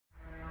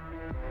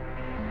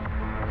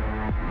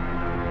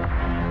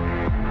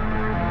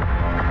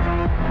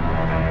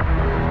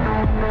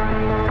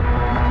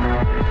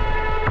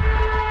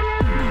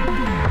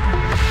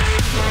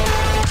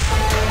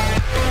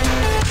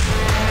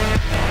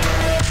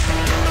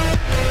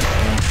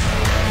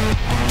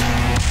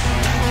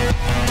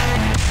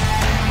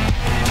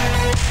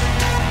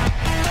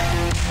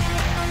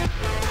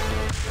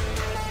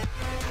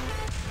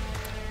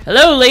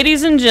Hello,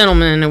 ladies and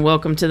gentlemen, and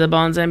welcome to the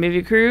Bonsai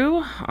Movie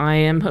Crew. I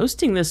am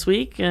hosting this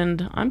week,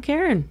 and I'm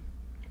Karen.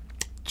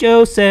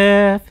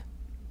 Joseph.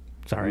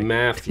 Sorry.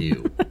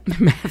 Matthew.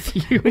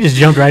 Matthew. We just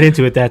jumped right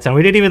into it that time.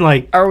 We didn't even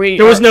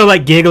there was no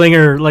giggling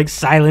or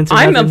silence or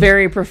I'm nothing. a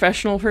very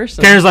professional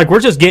person. Karen's like,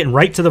 we're just getting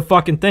right to the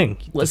fucking thing.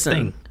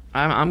 Listen,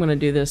 I'm going to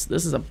do this.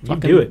 This is a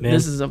fucking do it, man.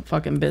 This is a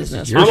fucking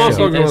business. I'm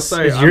also going to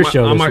say, It's your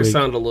show I this might week.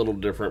 sound a little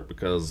different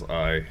because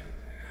I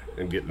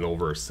am getting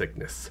over a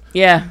sickness.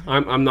 Yeah.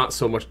 I'm not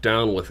so much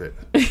down with it.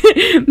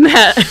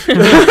 Matt's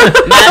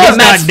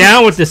not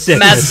down with the sickness.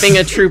 Matt's being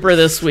a trooper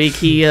this week.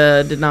 He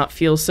did not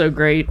feel so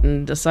great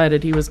and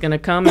decided he was going to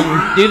come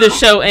and do the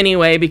show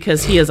anyway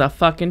because he is a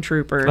fucking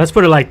trooper. Let's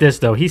put it like this,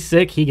 though. He's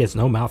sick. He gets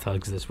no mouth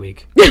hugs this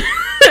week.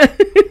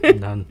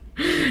 None.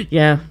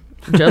 Yeah.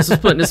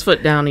 Joseph's putting his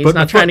foot down. He's Put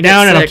not my trying foot to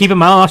down get and sick. I'm keeping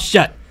my mouth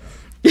shut.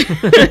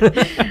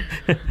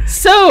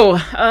 So,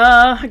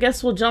 I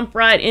guess we'll jump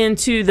right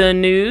into the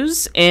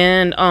news,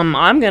 and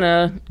I'm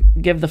gonna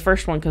give the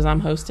first one because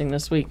I'm hosting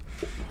this week.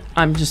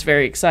 I'm just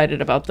very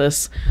excited about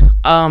this.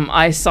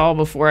 I saw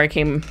before I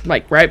came,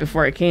 right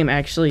before I came,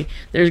 actually,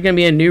 there's gonna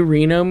be a new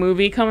Reno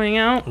movie coming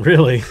out.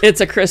 Really?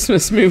 It's a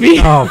Christmas movie.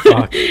 Oh,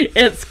 fuck.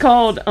 It's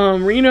called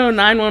Reno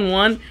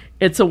 911.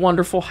 It's a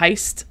wonderful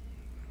heist.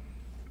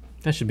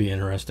 That should be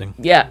interesting.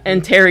 Yeah,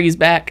 and Terry's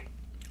back.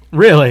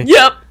 Really?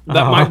 Yep.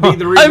 That might be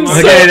the reason.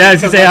 Okay, I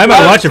was going to say, I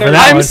might watch it for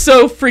that I'm one.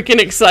 so freaking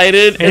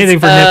excited. Anything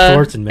for Nick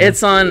Thornton, man.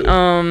 It's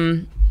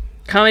on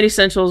Comedy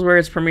Central is where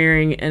it's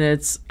premiering,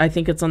 and I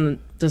think it's on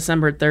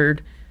December 3rd.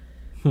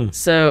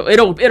 So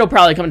it'll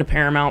probably come to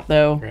Paramount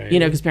though, Right.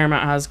 because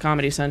Paramount has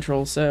Comedy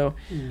Central. So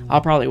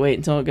I'll probably wait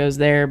until it goes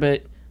there.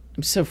 But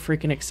I'm so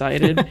freaking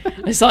excited.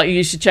 I saw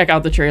you should check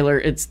out the trailer.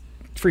 It's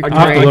freaking I'll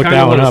have great. to look kinda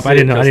that one wanna up. see I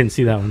it didn't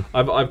see that one.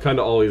 I've kind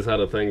of always had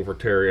a thing for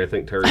Terry. I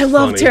think Terry's I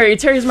love funny. Terry.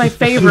 Terry's my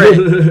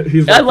favorite.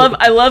 He's I like-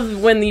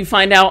 love when you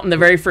find out in the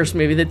very first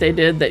movie that they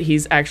did that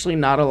he's actually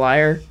not a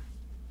liar.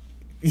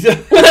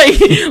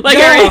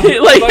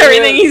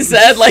 Everything he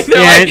said, right,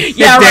 Terry, his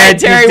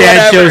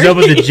dad whatever. shows up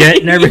with a jet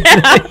and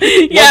everything.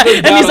 Yeah, Well,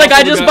 and he's like,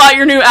 I just bought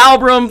your new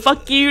album.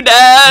 Fuck you,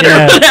 Dad,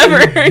 Yeah. or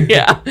whatever.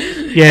 Yeah,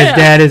 Yeah, his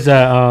dad is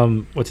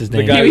what's his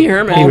name? guy- Pee Wee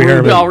Herman. Pee Wee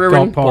Herman. Paul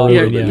Rubin. Paul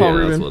Yeah, Rubin, yeah. Paul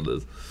That's Rubin. what it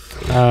is.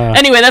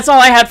 Anyway, that's all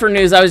I had for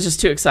news. I was just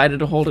too excited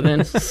to hold it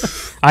in.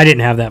 I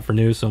didn't have that for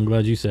news, so I'm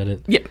glad you said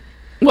it. Yeah,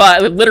 well,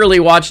 I literally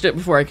watched it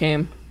before I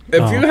came.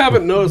 If you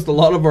haven't noticed, a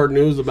lot of our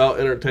news about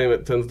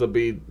entertainment tends to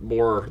be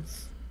more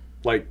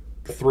like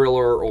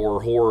thriller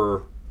or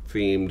horror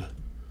themed.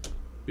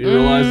 You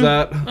realize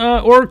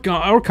that?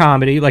 Or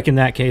comedy. Like in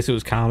that case, it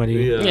was comedy.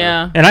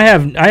 Yeah, And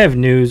I have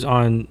news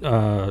on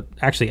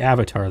actually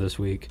Avatar this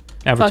week.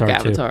 Avatar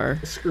fuck 2. Avatar.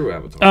 Screw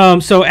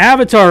Avatar. So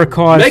Avatar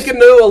cost. Make a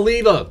new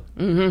Alita.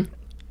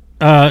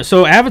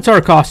 So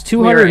Avatar cost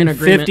We are in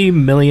 $250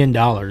 million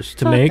to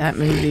Fuck make. that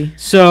movie.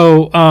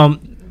 So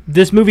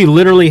this movie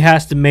literally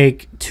has to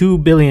make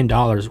 $2 billion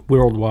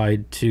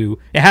worldwide to.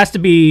 It has to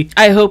be.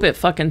 I hope it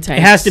fucking tanks.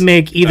 It has to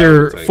make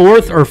either Tank.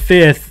 fourth or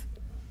fifth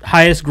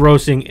highest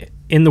grossing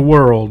in the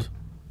world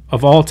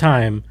of all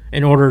time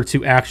in order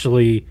to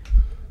actually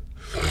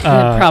It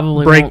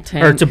probably break won't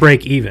tank. or to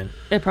break even.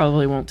 It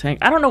probably won't tank.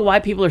 I don't know why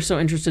people are so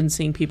interested in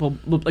seeing people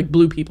look like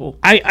blue people.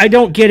 I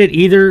don't get it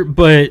either,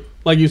 but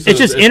Like you said, It's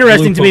just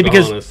interesting to me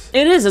because- Pocahontas.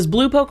 It is. It's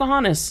blue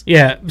Pocahontas.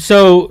 yeah.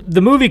 So the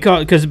movie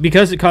cost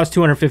because it cost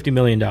 $250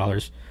 million.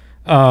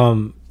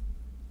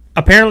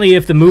 Apparently,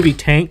 if the movie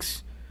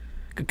tanks,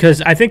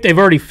 because I think they've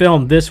already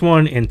filmed this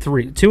one and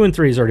 2 and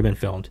 3 has already been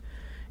filmed,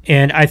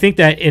 and I think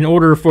that in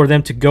order for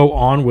them to go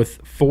on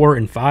with 4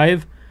 and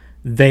 5,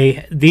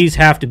 these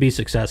have to be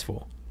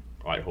successful.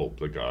 I hope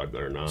to God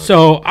they're not.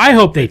 So I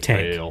hope they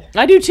tank. Fail.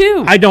 I do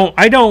too. I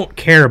don't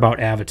care about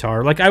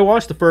Avatar. Like I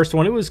watched the first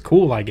one, it was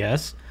cool, I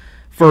guess,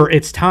 for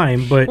its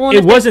time, but Well, and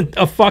it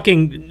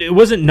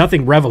wasn't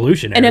nothing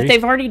revolutionary. and if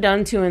they've already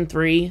done 2 and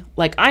 3,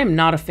 like I'm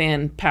not a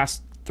fan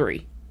past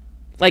 3,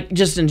 like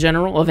just in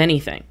general of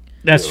anything.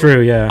 That's true,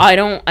 yeah. I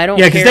don't. Yeah,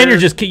 care. because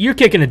then you're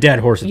kicking a dead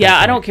horse. At Yeah, that I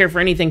point. don't care for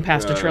anything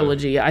past a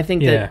trilogy. I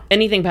think Yeah. that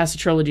anything past a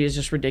trilogy is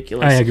just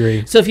ridiculous. I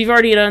agree. So if you've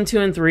already done 2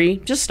 and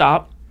 3, just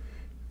stop.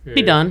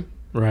 Be done.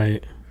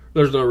 Right.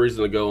 There's no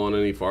reason to go on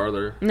any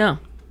farther. No.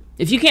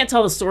 If you can't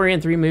tell the story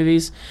in 3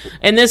 movies,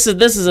 and this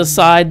is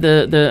aside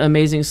the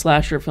amazing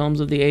slasher films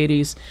of the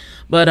 80s,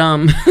 but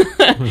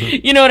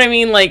you know what I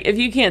mean? Like if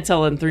you can't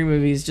tell it in 3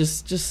 movies,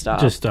 just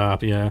stop. Just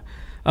stop. Yeah.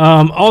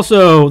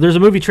 Also, there's a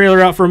movie trailer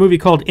out for a movie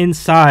called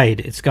Inside.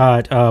 It's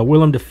got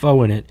Willem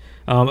Dafoe in it.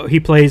 He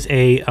plays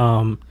a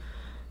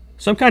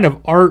some kind of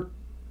art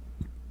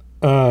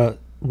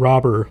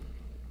robber.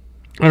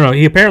 I don't know.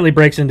 He apparently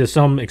breaks into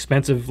some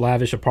expensive,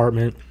 lavish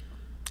apartment,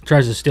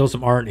 tries to steal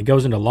some art, and he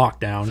goes into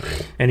lockdown,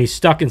 and he's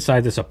stuck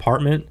inside this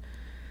apartment.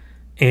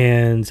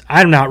 And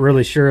I'm not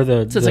really sure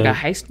so it's like a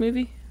heist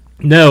movie?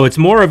 No, it's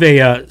more of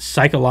a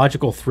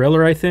psychological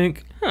thriller, I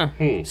think. Huh.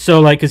 So,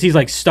 like, because he's,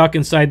 like, stuck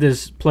inside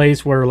this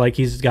place where, like,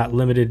 he's got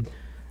limited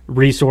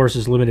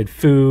resources, limited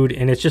food,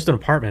 and it's just an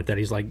apartment that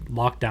he's, like,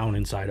 locked down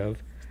inside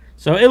of.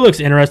 So it looks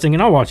interesting,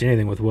 and I'll watch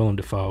anything with Willem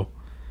Dafoe.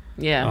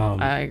 Yeah,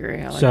 I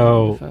agree. I like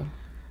so,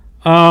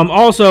 Willem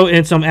also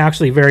in some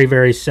actually very,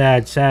 very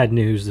sad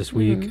news this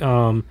week,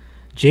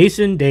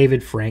 Jason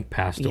David Frank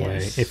passed away.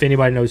 Yes. If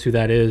anybody knows who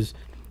that is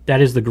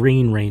the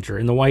Green Ranger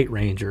and the White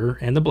Ranger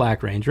and the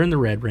Black Ranger and the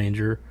Red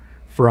Ranger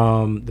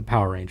from the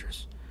Power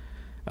Rangers.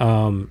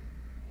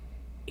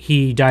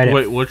 He died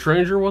Wait, which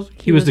Ranger was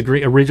he? He was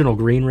the original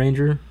Green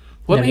Ranger.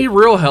 Wasn't he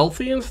real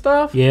healthy and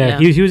stuff? Yeah.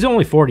 He was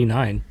only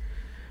 49.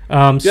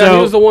 Yeah,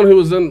 he was the one who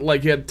was in,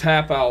 like, he had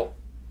tap out.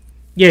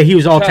 Yeah, he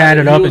was all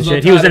tatted up and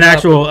shit. He was an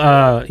actual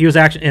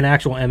an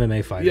actual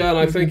MMA fighter. Yeah, and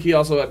I think he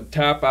also had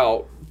tap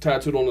out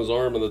tattooed on his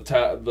arm, and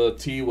the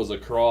T was a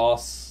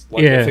cross.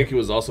 Like, I think he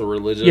was also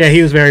religious. Yeah,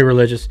 he was very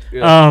religious.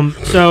 Yeah.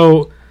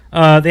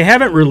 They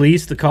haven't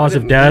released the cause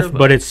of death,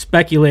 but it's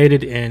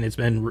speculated and it's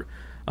been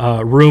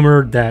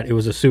rumored that it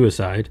was a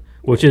suicide,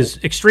 which is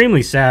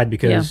extremely sad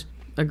because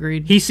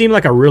agreed. He seemed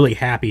like a really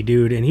happy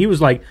dude, and he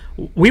was one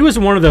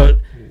of the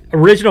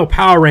original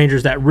Power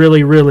Rangers that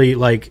really, really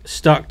like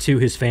stuck to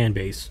his fan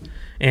base,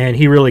 and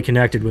he really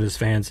connected with his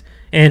fans.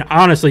 And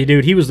honestly,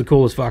 dude, he was the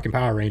coolest fucking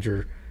Power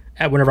Ranger.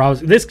 Whenever I was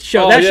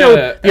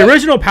the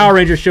original Power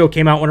Ranger show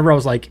came out whenever I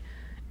was like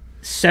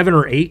 7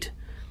 or 8,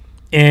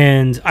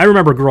 and I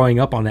remember growing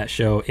up on that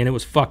show, and it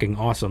was fucking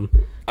awesome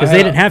because they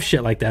didn't have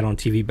shit like that on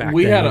TV back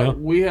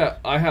then.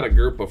 I had a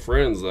group of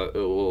friends that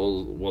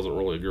wasn't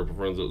really a group of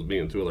friends. It was me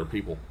and 2 other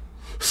people,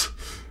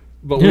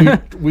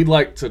 but we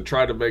like to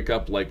try to make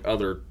up like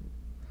other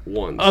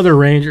ones. Other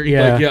Ranger,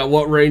 yeah. Like,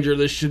 what Ranger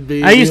this should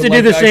be. I used to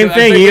do the same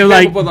thing. You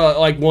like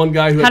one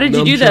guy who How did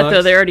you do that,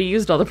 though? They already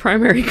used all the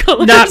primary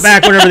colors. Not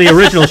back whenever the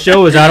original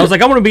show was out. I was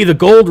like, I want to be the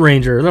Gold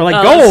Ranger. They're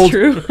like, Gold? That's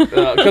true.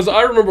 Because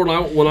I remember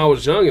when I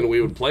was young and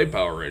we would play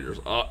Power Rangers,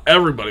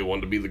 everybody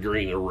wanted to be the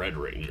Green or Red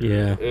Ranger.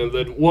 Yeah. And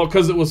then,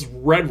 because it was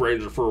Red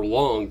Ranger for a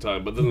long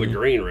time, but then the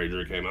Green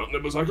Ranger came out, and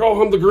it was like,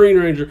 oh, I'm the Green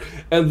Ranger.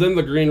 And then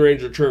the Green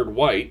Ranger turned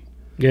white.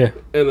 Yeah.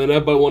 And then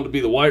everybody wanted to be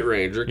the White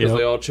Ranger because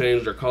they all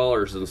changed their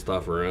collars and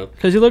stuff around.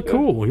 Because he looked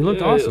cool. He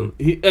looked awesome.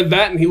 He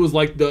was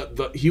like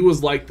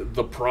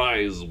the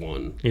prize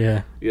one.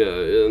 Yeah. Yeah.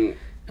 And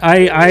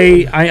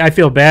I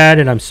feel bad,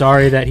 and I'm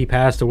sorry that he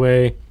passed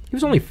away. He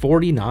was only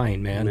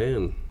 49,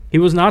 man. He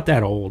was not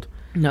that old.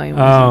 No, he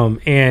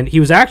wasn't. And he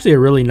was actually a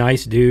really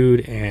nice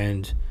dude,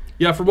 and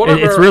yeah, from whatever,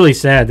 it's really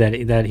sad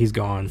that he's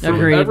gone.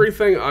 From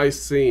everything I've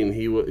seen,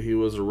 he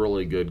was a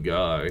really good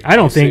guy. I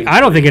don't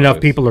think enough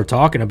people are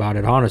talking about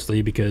it,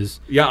 honestly, because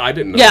I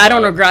didn't know. Yeah,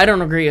 I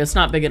don't agree. It's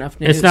not big enough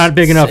news. It's not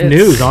big enough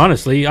news,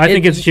 honstly. I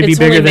think it should be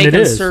bigger than it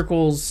is.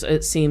 Circles,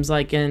 it seems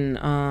like,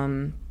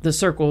 in the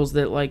circles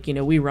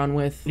that we run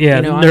with.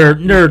 Yeah,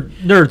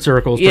 nerd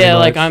circles. Yeah,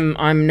 like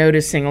I'm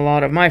noticing a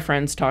lot of my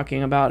friends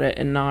talking about it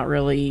and not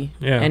really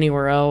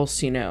anywhere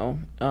else.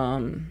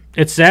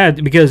 It's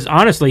sad because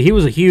honestly,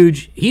 he's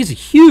a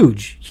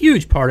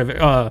huge part of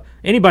it.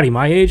 Anybody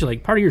my age,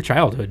 like part of your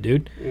childhood,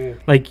 dude. Yeah.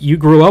 Like you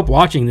grew up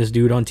watching this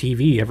dude on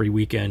TV every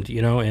weekend,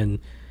 and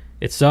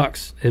it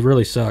sucks. It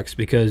really sucks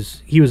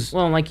because he was.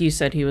 Well, like you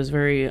said, he was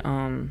very.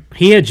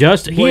 He had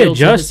just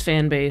his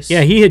fan base.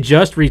 Yeah, he had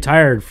just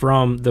retired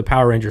from the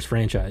Power Rangers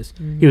franchise.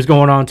 Mm-hmm. He was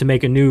going on to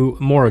make a new,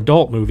 more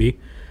adult movie,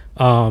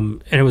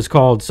 and it was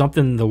called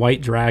something the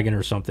White Dragon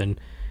or something,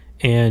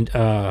 and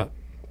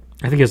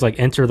I think it's like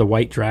Enter the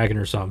White Dragon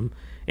or something.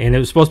 And it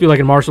was supposed to be like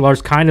in martial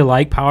arts, kind of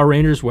like Power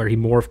Rangers, where he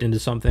morphed into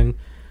something,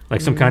 like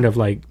some kind of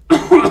like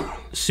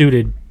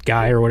suited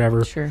guy or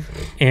whatever. Sure.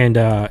 And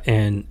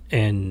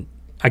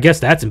I guess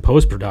that's in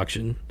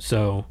post-production.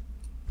 So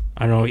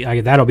I don't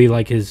know. That'll be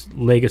like his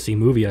legacy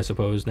movie, I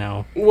suppose,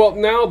 now. Well,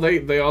 now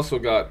they also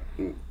got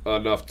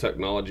enough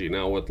technology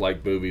now with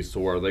like movies to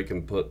where they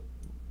can put,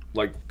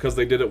 like, because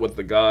they did it with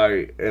the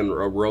guy in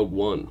Rogue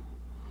One.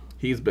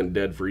 He's been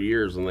dead for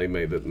years, and they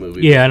made that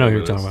movie. Yeah, I know what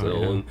you're talking about.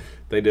 Yeah. And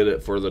they did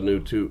it for the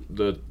new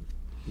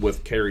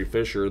with Carrie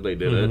Fisher. They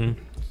did it.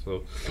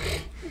 So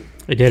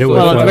they did it.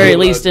 Well, at the very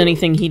least,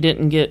 anything he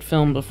didn't get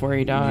filmed before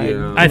he died.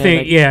 Yeah. I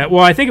think. Yeah.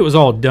 Well, I think it was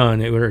all done.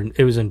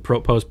 It was in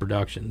post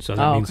production, so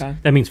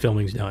that means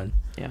filming's done.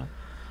 Yeah.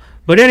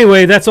 But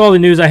anyway, that's all the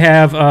news I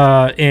have.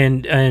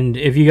 And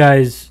if you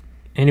guys,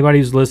 anybody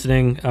who's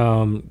listening,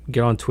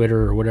 get on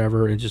Twitter or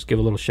whatever, and just give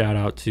a little shout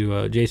out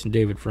to Jason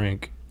David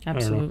Frank.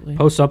 Absolutely.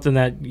 Post something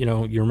that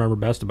you remember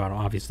best about him.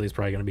 Obviously, it's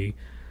probably going to be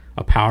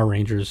a Power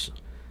Rangers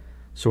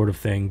sort of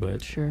thing,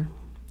 but sure.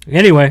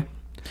 Anyway,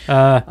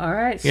 all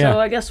right. So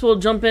I guess we'll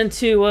jump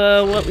into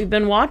what we've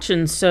been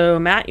watching. So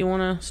Matt, you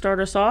want to start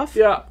us off?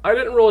 Yeah, I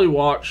didn't really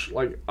watch.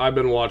 Like I've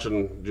been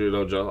watching,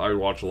 I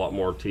watch a lot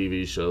more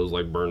TV shows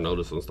like Burn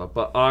Notice and stuff.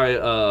 But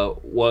I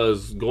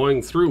was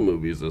going through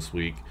movies this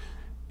week,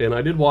 and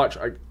I did watch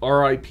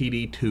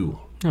R.I.P.D. 2.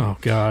 Oh,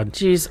 God.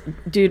 Jeez,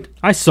 dude.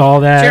 I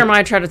saw that.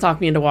 Jeremiah tried to talk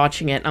me into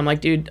watching it. I'm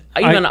like, dude,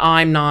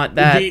 I'm not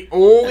that. The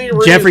only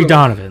reason, Jeffrey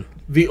Donovan.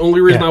 The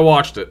only reason I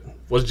watched it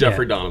was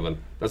Jeffrey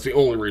Donovan. That's the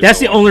only reason. That's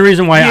the only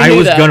reason why I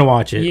was going to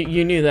watch it.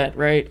 You knew that,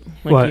 right?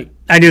 Like what?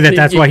 I knew that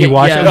that's why he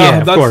watched it.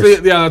 Yeah, of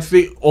course. That's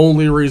the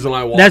only reason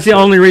I watched it. That's the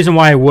only reason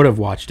why I would have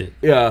watched it.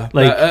 Yeah.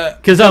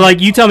 Like, because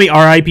you tell me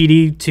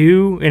R.I.P.D.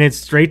 2 and it's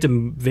straight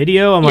to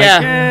video, I'm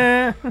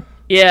like,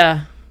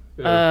 Yeah.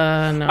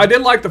 Yeah. No. I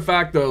did like the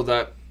fact though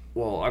that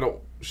I don't.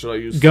 Should I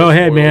use? Go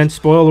ahead, spoilers? man.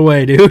 Spoil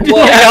away, dude.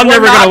 Well, I'm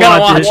never not gonna gonna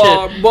watch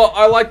watch it. it. Well,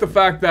 I like the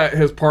fact that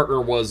his partner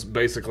was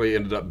basically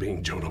ended up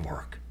being Joan of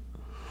Arc.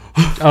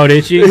 Oh,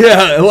 did she?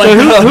 Yeah.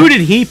 So who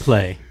did he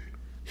play?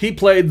 He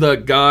played the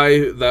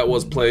guy that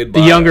was played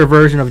by The younger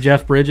version of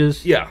Jeff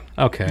Bridges? Yeah.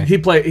 Okay. He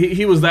played.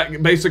 He was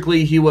that.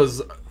 Basically, he was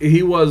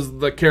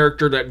the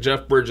character that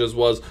Jeff Bridges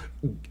was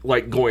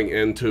like going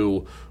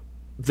into.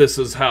 This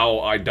is how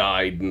I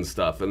died and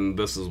stuff, and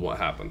this is what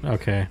happened.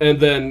 Okay. And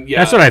then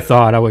That's what I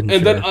thought. I wasn't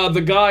And sure. then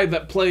the guy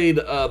that played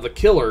the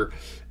killer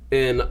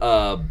in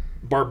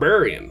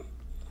Barbarian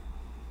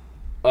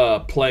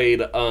played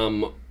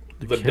the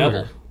killer.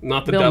 devil,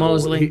 not the Bill devil.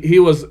 Moseley. He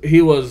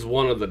was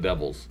one of the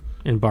devils.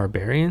 In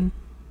Barbarian?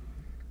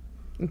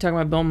 You talking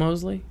about Bill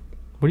Moseley?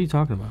 What are you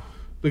talking about?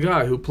 The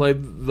guy who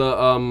played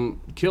the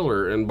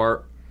killer in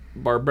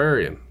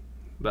Barbarian,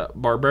 that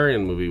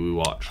Barbarian movie we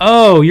watched.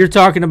 Oh, you're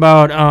talking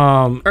about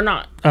Or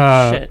not?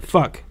 Shit.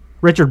 fuck.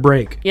 Richard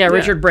Brake. Yeah,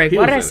 Richard Brake. he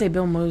Why was did I in say it.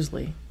 Bill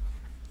Moseley?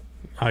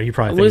 Oh, you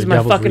probably I think lose of my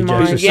Devil's fucking Rejects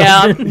or mind.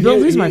 something. Yeah, I'll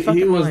lose my he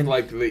fucking was mind.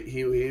 like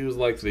he was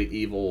like the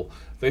evil.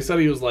 They said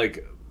he was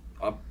like.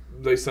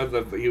 They said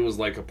that he was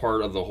like a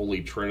part of the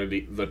Holy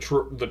Trinity, the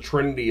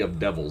Trinity of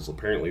devils.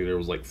 Apparently, there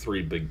was like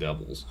 3 big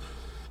devils.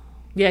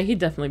 Yeah, he'd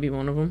definitely be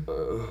one of them.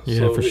 Yeah,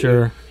 So for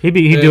sure. He'd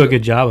do a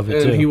good job of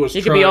it And too. he was.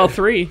 He could be all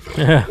 3.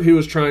 He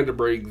was trying to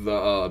bring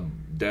the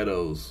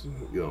Deados,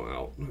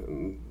 out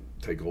and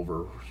take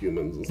over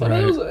humans and stuff.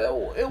 Right.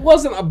 It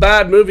wasn't a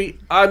bad movie.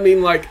 I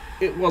mean, like,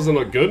 it wasn't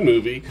a good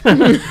movie.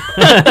 But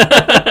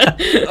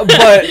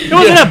It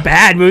wasn't a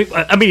bad movie.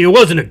 I mean, it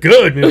wasn't a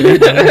good movie.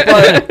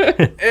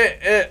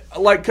 but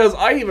like, because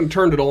I even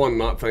turned it on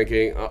not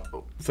thinking,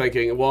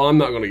 well, I'm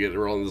not going to get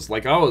around this.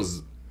 Like, I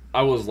was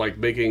like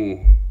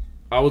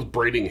I was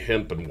braiding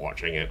hemp and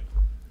watching it.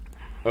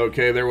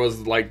 Okay, there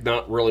was like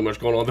not really much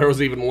going on. There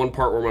was even one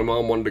part where my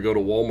mom wanted to go to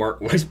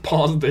Walmart and I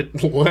paused it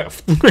and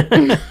left.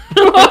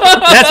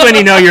 That's when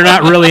you know you're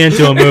not really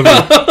into a movie.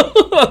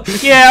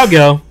 Yeah, I'll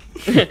go.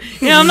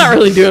 Yeah, I'm not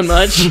really doing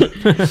much.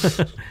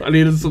 I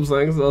needed some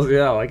things.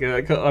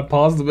 I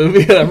paused the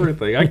movie and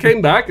everything. I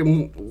came back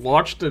and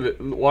watched the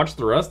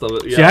rest of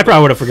it. Yeah, See, I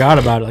probably would have forgot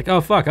about it. Like, oh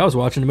fuck, I was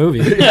watching a movie.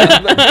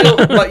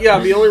 but yeah,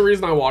 the only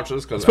reason I watched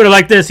this because Put it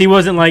like this: he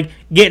wasn't like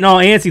getting all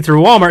antsy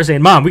through Walmart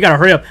saying, "Mom, we gotta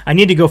hurry up. I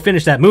need to go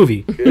finish that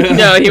movie."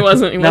 No, he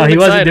wasn't. No, he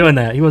wasn't excited. doing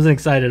that. He wasn't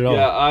excited at all.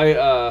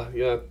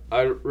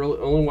 I really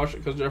only watched it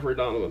because Jeffrey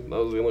Donovan. That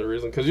was the only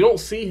reason. Because you don't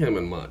see him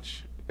in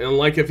much, and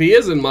like if he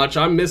is in much,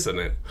 I'm missing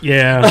it.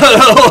 Yeah,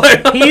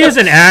 he is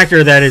an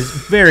actor that is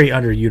very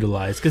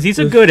underutilized because he's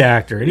a good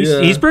actor and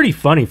he's pretty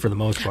funny for the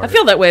most part. I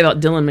feel that way about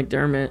Dylan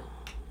McDermott.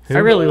 I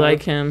really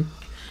like him.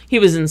 He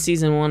was in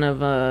season 1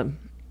 of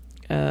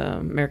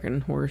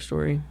American Horror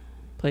Story.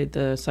 Played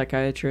the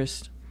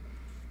psychiatrist.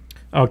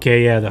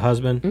 Okay, yeah, the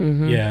husband.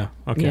 Mm-hmm. Yeah,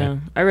 okay. Yeah,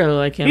 I really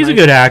like him. He's a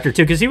good actor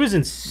too because he was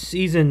in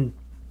season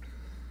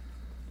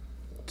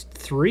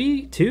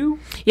 3, 2.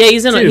 Yeah,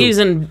 he's in 2. he's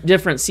in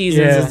different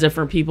seasons Yeah. as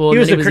different people. He and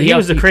was then he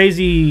was the Yucky.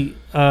 crazy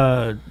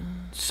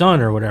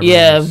son or whatever.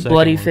 Yeah, the second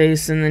bloody one.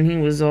 face, and then he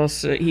was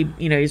also he's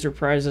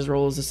reprised his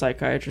role as a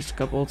psychiatrist a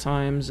couple of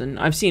times, and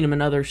I've seen him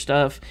in other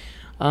stuff.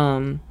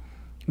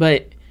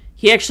 But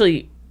he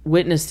actually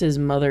witnessed his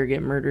mother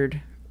get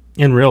murdered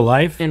in real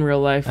life. in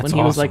real life That's when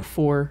he was awesome. like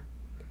 4.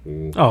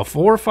 Oh,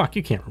 4? Fuck,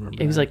 you can't remember.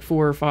 He was that. like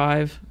 4 or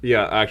 5.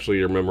 Yeah, actually,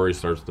 your memory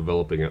starts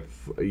developing at.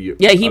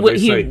 Yeah, he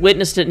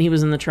witnessed it, and he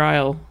was in the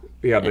trial.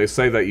 Yeah, they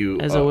say that you.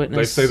 As a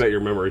witness. They say that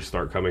your memories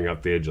start coming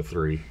at the age of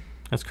 3.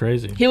 That's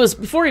crazy. He was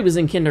before he was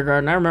in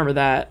kindergarten. I remember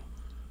that,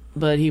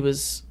 but he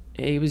was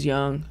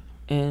young,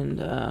 and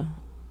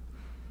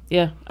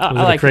yeah, I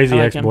Was it like a crazy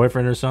I like him.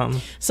 ex-boyfriend or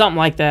something? Something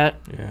like that.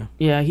 Yeah.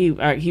 Yeah,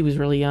 he was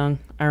really young.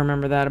 I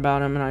remember that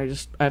about him, and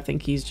I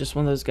think he's just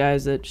one of those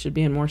guys that should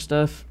be in more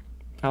stuff.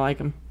 I like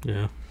him.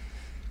 Yeah.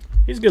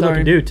 He's a good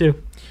Sorry. looking dude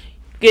too.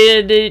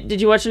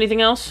 Did you watch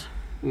anything else?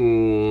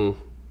 Trying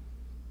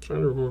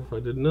to remember if I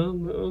did. No,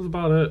 that was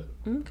about it.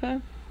 Okay.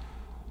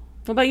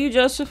 What about you,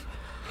 Joseph?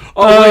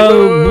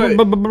 Oh, wait.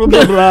 Blah, blah,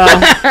 blah, blah.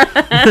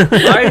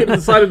 I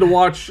decided to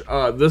watch.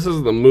 This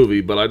isn't a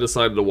movie, but I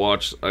decided to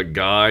watch a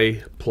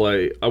guy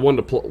play. I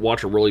wanted to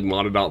watch a really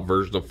modded out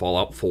version of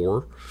Fallout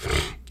 4,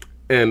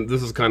 and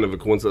this is kind of a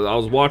coincidence. I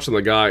was watching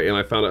the guy, and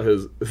I found out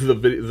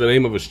the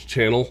name of his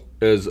channel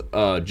is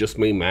Just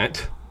Me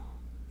Matt.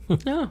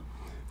 No.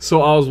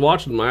 So I was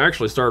watching. I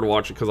actually started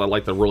watching because I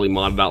like the really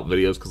modded out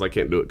videos because I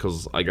can't do it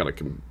because I got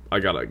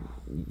a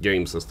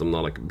game system,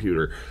 not a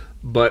computer.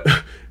 But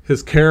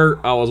his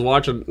character, I was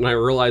watching and I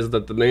realized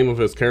that the name of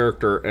his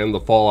character and the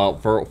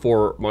Fallout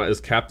for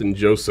is Captain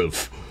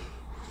Joseph.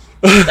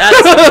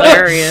 That's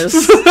hilarious.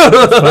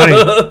 That's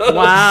funny.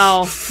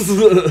 Wow.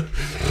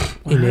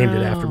 He named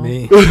it after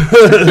me.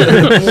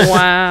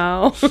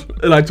 Wow.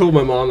 And I told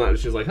my mom that, and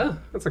she's like, "Huh,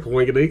 that's like a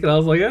wink-a-dink." And I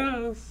was like,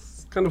 "Yeah,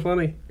 it's kind of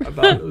funny." I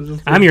thought it was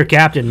just. I'm your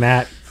captain,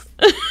 Matt.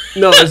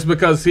 No, it's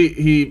because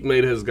he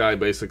made his guy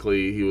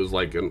basically. He was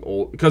like an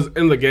old because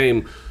in the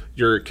game,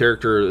 your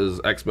character is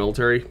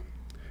ex-military,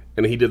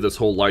 and he did this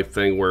whole life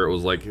thing where it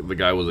was like the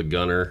guy was a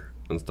gunner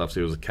and stuff, so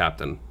he was a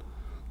captain.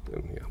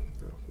 And,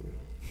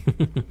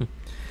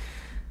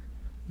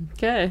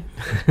 Okay.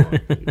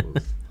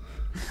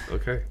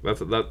 Okay,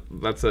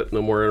 that's it.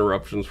 No more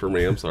interruptions for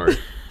me. I'm sorry.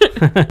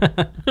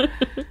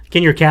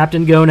 Can your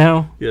captain go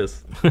now?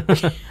 Yes. So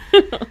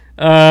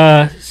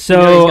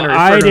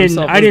I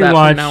didn't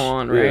watch from now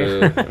on,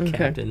 right? Yeah.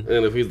 Captain.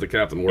 And if he's the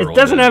captain, we're all It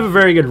doesn't dead. have a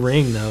very good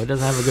ring though. It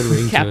doesn't have a good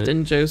ring to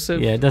Captain it.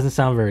 Joseph. Yeah, it doesn't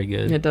sound very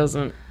good. It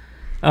doesn't.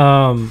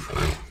 What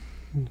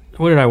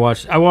did I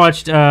watch? I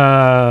watched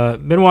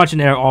been watching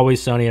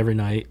Always Sunny every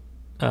night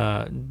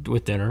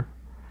with dinner.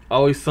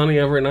 Always Sunny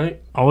every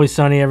night. Always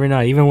Sunny every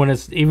night. Even when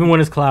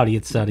it's cloudy,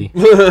 it's sunny.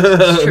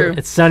 It's true.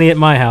 It's sunny at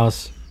my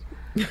house.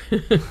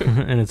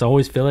 And it's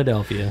always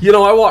Philadelphia. You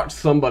know, I watched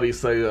somebody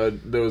say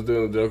they was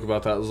doing a joke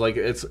about that. It was like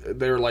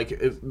they were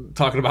like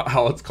talking about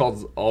how it's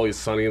called Always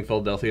Sunny in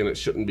Philadelphia, and it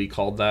shouldn't be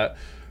called that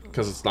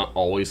because it's not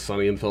always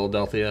sunny in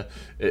Philadelphia.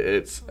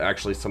 It's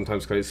actually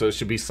sometimes cloudy, so it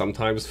should be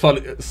sometimes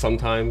fun,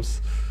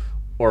 sometimes.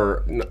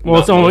 Or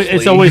Well, it's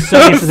always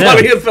sunny for them.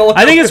 Sunny in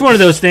Philadelphia. I think it's one of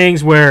those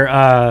things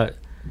where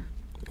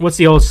what's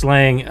the old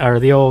slang or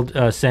the old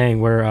saying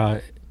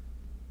where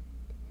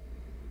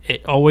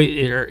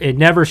it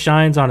never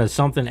shines on a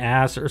something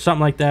ass or something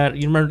like that.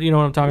 You know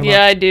what I'm talking about?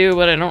 Yeah, I do,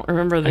 but I don't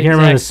remember the I can't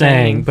remember the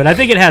saying, saying. but I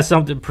think it has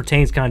something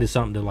pertains kind of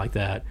something to like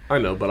that. I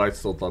know, but I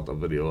still thought the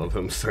video of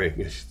him saying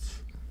it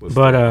was.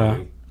 But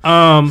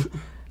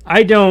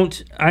I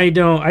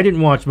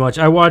didn't watch much.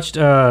 I watched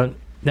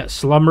that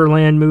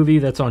Slumberland movie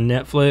that's on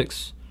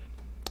Netflix,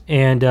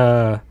 and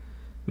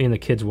me and the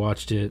kids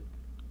watched it.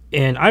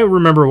 And I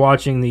remember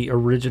watching the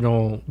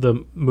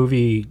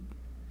movie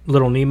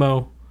Little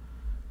Nemo.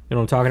 You know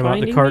what I'm talking about?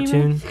 The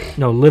cartoon?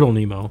 No, Little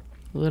Nemo.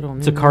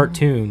 It's a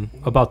cartoon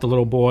about the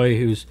little boy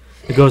who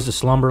goes to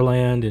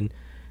Slumberland and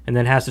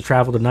then has to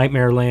travel to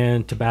Nightmare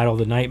Land to battle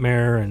the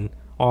nightmare and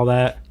all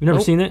that. You've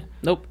never seen it?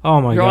 Nope. Oh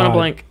my god. You're on a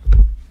blank.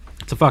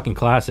 It's a fucking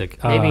classic.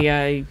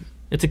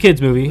 It's a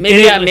kid's movie.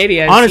 Maybe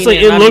I've honestly,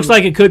 seen it. it looks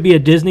like it could be a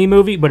Disney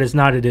movie, but it's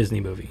not a Disney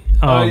movie.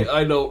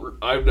 I know.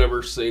 I've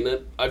never seen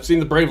it. I've seen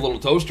The Brave Little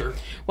Toaster.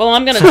 Well,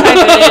 I'm going to type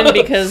it in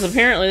because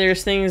apparently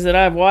there's things that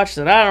I've watched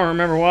that I don't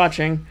remember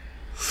watching.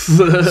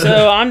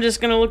 So I'm just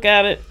going to look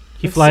at it.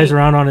 He flies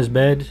around on his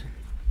bed,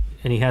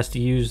 and he has to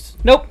use...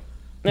 Nope.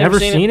 Never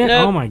seen it?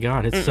 Nope. Oh my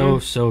god, it's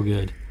so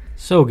good.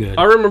 So good.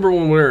 I remember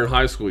when we were in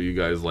high school, you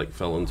guys like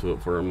fell into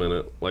it for a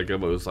minute. Like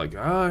everybody was like,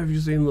 have you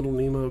seen Little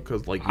Nemo?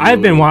 Because like I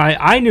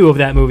knew of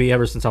that movie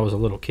ever since I was a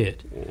little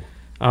kid.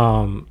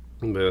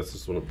 That's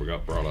just when it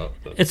got brought up.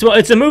 But.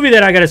 It's a movie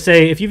that I gotta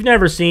say, if you've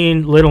never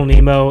seen Little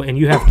Nemo and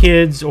you have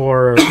kids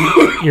or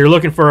you're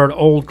looking for an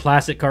old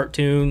classic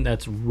cartoon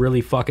that's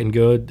really fucking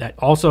good, that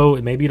also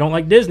maybe you don't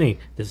like Disney,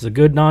 this is a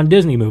good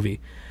non-Disney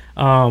movie.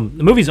 The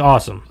movie's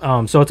awesome.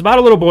 So it's about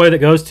a little boy that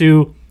goes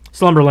to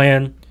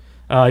Slumberland.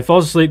 He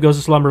falls asleep, goes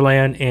to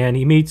Slumberland, and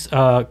he meets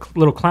a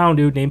little clown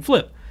dude named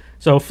Flip.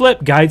 So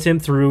Flip guides him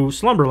through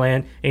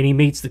Slumberland, and he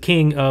meets the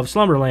king of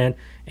Slumberland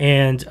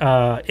and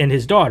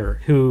his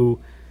daughter,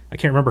 who I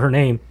can't remember her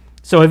name.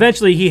 So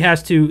eventually he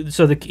has to.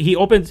 So the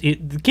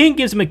king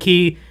gives him a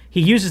key.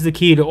 He uses the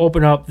key to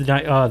open up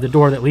the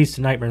door that leads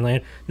to Nightmare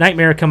Land.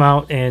 Nightmare come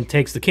out and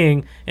takes the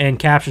king and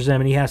captures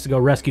him, and he has to go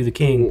rescue the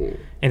king.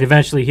 And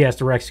eventually he has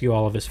to rescue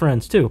all of his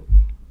friends too.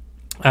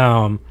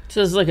 So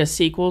it's like a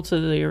sequel to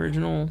the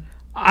original.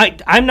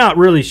 I'm not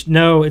really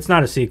no, it's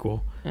not a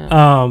sequel.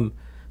 Yeah.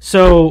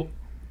 So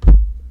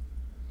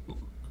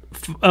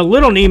a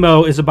Little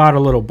Nemo is about a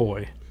little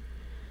boy.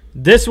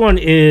 This one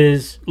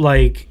is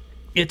like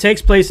it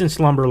takes place in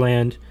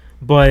Slumberland,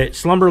 but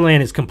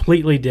Slumberland is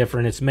completely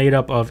different. It's made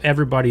up of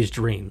everybody's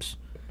dreams.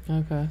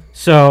 Okay.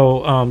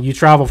 So you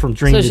travel from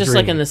dream to dream. So it's just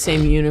like in the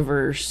same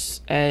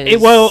universe as.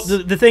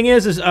 The thing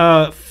is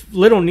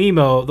Little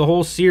Nemo, the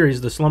whole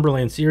series, the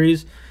Slumberland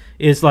series,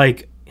 is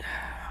like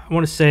I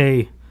want to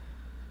say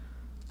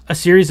a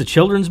series of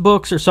children's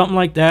books or something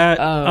like that.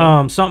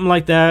 Something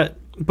like that.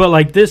 But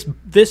like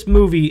this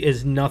movie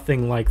is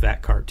nothing like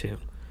that cartoon.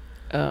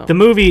 Oh. The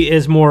movie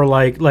is more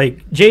like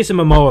Jason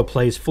Momoa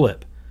plays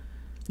Flip.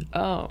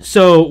 Oh.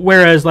 So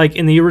whereas like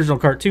in the original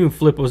cartoon,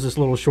 Flip was this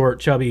little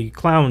short, chubby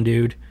clown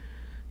dude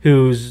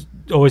who's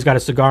always got a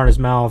cigar in his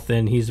mouth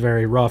and he's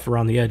very rough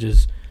around the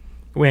edges.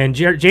 When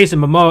Jason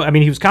Momoa, I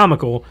mean, he was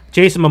comical.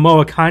 Jason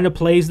Momoa kind of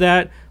plays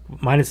that,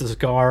 minus the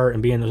cigar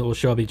and being a little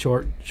chubby,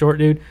 short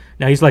dude.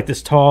 Now he's like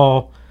this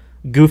tall,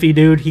 goofy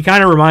dude. He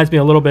kind of reminds me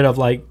a little bit of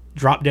like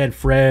Drop Dead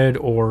Fred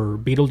or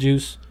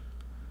Beetlejuice,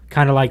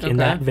 kind of like in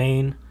that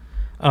vein.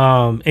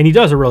 And he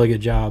does a really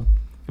good job.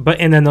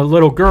 And then the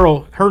little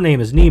girl, her name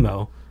is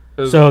Nemo.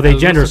 So they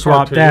gender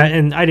swapped that,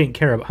 and I didn't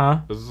care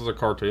about. Is this a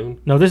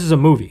cartoon? No, this is a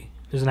movie.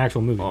 This is an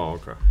actual movie. Oh,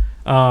 okay.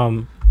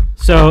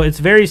 So it's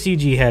very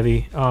CG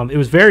heavy. It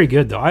was very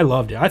good though. I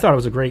loved it. I thought it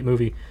was a great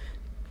movie.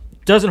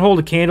 Doesn't hold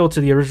a candle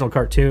to the original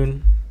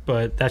cartoon,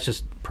 but that's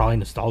just probably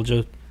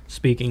nostalgia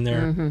speaking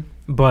there. Mm-hmm.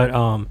 But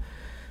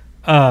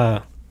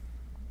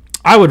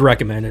I would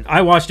recommend it.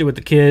 I watched it with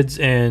the kids,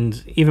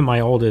 and even my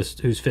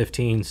oldest, who's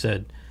 15,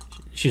 said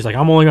she's like,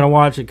 I'm only going to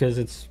watch it because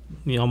it's,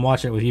 I'm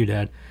watching it with you,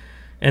 Dad.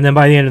 And then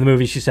by the end of the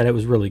movie, she said it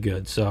was really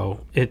good.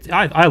 So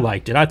I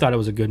liked it. I thought it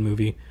was a good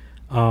movie.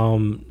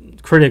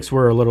 Critics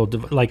were a little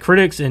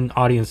critics and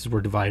audiences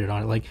were divided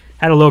on it. Like,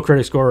 had a low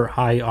critic score,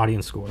 high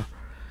audience score.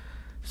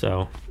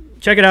 So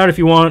check it out if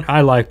you want.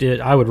 I liked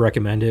it. I would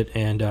recommend it,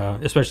 and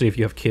especially if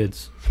you have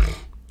kids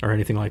or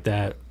anything like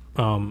that,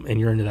 and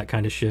you're into that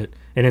kind of shit.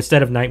 And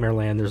instead of Nightmare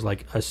Land, there's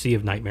like a sea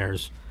of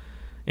nightmares,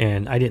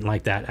 and I didn't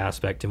like that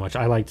aspect too much.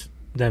 I liked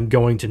them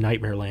going to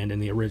Nightmare Land in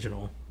the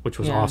original, which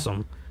was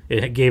awesome.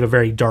 It gave a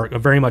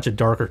very much a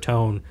darker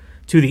tone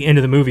to the end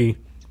of the movie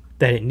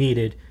that it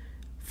needed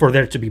for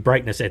there to be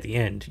brightness at the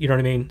end. You know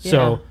what I mean? Yeah.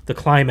 So the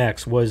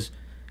climax was,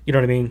 you know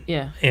what I mean?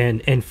 Yeah.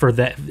 And for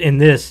that, in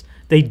this,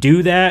 they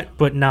do that,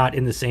 but not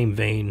in the same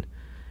vein.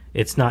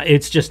 It's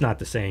just not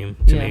the same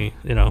to me,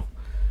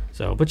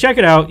 So, but check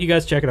it out. You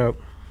guys check it out.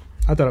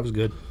 I thought it was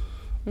good.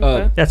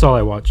 Okay. That's all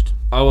I watched.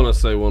 I want to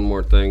say one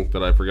more thing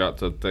that I forgot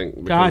to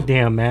think. God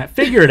damn, Matt.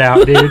 Figure it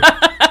out, dude.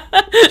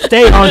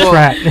 Stay on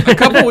track. A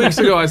couple weeks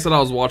ago, I said I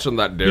was watching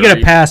that Dairy. You got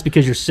to pass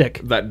because you're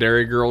sick. That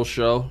Dairy Girls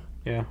show.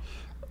 Yeah.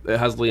 It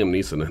has Liam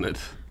Neeson in it.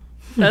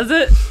 Does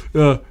it?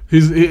 Yeah.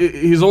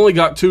 He's only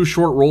got 2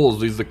 short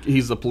roles.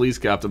 He's the police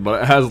captain,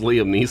 but it has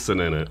Liam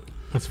Neeson in it.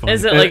 That's funny.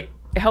 Is it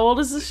how old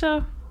is this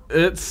show?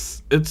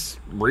 It's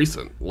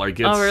recent. Like,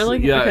 it's, oh, really?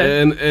 Yeah,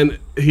 okay. and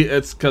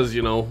it's because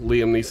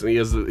Liam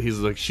Neeson. He's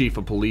the chief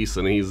of police,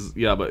 and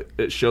but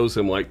it shows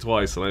him like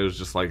twice, and I was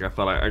just like, I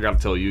thought I got to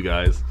tell you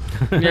guys,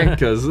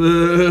 because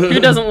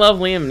who doesn't love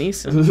Liam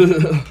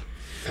Neeson?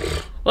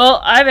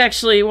 Well, I've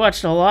actually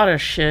watched a lot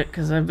of shit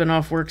because I've been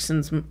off work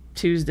since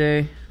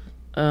Tuesday.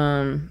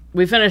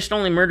 We finished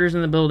Only Murders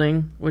in the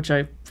Building, which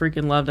I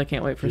freaking loved. I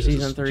can't wait for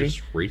season 3.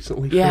 Just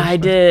recently? Yeah, I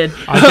did.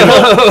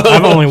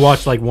 I've only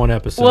watched like one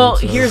episode. Well,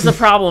 here's the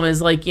problem: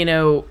 is I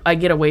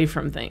get away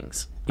from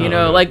things.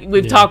 Like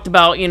we've talked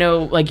about.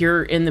 Like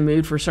you're in the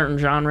mood for certain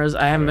genres.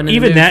 I haven't been in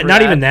even the mood that. for Not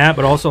that. even that,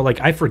 but also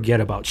like I forget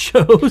about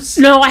shows.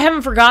 No, I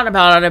haven't forgotten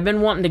about it. I've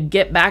been wanting to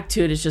get back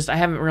to it. It's just I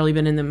haven't really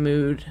been in the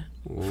mood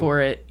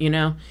for it.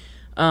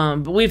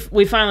 But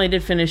we finally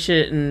did finish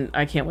it, and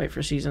I can't wait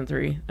for season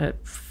 3.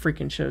 That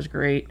freaking show's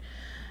great.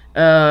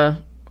 I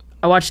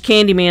watched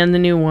Candyman, the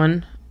new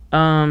one.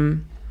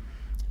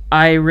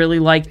 I really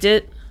liked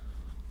it.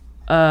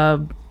 I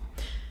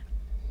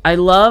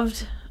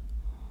loved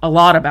a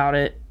lot about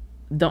it.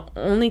 The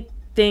only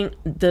thing,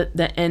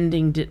 the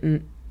ending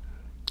didn't.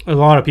 A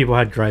lot of people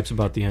had gripes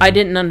about the ending. I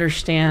didn't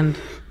understand.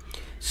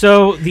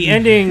 So the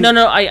ending.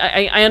 No,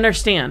 I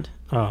understand.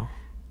 Oh.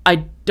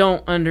 I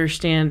don't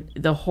understand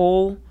the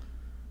whole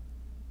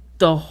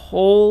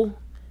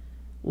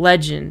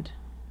legend.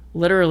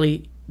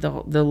 Literally,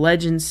 the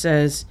legend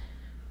says,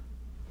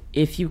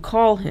 if you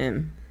call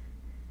him,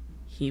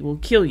 he will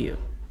kill you.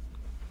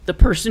 The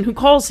person who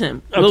calls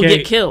him will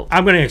get killed.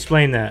 I'm going to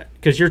explain that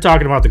because you're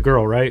talking about the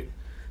girl, right?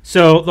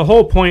 So the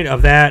whole point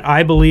of that,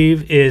 I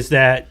believe, is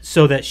that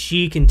so that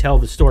she can tell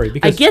the story.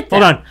 Because, I get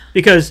that. Hold on,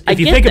 because if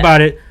you think about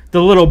it,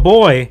 the little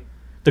boy.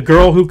 The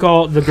girl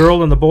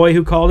and the boy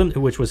who called him,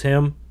 which was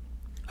him,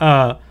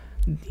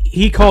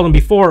 he called him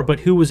before,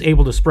 but who was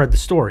able to spread the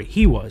story?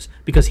 He was,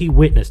 because he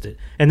witnessed it.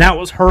 And that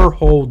was her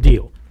whole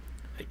deal.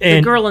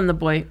 And, the girl and the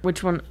boy,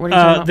 which one? What are you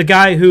talking about? The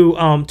guy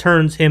who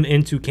turns him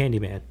into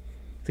Candyman.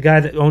 The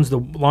guy that owns the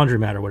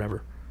laundromat or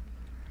whatever.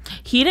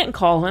 He didn't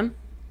call him.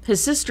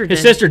 His sister did.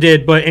 His sister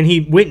did, and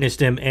he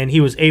witnessed him, and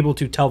he was able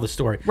to tell the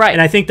story. Right.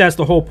 And I think that's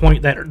the whole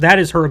point, that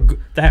is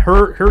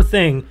her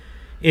thing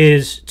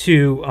is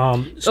to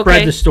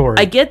spread the story.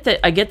 I get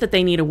that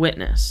they need a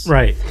witness.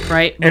 Right.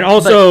 Right. And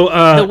also,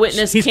 the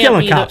witness he's can't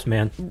killing be cops,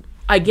 man.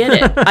 I get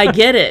it. I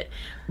get it.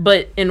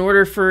 But in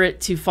order for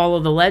it to follow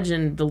the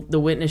legend, the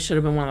witness should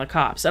have been one of the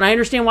cops. And I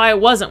understand why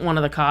it wasn't one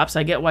of the cops.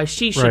 I get why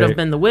she should have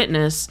been the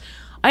witness.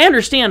 I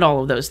understand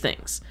all of those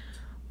things.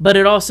 But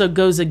it also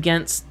goes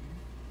against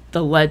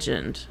the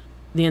legend.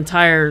 The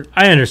entire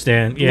I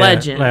understand. Yeah.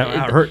 legend.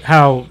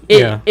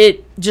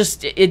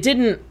 It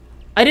didn't.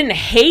 I didn't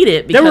hate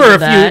it because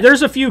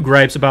There's a few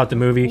gripes about the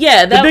movie.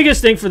 Yeah, the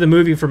biggest thing for the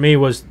movie for me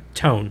was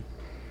tone.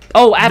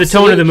 Oh, absolutely. The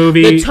tone of the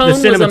movie, the tone the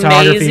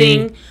cinematography. was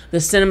amazing. The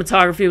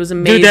cinematography was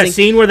amazing. Dude, that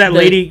scene where the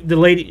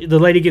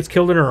lady gets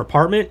killed in her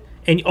apartment,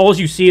 and all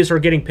you see is her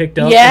getting picked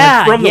up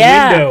from the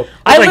window.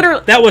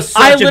 That was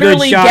such a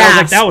good shot.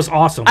 I was like, that was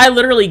awesome. I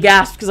literally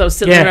gasped because I was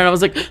sitting there and I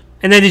was like,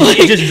 and then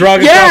it just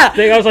drug itself.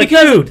 I was like,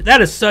 dude,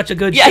 that is such a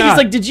good shot. Yeah, he's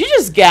like, did you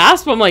just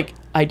gasp? I'm like,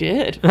 I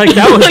did. Like,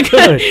 that was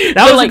good.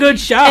 That was a good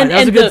shot. That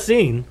was a good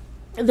scene.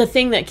 The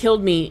thing that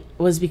killed me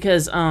was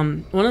because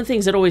one of the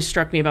things that always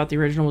struck me about the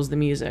original was the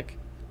music.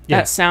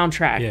 That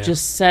soundtrack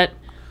just set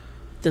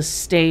the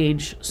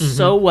stage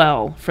so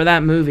well for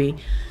that movie.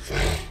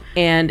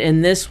 And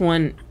in this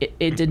one,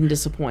 it didn't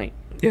disappoint.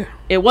 Yeah.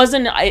 It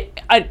wasn't,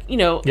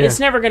 it's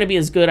never going to be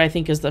as good, I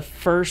think, as the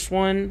first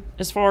one,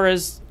 as far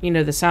as, the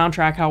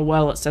soundtrack, how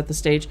well it set the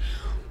stage.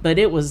 But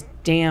it was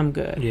damn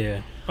good.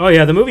 Yeah. Oh,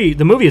 yeah, the movie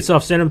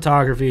itself,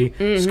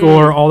 cinematography,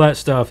 score, all that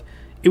stuff,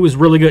 it was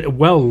really good,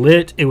 well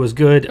lit. It was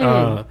good.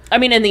 I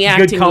mean, and the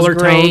Good acting color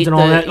was great. tones and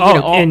all that.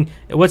 And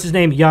what's his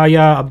name? Yahya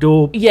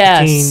Abdul.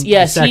 Yes,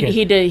 Mateen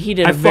he did. He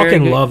did. I a very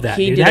fucking good, love that.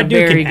 He Dude. did That a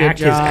dude very can good act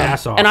his job.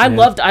 ass off. And I man.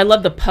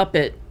 loved the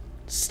puppet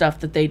stuff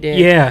that they did.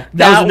 Yeah,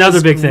 that was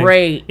another big thing.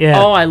 Great.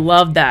 Yeah. Oh, I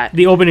love that.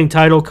 The opening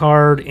title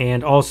card,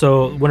 and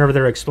also whenever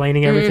they're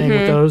explaining everything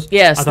with those.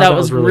 Yes, I thought that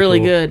was really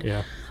cool. good.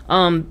 Yeah.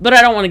 But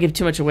I don't want to give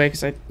too much away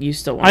because you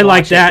still want I to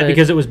like watch that it,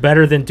 because it was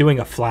better than doing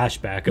a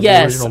flashback of the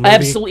yes, original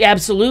movie.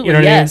 absolutely, You know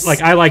what yes. I mean?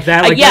 Like, I like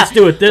that. Like, yeah, let's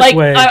do it this like,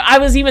 way. I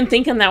was even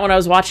thinking that when I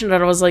was watching it,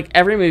 I was like,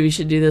 every movie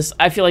should do this.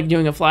 I feel like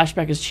doing a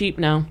flashback is cheap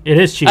now. It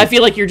is cheap. I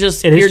feel like you're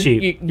just It is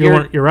cheap.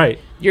 You're right.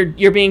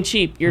 You're being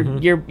cheap.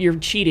 You're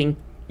cheating.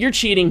 You're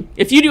cheating.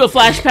 If you do a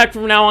flashback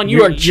from now on,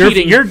 you are You're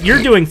cheating.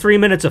 you're doing 3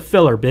 minutes of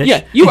filler, bitch.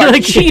 Yeah, you are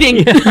Like,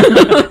 cheating.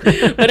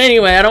 But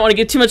anyway, I don't want to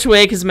give too much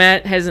away because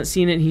Matt hasn't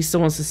seen it and he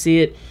still wants to see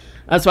it.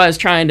 That's why I was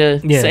trying to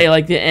say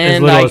like the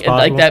end, little as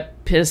like possible. that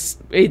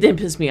it didn't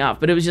piss me off,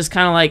 but it was just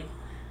kind of like.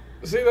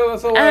 See, no,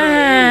 that's all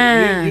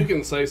right. You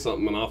can say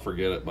something and I'll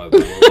forget it by the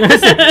way.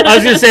 I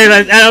was gonna say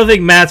that I don't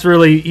think Matt's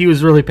he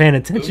was really paying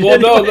attention. Well,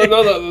 anyway.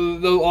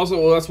 no.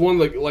 Also, that's one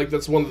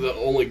of the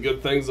only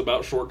good things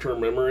about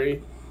short-term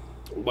memory.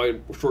 By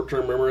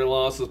short-term memory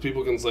loss is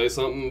people can say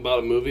something about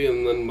a movie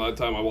and then by the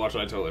time I watch it,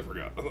 I totally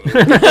forgot. This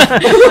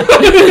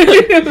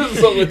is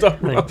something to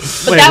talk about.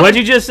 Wait, what'd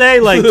you just say?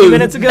 Like 2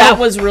 minutes ago? That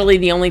was really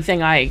the only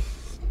thing I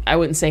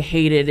wouldn't say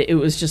hated. It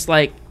was just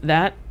like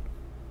that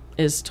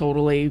is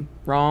totally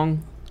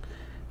wrong.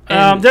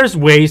 There's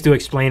ways to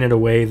explain it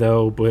away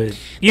though, but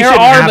you there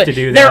shouldn't are, have but to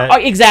do there that.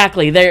 are,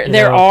 exactly.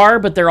 There are,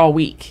 but they're all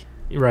weak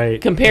Right.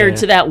 compared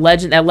to that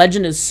legend. That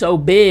legend is so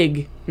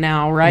big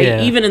now, right?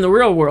 Yeah. Even in the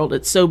real world,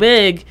 it's so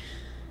big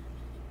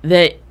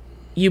that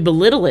you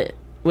belittle it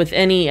with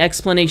any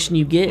explanation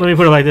you get. Let me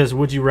put it like this: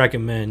 would you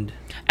recommend?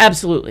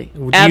 Absolutely,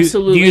 Do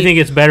absolutely. you think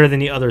it's better than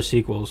the other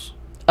sequels?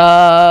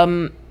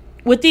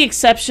 With the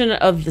exception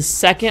of the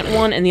second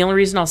one, and the only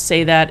reason I'll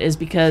say that is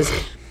because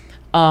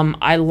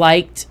I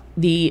liked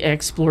the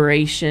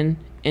exploration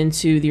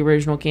into the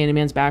original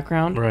Candyman's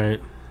background. Right.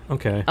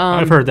 Okay.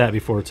 I've heard that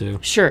before too.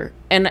 Sure,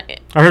 and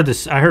I heard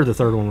the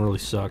third one really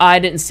sucked. I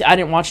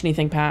didn't watch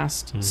anything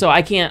past, so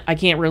I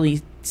can't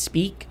really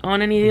speak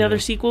on any of the other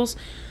sequels.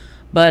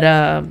 But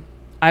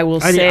I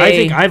will say I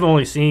think I've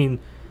only seen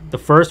the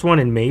first one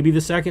and maybe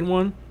the second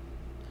one.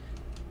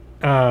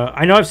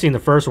 I know I've seen the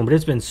first one, but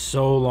it's been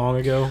so long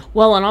ago.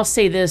 Well, and I'll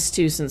say this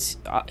too, since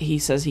he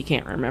says he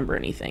can't remember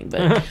anything,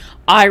 but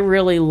I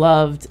really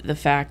loved the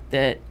fact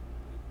that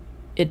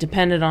it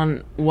depended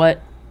on what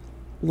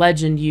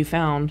legend you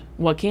found,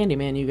 what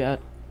Candyman you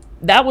got.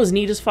 That was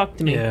neat as fuck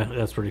to me. Yeah,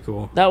 that's pretty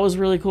cool. That was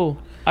really cool.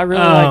 I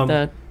really liked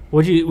that.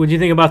 What'd you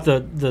think about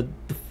the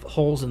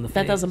holes in the face?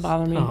 That doesn't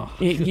bother me. Oh.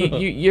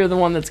 You're the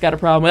one that's got a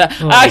problem with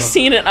that. I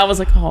seen it and I was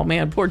like, oh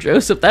man, poor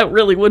Joseph. That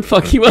really would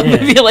fuck you up. Yeah.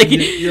 I feel like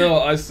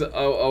I was.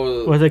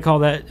 What do they call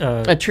that?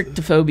 a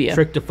trichtophobia.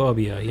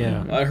 Trichtophobia.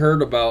 Yeah. I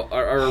heard about.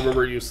 I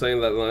remember you saying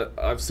that. And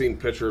I've seen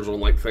pictures on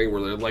thing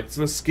where they're like it's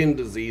a skin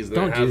disease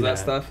and it has that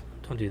stuff.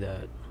 Don't do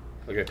that.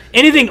 Okay.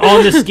 Anything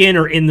on the skin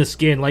or in the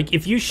skin. Like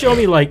if you show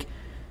me like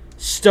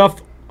stuff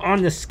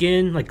on the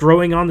skin, like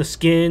growing on the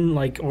skin,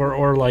 like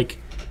or like.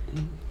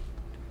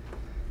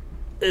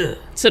 Ugh.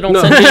 So don't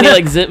send me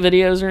like zip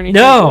videos or anything.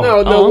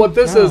 No. No. What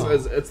this No.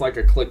 is it's like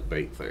a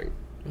clickbait thing.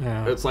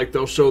 Yeah. It's like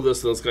they'll show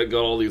this and it's got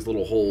all these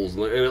little holes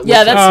and it looks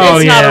Yeah, that's Oh,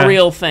 it's yeah. not a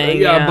real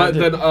thing. yeah, but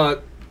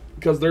then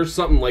because there's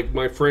something like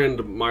my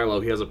friend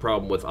Milo, he has a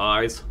problem with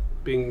eyes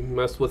being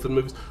messed with in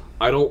movies.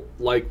 I don't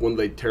like when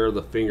they tear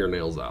the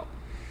fingernails out.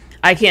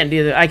 I can't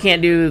do that. I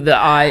can't do the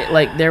eye.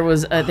 Like there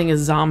was, I think, a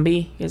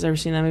Zombie. You guys ever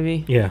seen that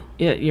movie? Yeah.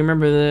 Yeah, you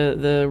remember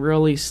the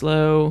really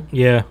slow.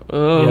 Yeah.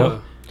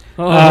 Oh.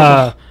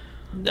 Yep.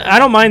 I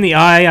don't mind the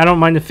eye. I don't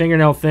mind the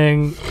fingernail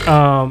thing.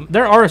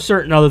 There are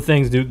certain other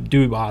things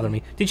do bother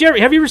me.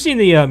 Have you ever seen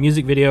the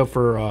music video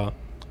for?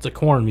 It's a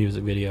Korn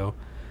music video.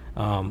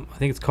 I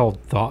think it's called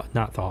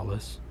Not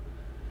Thoughtless.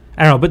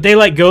 I don't know, but they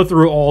like go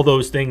through all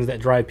those things that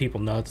drive people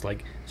nuts,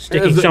 like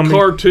sticking Is it something.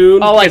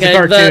 cartoon? Oh, like It's a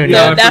cartoon,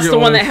 yeah. that's the I forget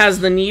one what that has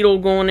the needle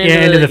going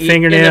into the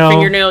fingernail. In the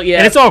fingernail, yeah.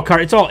 And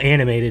it's all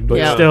animated, but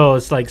Yeah. still,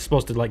 it's like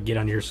supposed to like get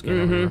under your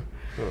skin.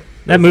 Mm-hmm.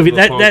 That movie,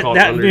 There's a song that called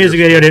that Under music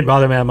Your video Skin. didn't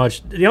bother me that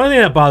much. The only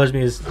thing that bothers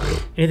me is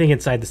anything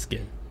inside the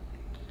skin.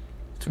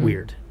 It's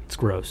weird. It's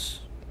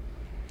gross.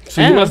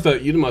 So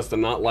you must have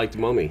not liked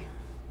Mummy.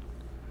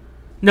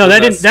 No,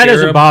 that that doesn't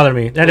scarab? bother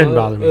me. That didn't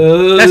bother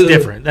me. That's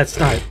different. That's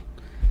not.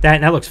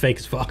 That looks fake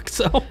as fuck.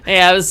 So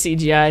Yeah, it was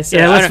CGI. So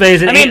Yeah, let's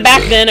face it. I mean,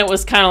 back then it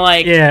was kind of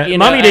like yeah, you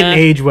Mummy know, didn't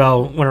age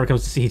well whenever it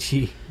comes to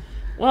CG.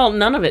 Well,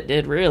 none of it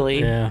did really.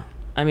 Yeah.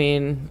 I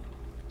mean,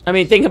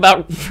 think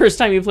about the first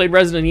time you played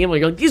Resident Evil.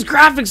 You're like, these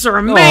graphics are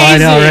amazing. I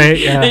know, right?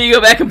 Yeah. And then you go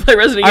back and play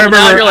Resident I Evil. Now,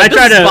 remember you're like, I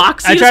tried this is to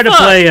boxy I tried as to fuck.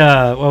 play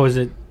what was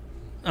it?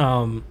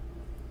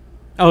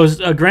 It was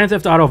Grand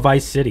Theft Auto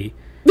Vice City.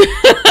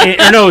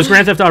 or no, it was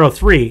Grand Theft Auto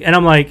 3, and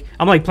I'm like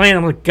playing.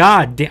 I'm like,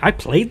 God, I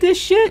played this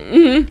shit.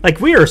 Mm-hmm. Like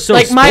we are so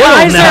like spoiled my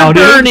eyes now, are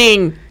dude.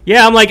 burning.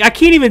 Yeah, I'm like I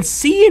can't even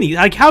see any.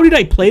 Like, how did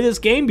I play this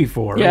game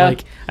before? Yeah.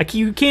 Like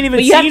you can't even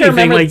But see you have to anything.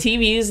 remember Like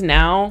TVs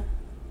now,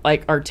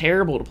 like, are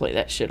terrible to play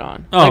that shit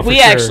on. Oh, like for we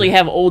sure. actually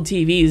have old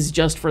TVs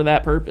just for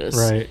that purpose.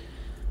 right.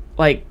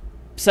 Like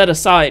set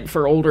aside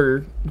for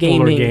older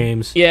gaming. Older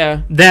games.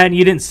 Yeah. That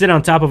you didn't sit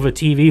on top of a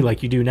TV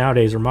like you do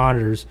nowadays or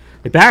monitors.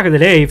 Like back in the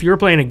day, if you were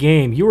playing a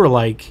game, you were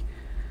like,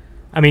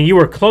 I mean, you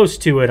were close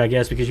to it, I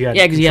guess, because you had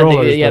Yeah, because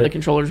controllers. the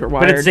controllers were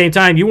wired. But at the same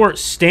time, you weren't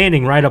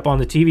standing right up on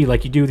the TV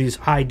like you do these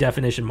high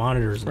definition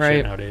monitors and Right.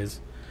 shit nowadays.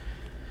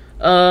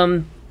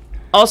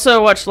 Also, I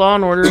watched Law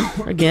and Order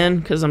again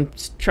because I'm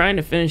trying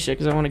to finish it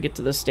because I want to get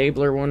to the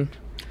Stabler one.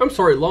 I'm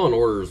sorry, Law and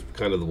Order is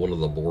kind of one of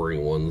the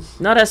boring ones.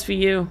 Not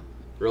SVU.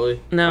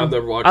 Really? No, I've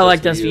never watched I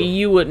liked SVU. SVU.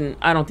 You wouldn't.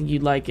 I don't think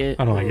you'd like it.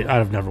 I don't like it.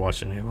 I've never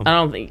watched any of them. I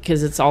don't think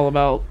because it's all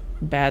about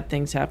bad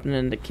things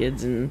happening to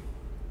kids and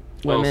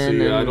women. Oh,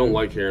 see, and, I don't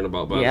like hearing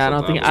about bad Yeah, I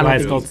stuff. don't think- That I was don't Why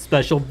it's think called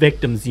Special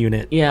Victims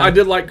Unit. Yeah, I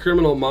did like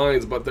Criminal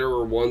Minds, but there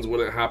were ones when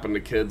it happened to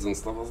kids and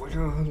stuff. I was like, oh,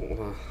 I don't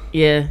know.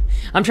 yeah.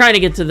 I'm trying to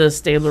get to the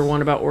Stabler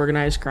one about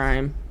organized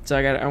crime. So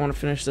I want to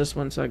finish this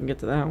one so I can get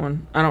to that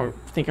one. I don't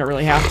think I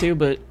really have to,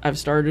 but I've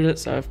started it,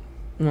 so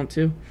I want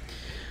to.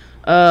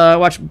 I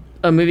watched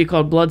a movie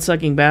called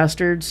Bloodsucking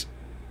Bastards.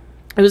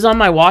 It was on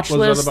my watch Was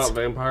list. that about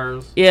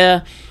vampires?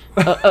 Yeah.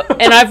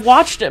 And I've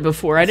watched it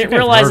before. I didn't think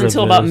I've realize heard of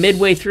until about this.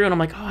 midway through, and I'm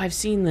like, oh, I've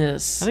seen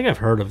this. I think I've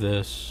heard of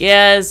this.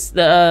 Yes,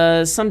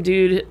 the some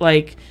dude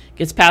like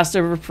gets passed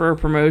over for a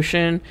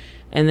promotion,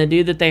 and the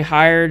dude that they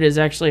hired is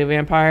actually a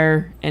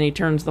vampire, and he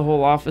turns the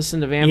whole office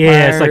into vampires.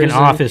 Yeah, it's like an and-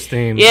 Office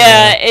theme.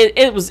 Yeah,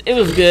 it was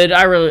good.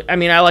 I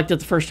mean, I liked it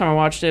the first time I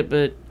watched it,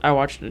 but I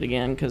watched it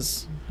again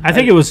because I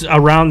think it was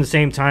around the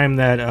same time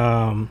that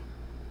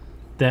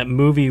that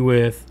movie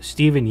with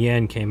Steven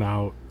Yeun came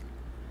out.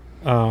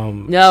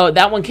 no,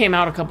 that one came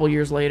out a couple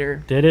years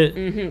later. Did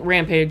it?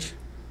 Rampage.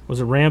 Was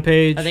it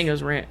Rampage? I think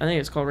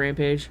it's called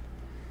Rampage.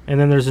 And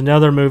then there's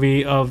another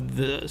movie of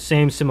the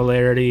same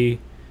similarity,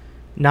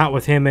 not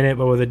with him in it,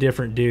 but with a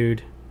different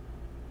dude.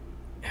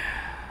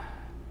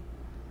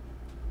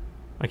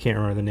 I can't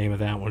remember the name of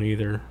that one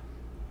either.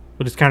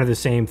 But it's kind of the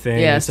same thing.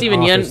 Yeah, It's an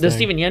Steven Yeun. Office The thing.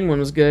 Steven Yeun one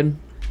was good,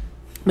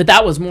 but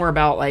that was more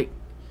about like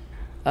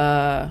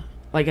a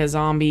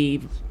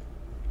zombie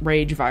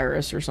rage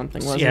virus or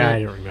something, wasn't Yeah, I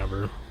it? don't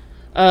remember.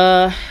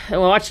 I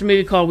watched a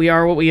movie called We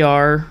Are What We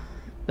Are.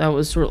 That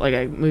was sort of like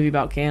a movie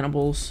about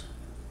cannibals.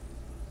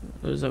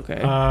 It was okay.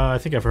 I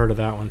think I've heard of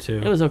that one too.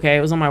 It was okay.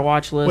 It was on my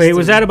watch list. Wait,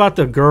 was and- that about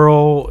the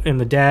girl and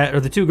the dad, or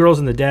the two girls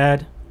and the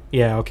dad?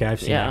 Yeah, okay, I've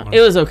seen Yeah, that one.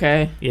 it was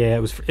okay.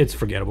 Yeah, it's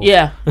forgettable.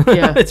 Yeah,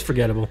 yeah. It's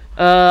forgettable.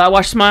 I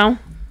watched Smile.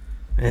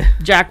 Eh.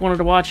 Jack wanted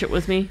to watch it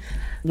with me.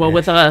 Well,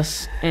 with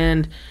us.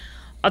 And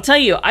I'll tell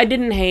you, I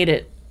didn't hate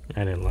it.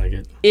 I didn't like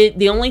it.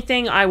 The only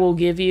thing I will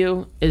give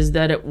you is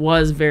that it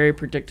was very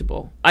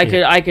predictable.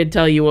 I could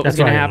tell you what That's was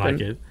going why to I didn't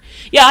happen. like it.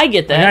 Yeah, I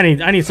get Like,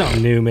 that. I need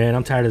something new, man.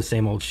 I'm tired of the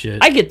same old shit.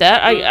 I get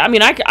that. I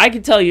mean, I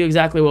could tell you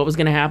exactly what was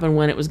going to happen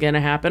when it was going to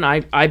happen.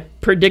 I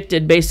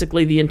predicted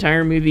basically the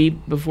entire movie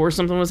before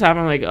something was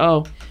happening. Like,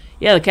 oh,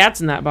 yeah, the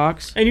cat's in that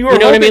box. And you were know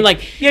what I hoping- mean?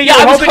 Like, yeah, you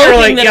I were was hoping you're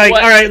like, that yeah, it like,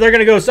 was- all right, they're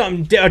gonna go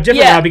something different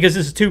Yeah. now because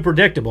this is too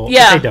predictable.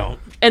 Yeah. But they don't.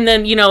 And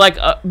then, like,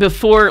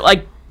 before,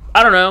 like,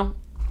 I don't know,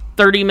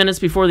 30 minutes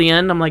before the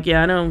end, I'm like,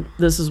 yeah, I know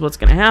this is what's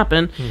going to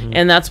happen. Mm-hmm.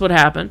 And that's what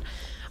happened.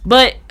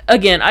 But,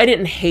 again, I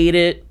didn't hate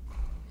it.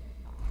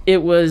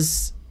 It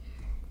was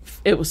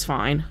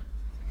fine.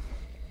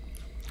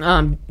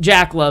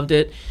 Jack loved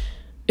it.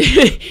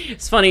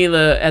 It's funny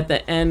at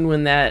the end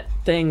when that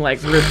thing,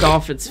 like, ripped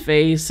off its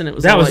face and it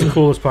was That all, was like, the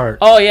coolest part.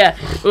 oh, yeah.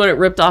 When it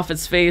ripped off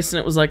its face and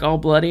it was, like, all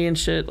bloody and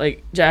shit,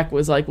 like, Jack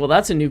was like, well,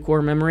 that's a new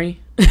core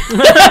memory.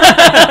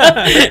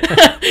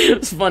 It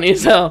was funny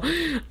as hell.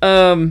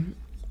 And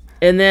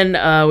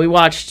then we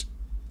watched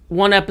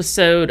one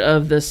episode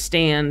of The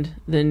Stand,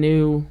 the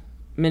new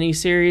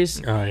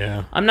miniseries. Oh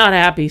yeah. I'm not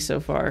happy so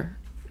far.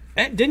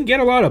 It didn't get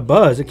a lot of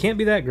buzz. It can't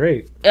be that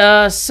great.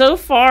 So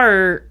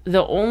far,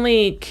 the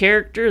only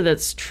character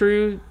that's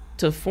true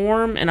to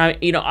form, and I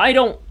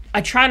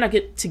try not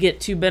to get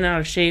too bent out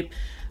of shape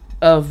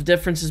of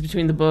differences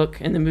between the book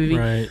and the movie.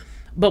 Right.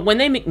 But when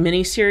they make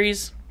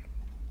miniseries,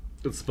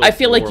 It's supposed I to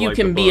feel be like more you the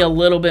can be a book.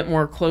 little bit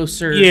more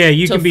closer. Yeah,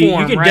 you to can be.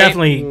 form, You can right?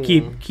 definitely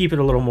keep it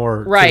a little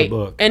more Right. to the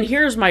book. And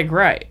here's my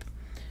gripe.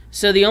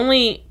 So the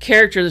only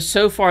character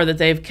so far that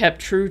they've kept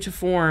true to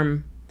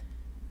form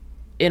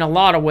in a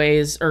lot of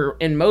ways, or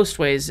in most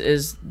ways,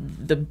 is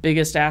the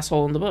biggest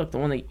asshole in the book. The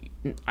one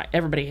that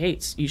everybody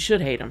hates. You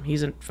should hate him.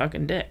 He's a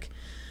fucking dick.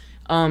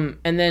 And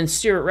then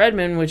Stuart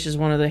Redmond, which is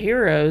one of the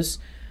heroes,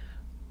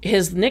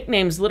 his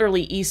nickname's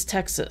literally East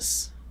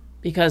Texas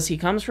because he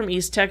comes from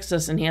East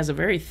Texas and he has a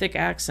very thick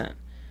accent.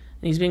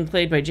 And he's being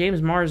played by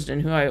James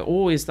Marsden, who I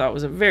always thought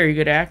was a very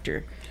good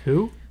actor.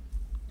 Who?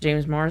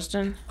 James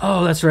Marsden.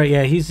 Oh, that's right.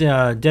 Yeah, he's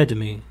Dead to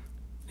Me.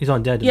 He's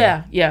on Dead to Me.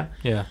 Yeah.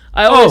 Yeah.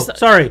 I always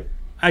sorry.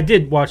 I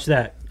did watch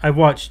that. I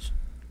watched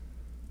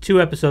 2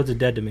 episodes of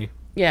Dead to Me.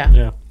 yeah.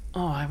 Yeah.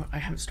 Oh, I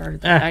haven't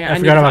started that. I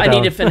forgot about that I need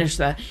one. to finish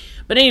that.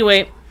 But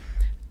anyway,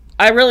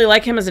 I really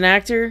like him as an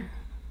actor.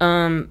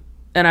 And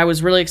I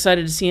was really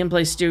excited to see him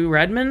play Stu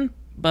Redman,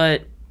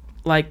 but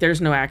like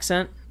there's no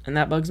accent, and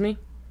that bugs me.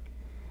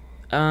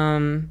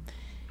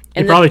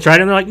 They probably tried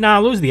it and they're like, nah,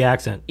 lose the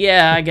accent.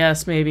 Yeah, I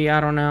guess maybe, I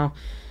don't know.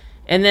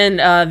 And then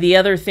the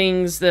other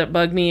things that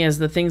bug me is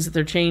the things that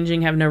they're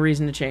changing have no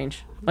reason to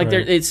change. Like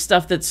Right. it's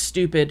stuff that's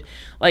stupid.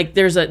 Like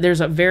there's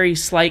a very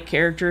slight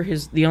character.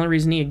 The only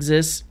reason he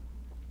exists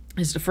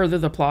is to further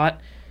the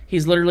plot.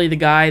 He's literally the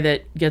guy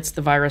that gets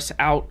the virus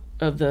out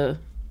of the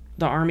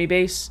army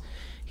base.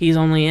 He's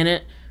only in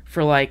it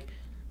for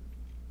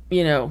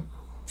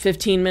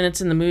 15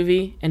 minutes in the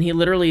movie, and he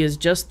literally is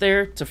just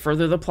there to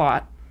further the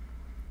plot.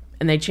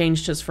 And they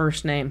changed his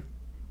first name.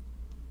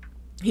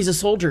 He's a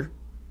soldier.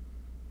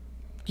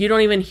 You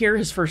don't even hear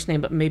his first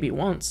name but maybe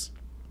once.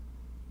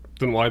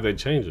 Then why'd they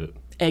change it?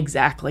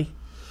 Exactly.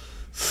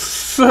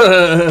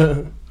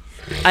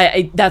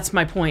 That's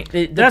my point.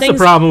 That's the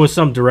problem with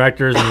some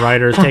directors and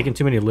writers taking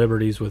too many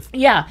liberties with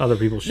other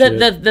people's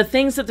shit. The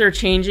things that they're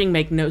changing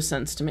make no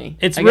sense to me.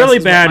 It's I guess really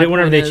is what bad my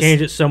whenever point they is.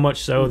 change it so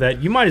much so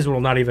that you might as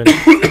well not even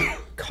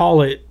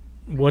call it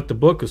what the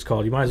book was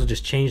called. You might as well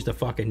just change the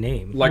fucking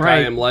name. Like Right.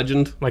 I Am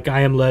Legend? Like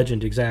I Am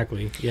Legend,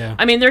 exactly. Yeah.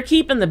 I mean, they're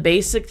keeping the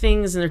basic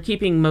things and they're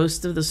keeping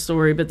most of the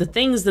story, but the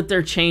things that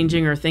they're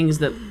changing are things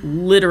that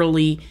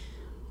literally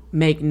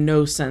make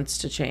no sense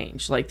to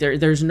change. Like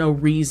there's no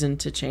reason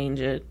to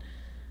change it,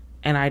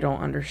 and I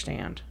don't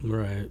understand.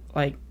 Right.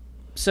 Like,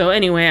 so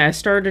anyway, I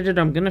started it.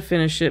 I'm gonna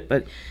finish it,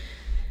 but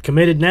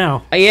Committed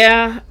now.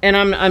 yeah, and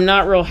I'm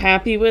not real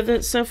happy with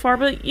it so far.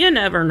 But you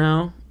never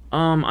know.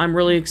 I'm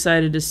really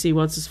excited to see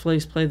what's his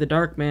face play the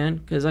Dark Man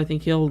because I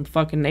think he'll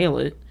fucking nail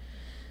it.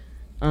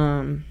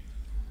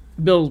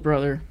 Bill's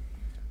brother,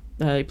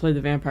 he played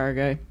the vampire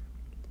guy.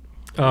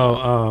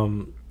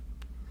 Oh,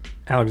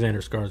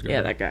 Alexander Skarsgård.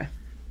 Yeah, that guy.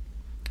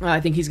 I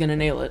think he's gonna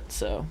nail it.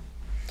 So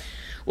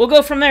we'll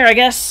go from there, I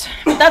guess.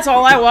 But that's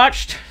all I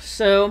watched.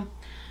 So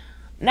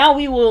now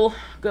we will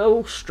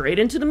go straight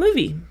into the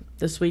movie.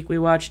 This week we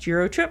watched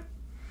EuroTrip.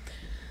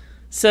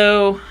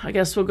 So I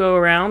guess we'll go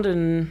around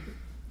and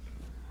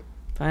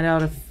find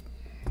out if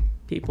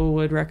people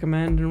would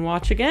recommend and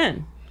watch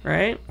again,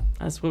 right?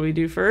 That's what we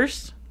do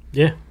first.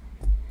 Yeah.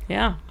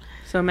 Yeah.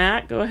 So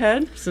Matt, go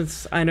ahead,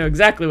 since I know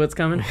exactly what's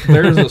coming.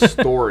 There's a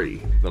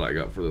story that I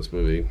got for this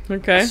movie.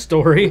 Okay.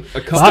 Story.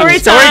 Story Story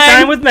time.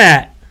 time with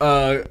Matt.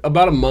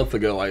 About a month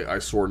ago, I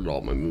sorted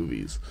all my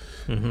movies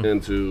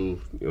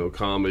into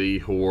comedy,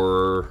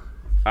 horror,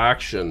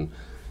 action,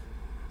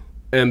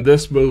 and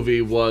this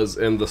movie was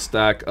in the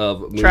stack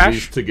of movies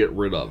Trash? to get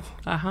rid of.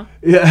 Uh-huh.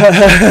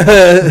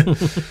 Yeah.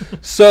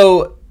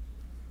 So,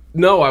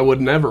 no, I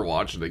would never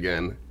watch it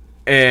again,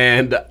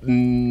 and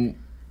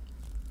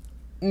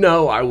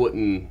no, I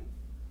wouldn't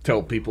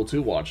tell people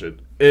to watch it.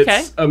 It's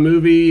Okay. a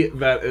movie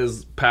that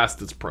is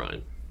past its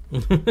prime.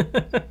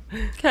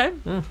 Okay.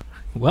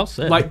 Well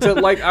said.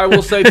 I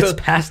will say it's to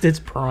past its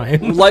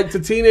prime. like to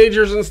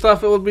teenagers and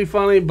stuff, it would be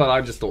funny, but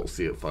I just don't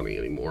see it funny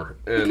anymore.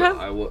 And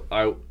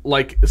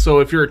Okay. so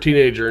if you're a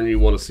teenager and you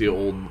want to see an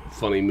old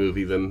funny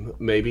movie, then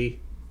maybe.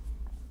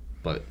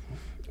 But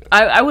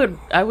I would,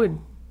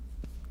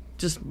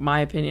 just my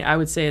opinion, I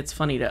would say it's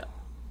funny to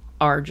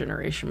our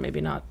generation,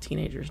 maybe not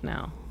teenagers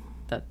now.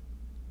 That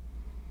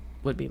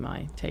would be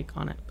my take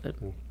on it. But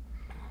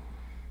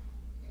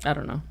I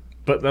don't know.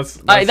 but that's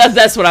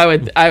That's what I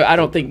would. I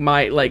don't think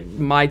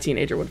my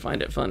teenager would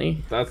find it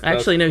funny. That's-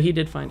 Actually, no, he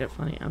did find it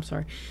funny. I'm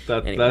sorry.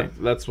 Anyway.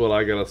 that's what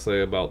I gotta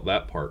say about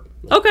that part.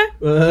 Okay.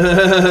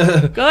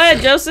 Go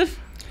ahead, Joseph.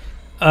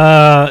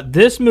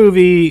 This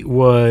movie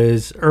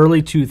was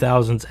early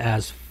 2000s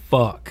as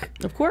fuck.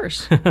 Of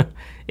course.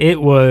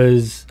 It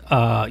was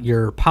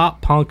your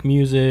pop punk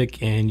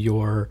music and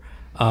your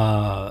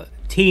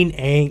teen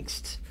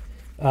angst.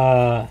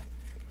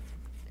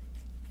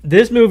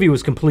 This movie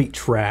was complete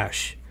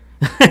trash.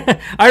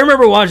 I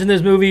remember watching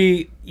this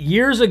movie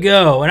years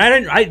ago,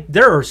 and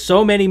there are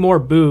so many more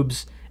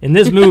boobs in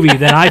this movie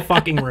than I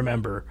fucking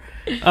remember.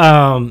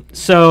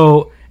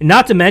 So,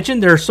 not to mention,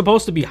 they're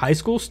supposed to be high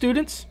school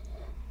students.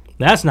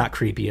 That's not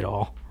creepy at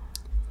all.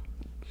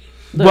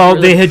 Well,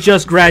 really- they had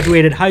just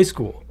graduated high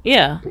school,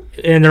 Yeah.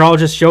 and they're all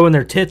just showing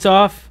their tits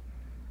off.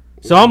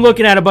 So I'm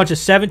looking at a bunch of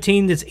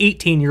 17 to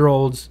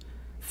 18-year-olds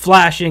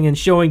flashing and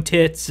showing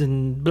tits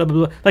and blah,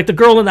 blah, blah. Like the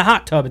girl in the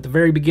hot tub at the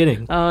very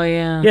beginning. Oh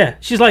yeah. Yeah,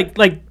 she's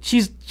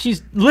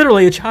she's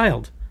literally a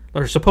child,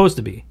 or supposed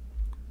to be.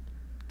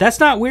 That's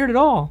not weird at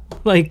all.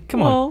 Like,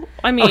 come on. Well,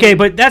 I mean. Okay,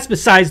 but that's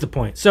besides the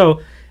point.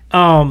 So,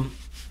 I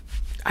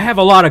have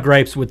a lot of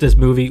gripes with this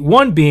movie.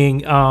 One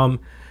being,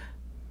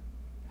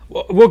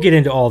 we'll get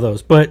into all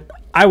those, but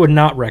I would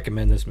not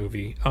recommend this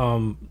movie.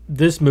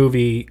 This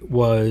movie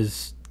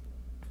was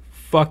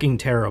fucking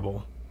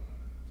terrible.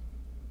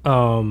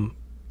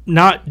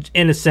 Not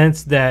in the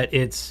sense that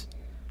it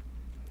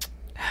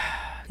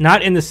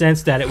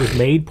was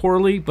made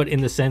poorly, but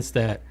in the sense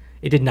that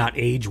it did not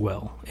age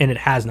well, and it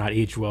has not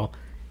aged well.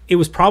 It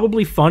was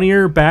probably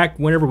funnier back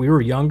whenever we were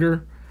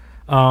younger,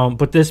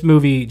 But this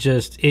movie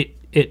just it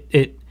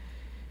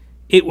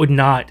would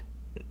not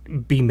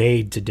be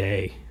made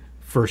today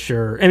for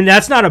sure. I mean,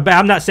 that's not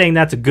I'm not saying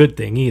that's a good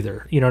thing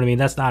either. You know what I mean?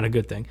 That's not a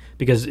good thing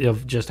because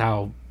of just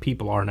how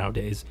people are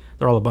nowadays.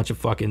 They're all a bunch of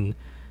fucking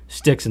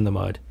sticks in the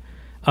mud.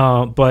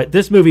 But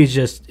this movie is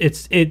just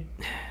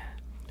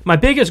my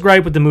biggest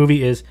gripe with the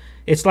movie is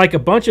it's like a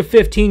bunch of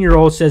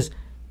 15-year-olds says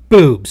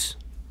boobs.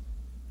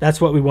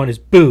 That's what we want is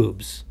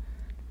boobs.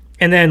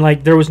 And then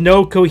like there was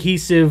no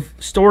cohesive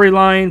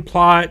storyline,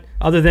 plot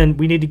other than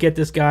we need to get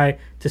this guy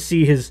to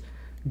see his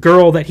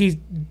girl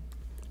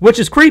which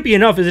is creepy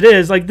enough as it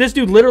is. Like this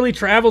dude literally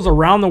travels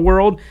around the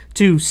world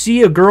to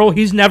see a girl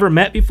he's never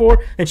met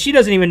before and she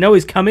doesn't even know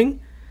he's coming.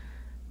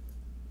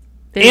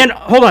 And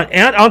hold on,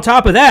 and on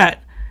top of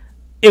that,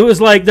 it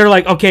was like they're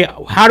like, okay,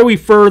 how do we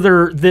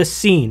further this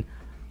scene?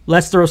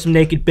 Let's throw some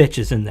naked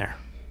bitches in there.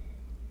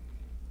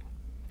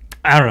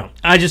 I don't know.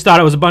 I just thought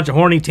it was a bunch of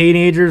horny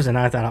teenagers, and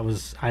I thought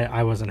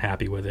I wasn't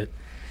happy with it.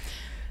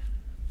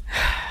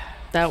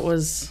 That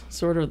was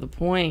sort of the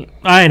point.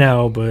 I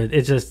know, but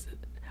it's just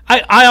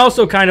I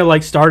also kind of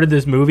like started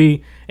this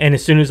movie, and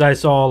as soon as I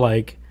saw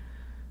like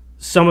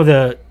some of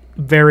the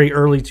very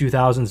early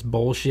 2000s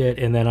bullshit,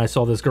 and then I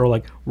saw this girl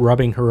like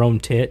rubbing her own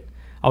tit,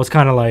 I was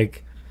kind of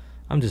like,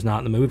 I'm just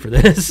not in the mood for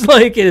this.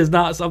 Like, it is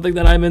not something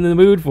that I'm in the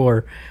mood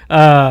for.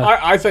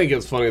 I think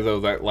it's funny,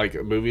 though, that, like,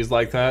 movies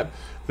like that,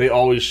 they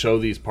always show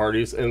these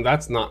parties, and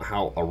that's not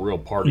how a real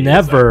party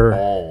Never. is at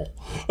all.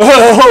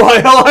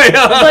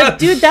 But,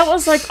 dude, that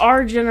was, like,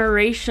 our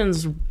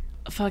generation's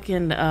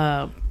fucking,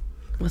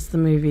 what's the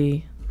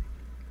movie?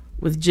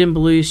 With Jim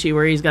Belushi,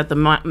 where he's got the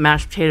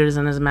mashed potatoes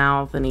in his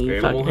mouth, and he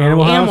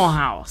Animal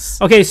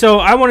House. Okay, so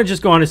I want to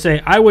just go on to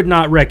say, I would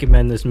not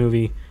recommend this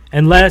movie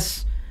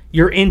unless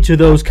you're into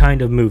those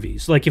kind of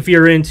movies. Like if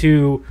you're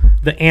into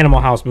the Animal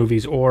House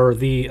movies or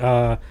the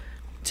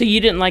So you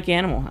didn't like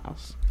Animal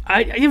House?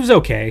 It was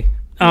okay.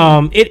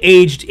 It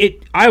aged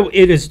it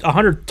is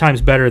 100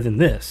 times better than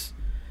this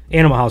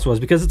Animal House was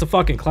because it's a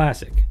fucking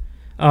classic.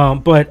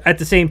 But at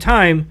the same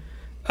time,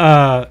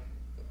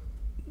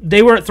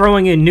 they weren't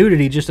throwing in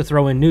nudity just to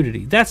throw in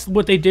nudity. That's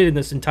what they did in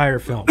this entire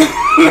film.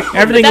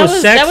 Everything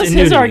was sex and nudity. That was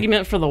his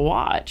argument for the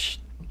watch.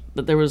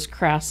 That there was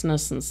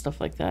crassness and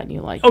stuff like that, and you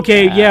like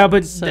okay, that. yeah,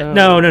 but So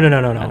no. I don't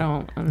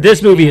understand.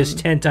 This movie is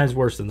 10 times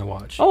worse than The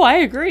Watch. Oh, I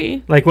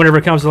agree. Like whenever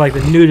it comes to like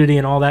the nudity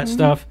and all that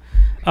stuff,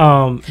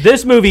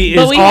 this movie is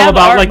all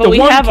about like the one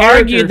character. But we have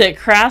argued that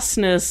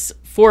crassness,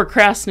 for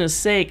crassness'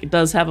 sake,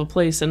 does have a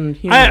place in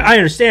humor. I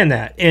understand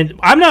that, and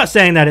I'm not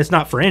saying that it's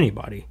not for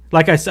anybody.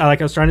 Like I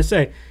was trying to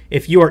say,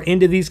 if you are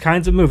into these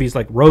kinds of movies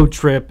like Road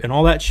Trip and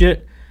all that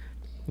shit,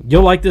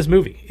 you'll like this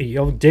movie.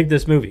 You'll dig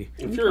this movie.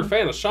 If you're a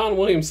fan of Sean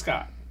William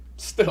Scott.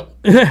 Still.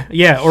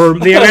 Yeah, or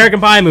the American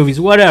Pie movies,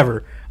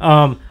 whatever.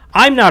 I'm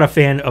not a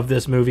fan of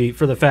this movie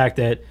for the fact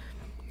that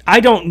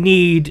I don't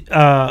need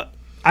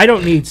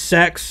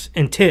sex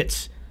and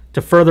tits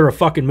to further a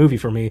fucking movie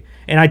for me,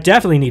 and I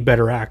definitely need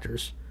better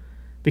actors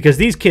because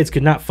these kids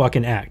could not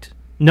fucking act.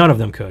 None of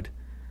them could.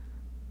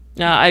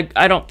 No,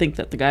 I don't think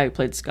that the guy who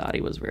played Scotty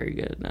was very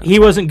good. No. He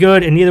wasn't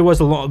good, and neither was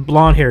the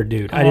blonde-haired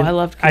dude. I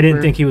loved Cooper. I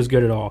didn't think he was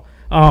good at all.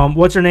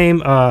 What's her name?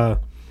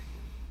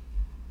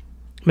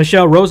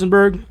 Michelle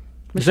Rosenberg.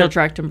 Michelle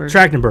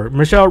Trachtenberg.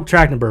 Michelle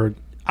Trachtenberg.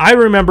 I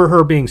remember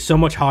her being so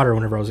much hotter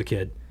whenever I was a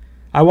kid.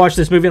 I watched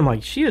this movie and I'm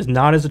like, she is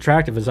not as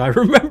attractive as I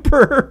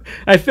remember her.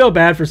 I feel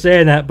bad for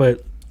saying that,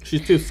 but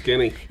she's too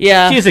skinny.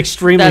 Yeah, she is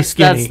extremely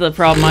skinny. That's the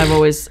problem. I've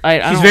always.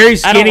 She's very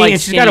skinny and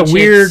she's got a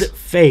weird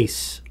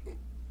face.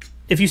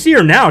 If you see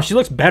her now, she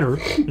looks better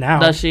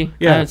now. Does she?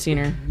 Yeah. I haven't seen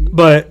her.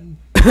 But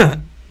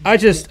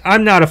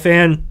I'm not a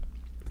fan.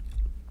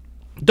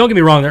 Don't get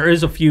me wrong, there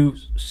is a few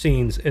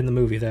scenes in the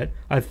movie that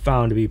I've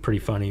found to be pretty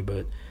funny,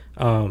 but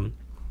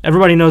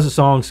everybody knows the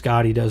song.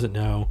 Scotty doesn't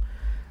know.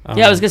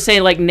 Yeah, I was going to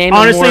say, like, name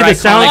honestly, a more the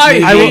sound.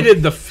 I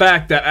hated the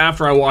fact that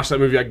after I watched that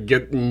movie, I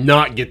could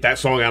not get that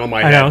song out of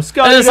my head. I know.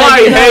 Scotty,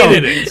 I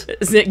hated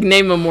it.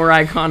 Name a more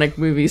iconic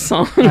movie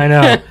song. I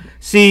know.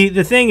 See,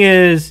 the thing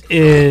is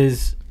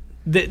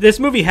this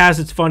movie has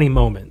its funny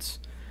moments.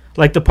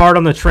 Like the part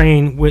on the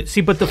train.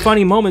 But the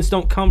funny moments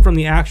don't come from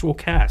the actual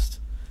cast.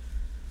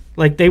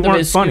 Like they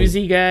weren't funny.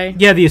 The Escoozy guy.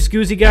 Yeah, the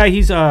Escoozy guy.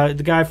 He's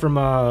the guy from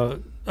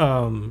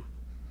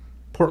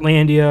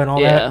Portlandia and all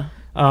that.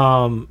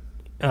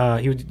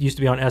 He used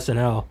to be on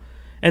SNL.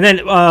 And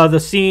then the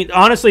scene.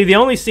 Honestly, the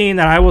only scene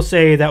that I will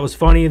say that was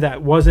funny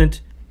that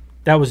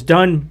was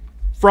done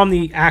from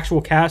the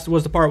actual cast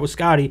was the part with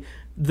Scotty.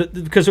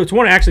 Because it's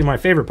one actually my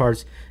favorite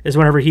parts is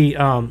whenever he.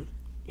 I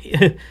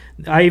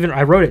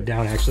wrote it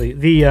down actually.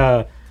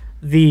 The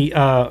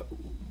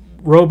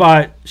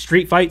robot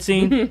street fight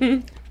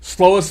scene.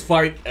 Slowest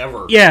fight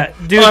ever. Yeah,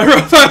 dude.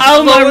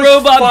 Oh, my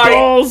robot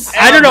balls.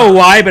 I don't know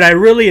why, but I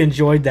really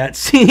enjoyed that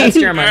scene. That's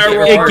my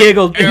favorite It part.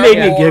 giggled. It made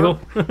me giggle.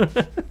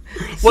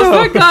 Was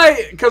that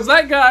guy? Because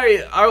that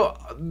guy,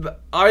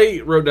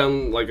 I wrote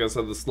down, like I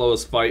said, the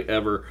slowest fight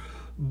ever.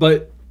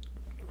 But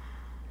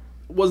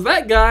was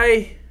that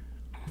guy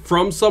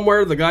from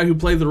somewhere? The guy who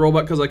played the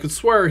robot? Because I could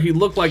swear he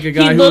looked like a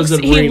guy who was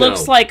in Reno. He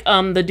looks like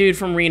the dude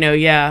from Reno,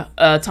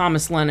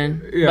 Thomas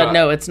Lennon. Yeah. But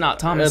no, it's not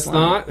Thomas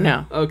Lennon. It's No.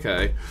 not?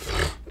 Okay.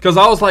 Because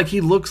I was like,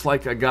 he looks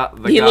like a guy.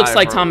 He looks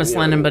like Thomas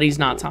Lennon, but he's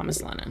not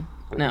Thomas Lennon.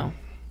 No.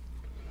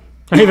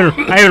 I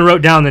even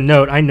wrote down the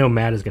note. I know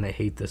Matt is going to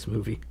hate this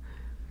movie.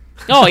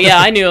 Oh, yeah,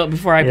 I knew it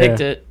before I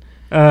picked it.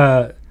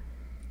 I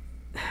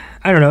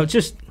don't know.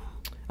 Just,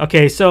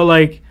 okay, so,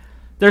 like,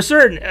 there's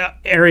certain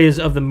areas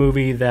of the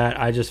movie that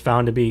I just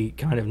found to be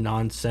kind of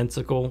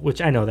nonsensical,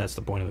 which I know that's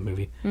the point of the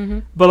movie. Mm-hmm.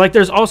 But, like,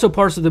 there's also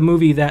parts of the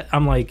movie that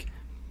I'm like,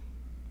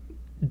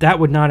 that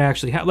would not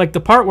actually happen. Like, the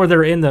part where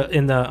they're in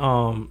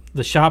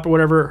the shop or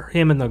whatever,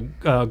 him and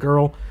the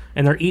girl,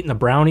 and they're eating the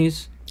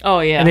brownies. Oh,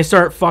 yeah. And they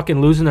start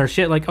fucking losing their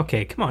shit. Like,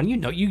 okay, come on,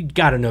 you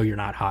gotta know you're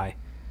not high.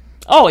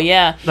 Oh,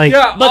 yeah. Like,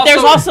 yeah, but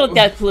there's also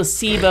that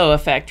placebo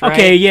effect, right?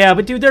 Okay, yeah,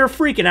 but dude, they're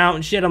freaking out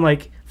and shit. I'm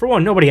like, for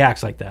one, nobody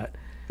acts like that.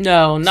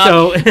 No, not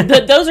So-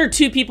 those are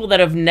two people that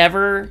have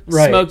never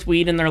smoked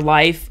weed in their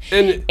life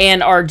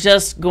and are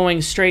just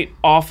going straight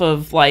off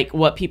of like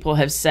what people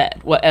have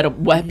said,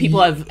 what people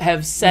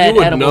have said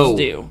edibles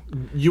do.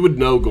 You would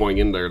know going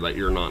in there that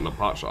you're not in a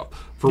pot shop.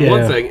 For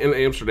one thing, in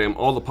Amsterdam,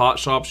 all the pot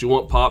shops, you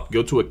want pop,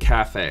 go to a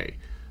cafe.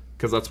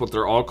 Because that's what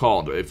they're all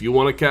called. If you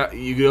want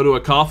you go to a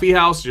coffee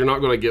house, you're not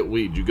going to get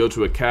weed. You go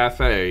to a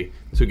cafe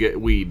to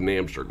get weed in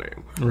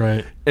Amsterdam.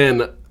 Right.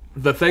 And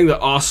the thing that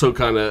also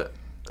kind of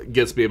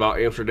gets me about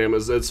Amsterdam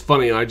is it's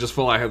funny, and I just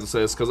feel I have to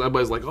say this because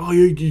everybody's like, oh,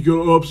 you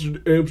go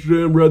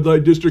Amsterdam, red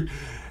light district.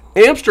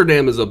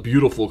 Amsterdam is a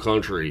beautiful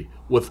country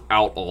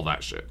without all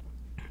that shit.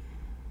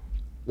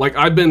 Like,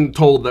 I've been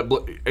told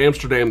that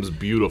Amsterdam's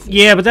beautiful.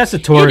 Yeah, but that's the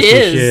touristy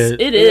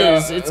shit. It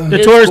is. Yeah. It's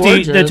The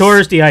gorgeous.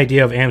 touristy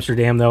idea of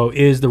Amsterdam, though,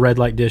 is the red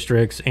light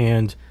districts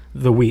and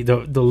the weed,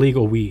 the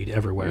legal weed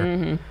everywhere.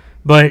 Mm-hmm.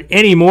 But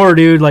anymore,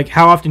 dude, like,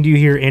 how often do you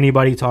hear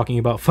anybody talking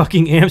about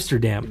fucking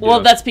Amsterdam?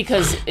 Well, that's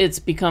because it's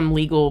become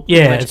legal.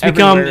 Yeah, it's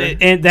become, everywhere.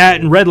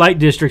 and red light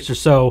districts are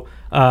so,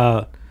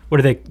 what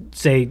do they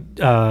say?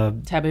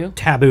 Taboo.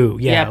 Taboo,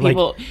 yeah.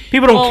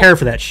 People don't care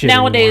for that shit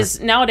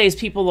Nowadays,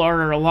 people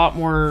are a lot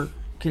more,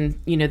 they're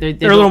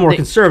a little more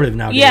conservative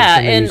nowadays. Yeah,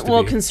 than they and used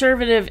to be.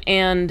 conservative,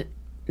 and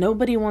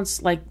nobody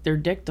wants like their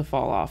dick to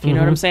fall off. You know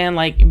Mm-hmm. what I'm saying?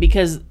 Like,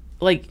 because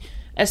like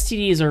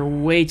STDs are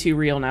way too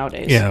real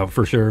nowadays. Yeah,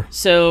 for sure.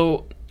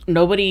 So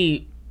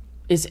nobody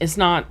is. It's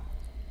not.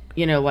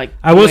 Like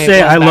I will the way it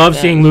say was I back love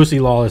then. seeing Lucy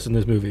Lawless in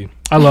this movie.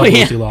 I love Yeah.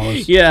 Lucy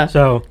Lawless. Yeah.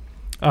 So,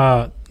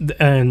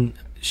 and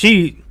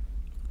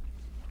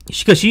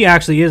because she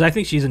actually is. I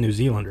think she's a New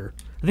Zealander.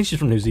 I think she's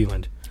from New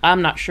Zealand.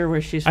 I'm not sure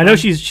where she's from. I know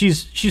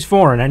she's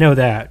foreign. I know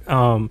that.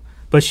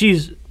 But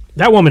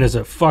that woman is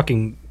a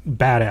fucking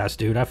badass,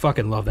 dude. I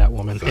fucking love that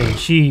woman.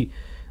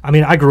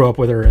 And I grew up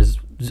with her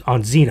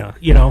on Xena,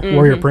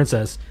 Warrior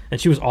Princess,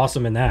 and she was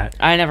awesome in that.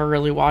 I never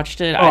really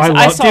watched it. Oh,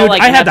 I saw, dude.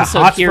 I had the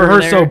hots for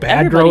her so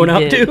bad growing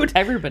up, dude.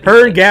 Everybody. Her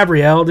did. and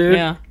Gabrielle, dude.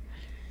 Yeah.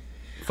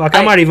 Fuck,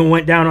 I might even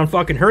went down on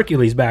fucking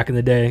Hercules back in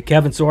the day.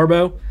 Kevin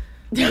Sorbo.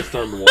 I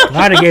started to watch.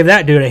 I'd have gave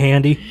that dude a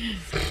handy.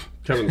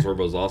 Kevin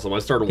Sorbo's awesome. I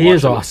started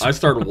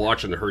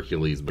watching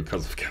Hercules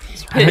because of Kevin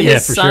Sorbo. Yeah,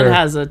 His for son sure.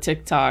 has a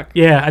TikTok.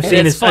 Yeah, I've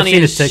seen It's funny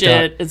his as TikTok.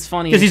 shit. It's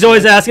funny Because as he's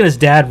always shit. asking his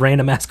dad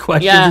random ass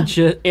questions and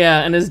shit.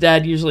 Yeah, and his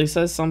dad usually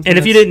says something. And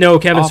if you that's didn't know,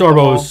 Kevin off the Sorbo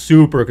wall. is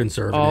super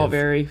conservative. Oh,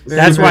 very.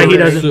 That's why he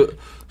doesn't. Su-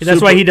 That's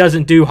super- why he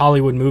doesn't do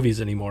Hollywood movies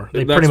anymore.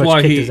 They That's pretty much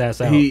why kicked his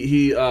ass out.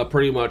 He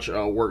pretty much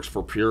works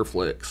for Pure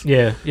Flix.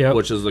 Yeah, yeah.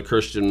 Which is the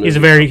Christian. He's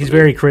movie he's company.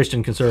 very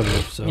Christian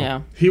conservative. So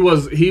Yeah. He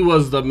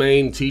was the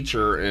main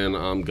teacher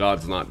in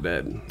God's Not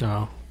Dead.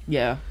 Oh.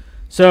 Yeah.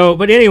 So,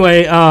 but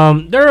anyway,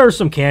 there are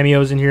some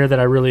cameos in here that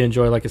I really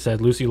enjoy. Like I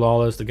said, Lucy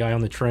Lawless, the guy on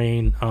the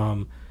train.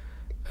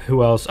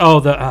 Who else? Oh,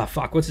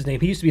 what's his name?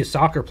 He used to be a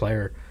soccer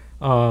player.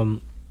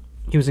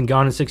 He was in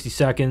Gone in 60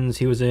 Seconds.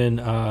 He was in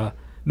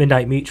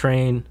Midnight Meat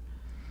Train.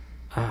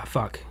 I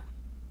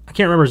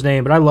can't remember his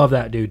name, but I love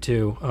that dude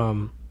too. I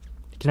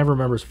can never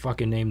remember his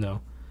fucking name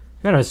though.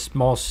 He had a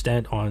small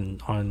stint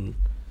on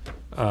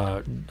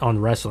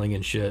wrestling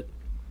and shit.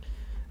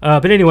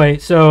 But anyway,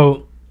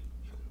 so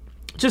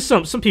just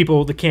some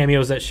people, the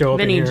cameos that show up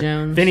Vinny in here.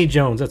 Jones. Vinny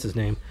Jones, that's his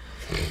name.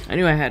 I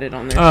knew I had it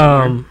on there.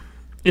 somewhere.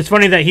 It's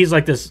funny that he's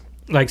like this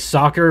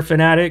soccer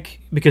fanatic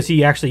because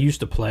he actually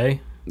used to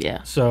play.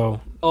 Yeah. So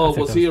Oh,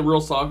 was he a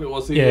real soccer?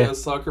 Was he Yeah. a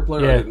soccer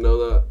player? Yeah. I didn't know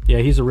that. yeah,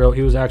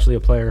 he was actually a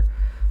player.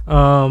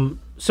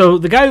 So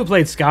the guy who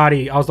played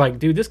Scotty, I was like,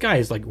 dude, this guy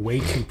is like way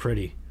too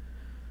pretty.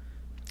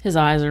 His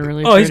eyes are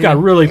really. Oh, he's got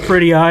pretty. really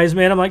pretty eyes,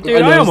 man. I'm like, dude, I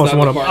I noticed almost that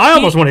want to. part. I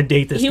almost want to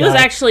date this He guy. was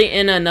actually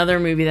in another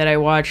movie that I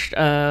watched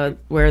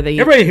where they.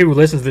 Everybody who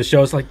listens to this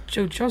show is like,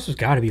 Joseph's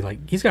got to be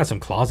like, he's got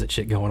some closet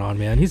shit going on,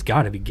 man. He's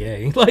got to be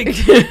gay. Like,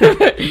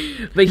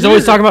 but he's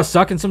always talking about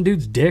sucking some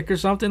dude's dick or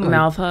something. Like,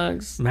 mouth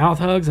hugs. mouth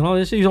hugs and all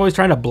this shit. He's always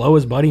trying to blow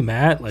his buddy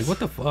Matt. Like, what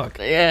the fuck?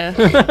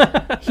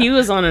 Yeah. He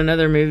was on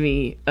another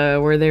movie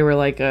where they were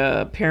like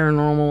a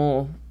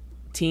paranormal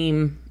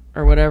team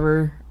or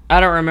whatever. I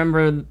don't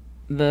remember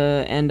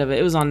the end of it.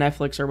 It was on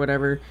Netflix or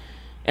whatever.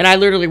 And I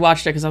literally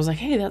watched it because I was like,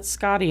 hey, that's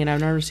Scotty, and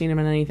I've never seen him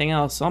in anything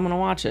else, so I'm going to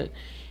watch it.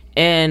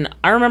 And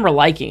I remember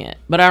liking it,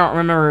 but I don't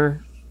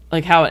remember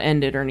like how it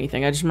ended or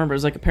anything. I just remember it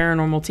was like a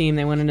paranormal team.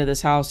 They went into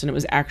this house, and it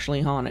was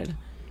actually haunted.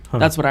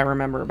 That's what I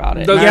remember about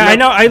it. I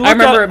know. I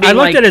looked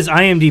like, at his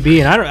IMDb,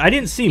 and I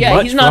didn't see much.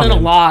 Yeah, he's not in him.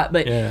 a lot,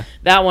 but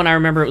that one I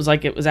remember it was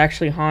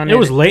actually haunted. It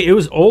was late. It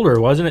was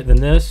older, wasn't it,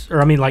 than this?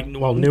 Or I mean, like,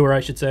 well, newer,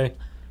 I should say.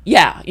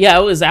 Yeah,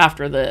 it was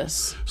after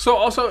this. So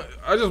also,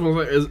 I just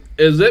want to say,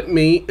 is it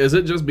me? Is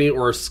it just me,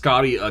 or is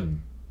Scotty a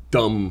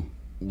dumb?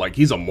 Like,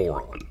 he's a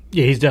moron.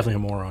 Yeah, he's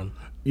definitely a moron.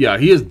 Yeah,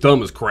 he is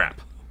dumb as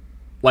crap.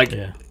 Like,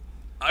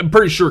 I'm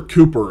pretty sure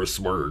Cooper is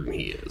smarter than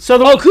he is.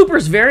 So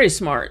Cooper's very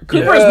smart.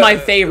 Cooper is my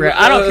favorite.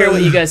 I don't care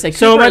what you guys say.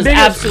 Cooper is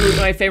absolutely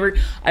my favorite.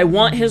 I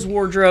want his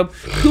wardrobe.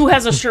 Who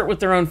has a shirt with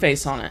their own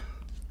face on it?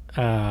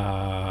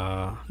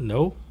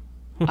 No.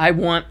 I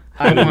want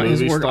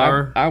his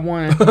wardrobe. I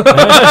want it.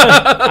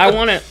 I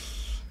want it.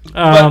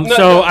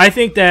 I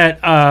think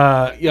that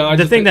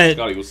the thing that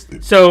Scotty was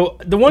so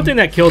the one thing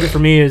that killed it for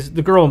me is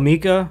the girl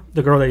Mika,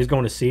 the girl that he's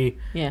going to see.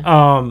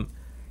 Yeah.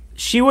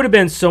 She would have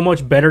been so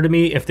much better to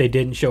me if they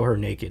didn't show her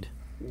naked.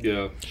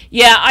 Yeah.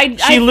 Yeah,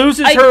 she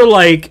loses her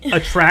like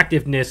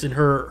attractiveness and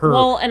her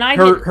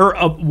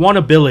one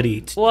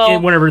ability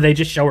whenever they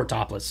just show her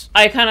topless.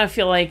 I kind of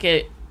feel like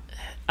it.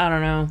 I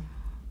don't know.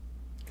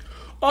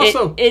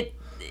 Also, it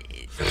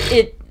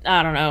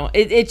I don't know.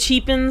 It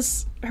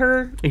cheapens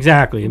her.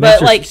 Exactly. It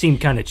but makes her seem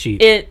kind of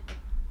cheap. It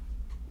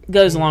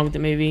goes along with the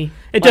movie.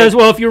 It does.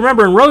 Well, if you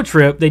remember in Road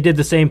Trip, they did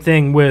the same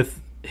thing with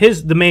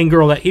the main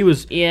girl that he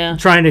was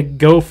trying to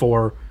go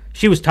for.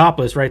 She was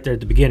topless right there at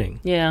the beginning.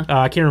 Yeah.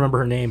 I can't remember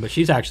her name, but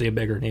she's actually a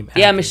bigger name.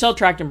 Yeah, Michelle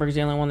Trachtenberg's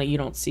the only one that you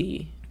don't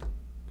see,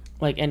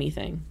 like,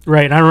 anything.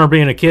 Right, and I remember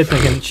being a kid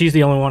thinking she's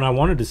the only one I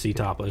wanted to see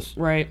topless.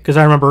 Right. Because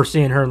I remember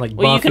seeing her in, like,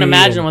 Well, Buffy you can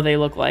imagine what they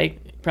look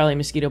like. Probably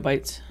mosquito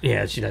bites.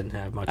 Yeah, she doesn't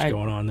have much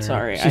going on there.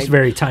 Sorry. She's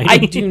very tiny. I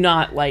do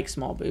not like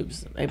small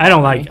boobs. I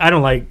don't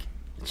like,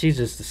 she's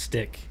just a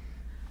stick.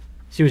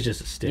 She was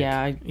just a stick.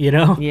 Yeah. You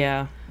know?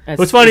 Yeah.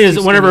 What's funny is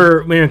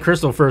whenever me and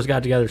Crystal first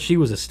got together, she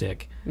was a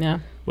stick. Yeah.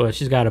 Well,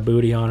 she's got a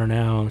booty on her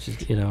now. She's,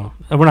 we're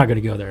not going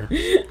to go there.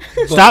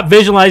 Stop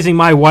visualizing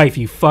my wife,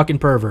 you fucking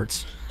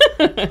perverts.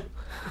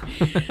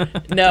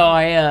 No,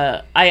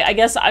 I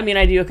guess, I mean,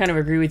 I do kind of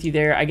agree with you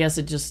there. I guess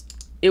I think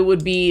it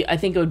would be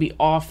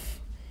off.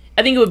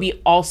 I think it would be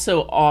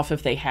also off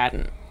if they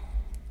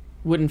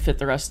wouldn't fit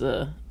the rest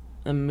of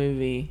the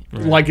movie.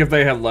 Right. Like if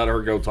they had let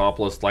her go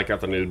topless, like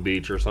at the nude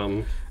beach or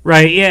something.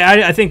 Right,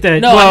 yeah, I think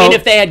that... No, I mean,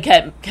 if they had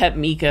kept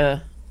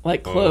Mika,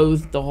 like,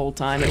 clothed the whole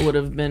time, it would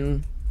have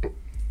been...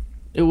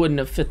 It wouldn't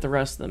have fit the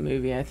rest of the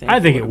movie, I think.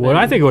 I think it would.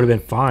 I think it would have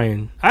been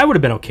fine. I would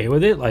have been okay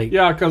with it. Like,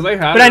 yeah, because they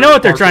have... But I know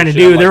what they're trying to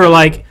do. They were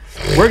like,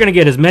 we're going to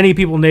get as many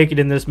people naked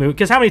in this movie.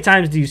 Because how many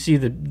times do you see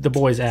the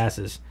boys'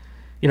 asses?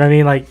 You know what I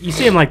mean? Like, you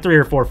see them like 3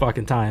 or 4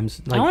 fucking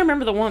times. Like, I only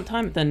remember the one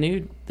time at the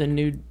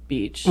nude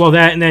beach. Well,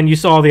 that, and then you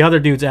saw the other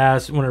dude's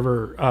ass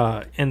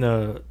whenever in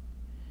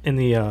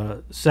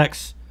the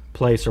sex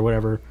place or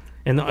whatever.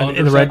 In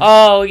the red.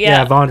 Oh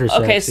yeah. Yeah, Vonder's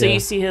okay, sex, so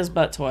you see his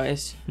butt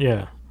twice.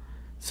 Yeah.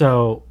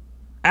 So,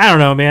 I don't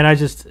know, man. I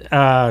just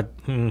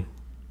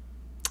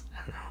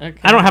Okay.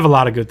 I don't have a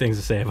lot of good things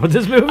to say about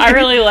this movie. I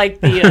really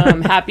like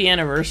the Happy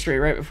Anniversary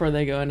right before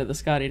they go into the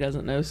Scotty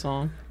Doesn't Know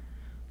song.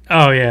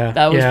 Oh, yeah.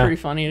 That was pretty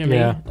funny to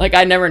me. Like,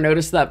 I never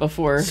noticed that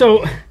before.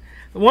 So,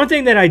 one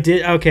thing that I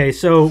did... Okay,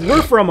 so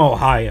we're from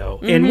Ohio,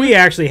 and we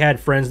actually had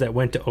friends that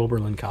went to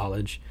Oberlin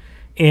College.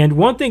 And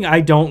one thing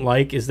I don't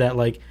like is that,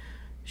 like,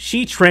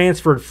 she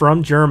transferred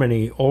from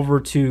Germany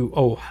over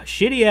to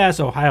shitty-ass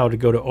Ohio to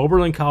go to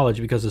Oberlin College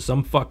because of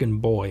some fucking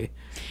boy.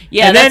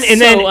 Yeah, and that's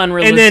so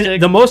unrealistic. And then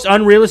the most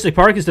unrealistic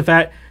part is the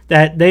fact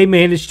that they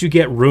managed to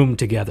get room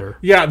together.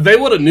 Yeah, they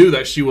would have knew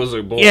that she was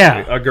a boy,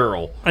 a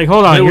girl. Like,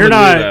 hold on,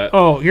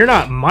 you're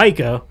not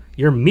Micah,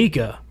 you're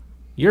Mika.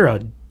 You're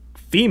a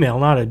female,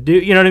 not a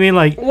dude. You know what I mean?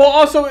 Like, well,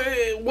 also,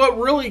 what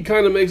really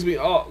kind of makes me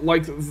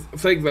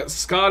think that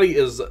Scotty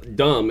is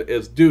dumb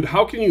is, dude,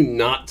 how can you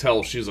not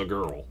tell she's a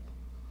girl?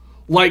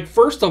 Like,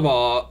 first of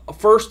all,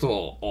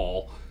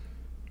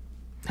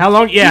 how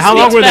long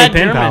were they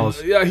pen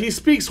pals? Yeah, he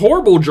speaks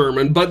horrible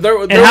German, but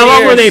and how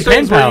long were they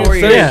pen pals? 4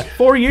 years. Yeah,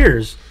 4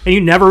 years, and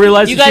you never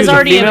realized you guys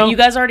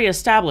already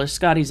established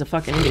Scotty's a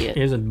fucking idiot.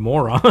 He's a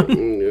moron.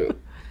 Yeah.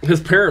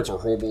 His parents are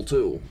horrible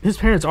too. His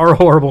parents are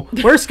horrible.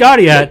 Where's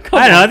Scotty at?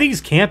 I don't know. I think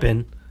he's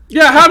camping.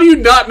 Yeah, how do you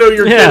not know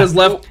your kid is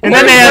left? And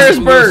then they ask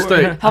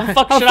Bird. How the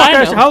fuck should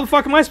I know? How the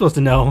fuck am I supposed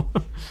to know?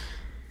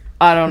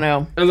 I don't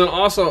know. And then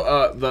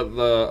also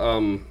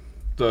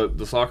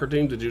the soccer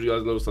team. Did you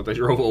guys notice that they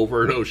drove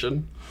over an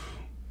ocean?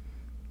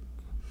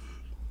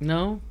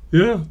 No.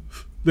 Yeah,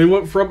 they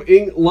went from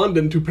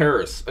London to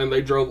Paris, and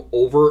they drove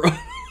over an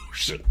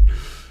ocean.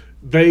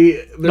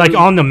 Like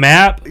on the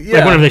map. Yeah,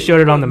 like whenever they showed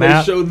it on the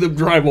map. They showed them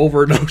drive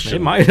over an ocean. They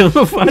might have.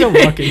 I don't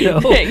fucking know.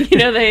 You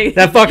know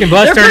that fucking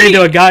bus turned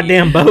into a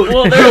goddamn boat.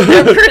 Well,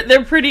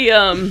 they're pretty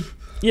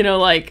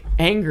like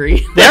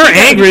angry. They're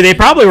angry. They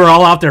probably were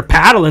all out there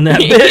paddling that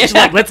bitch.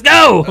 Like, let's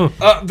go.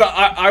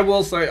 I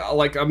will say,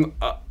 like, I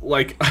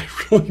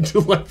really do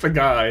like the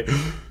guy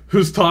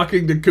who's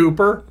talking to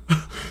Cooper.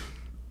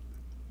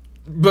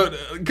 But,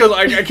 because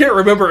I can't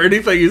remember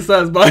anything he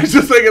says, but I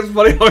just think it's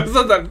funny how he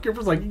said that.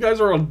 Cooper's like, you guys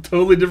are on a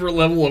totally different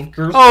level of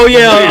cursing. Oh,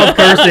 yeah, of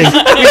cursing.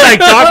 He's like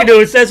talking to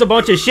him, says a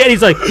bunch of shit.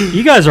 He's like,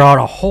 you guys are on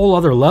a whole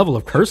other level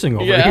of cursing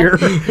over here.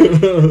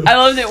 I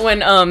loved it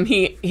when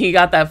he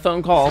got that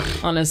phone call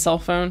on his cell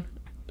phone.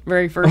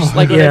 Very first,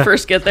 when they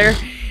first get there.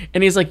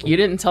 And he's like, you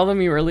didn't tell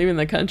them you were leaving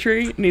the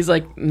country? And he's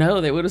like,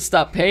 no, they would have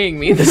stopped paying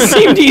me. This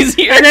seemed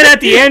easier. And then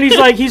at the end, they're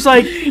like, yeah,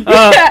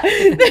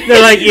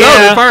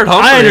 they fired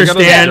Humphrey. I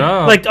understand.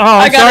 Like, oh,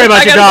 I'm sorry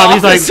about your job.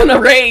 He's like, and a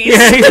raise.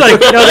 Yeah, he's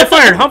like, no, they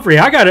fired Humphrey.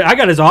 I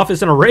got his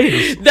office and a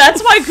raise.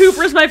 That's why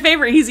Cooper's my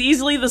favorite. He's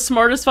easily the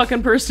smartest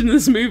fucking person in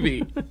this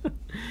movie.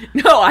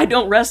 No, I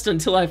don't rest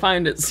until I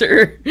find it,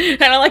 sir.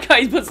 And I like how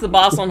he puts the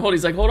boss on hold.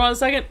 He's like, hold on a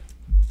second.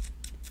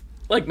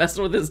 Like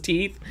messing with his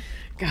teeth.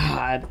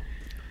 God.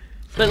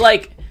 But,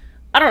 like,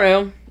 I don't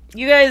know.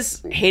 You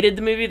guys hated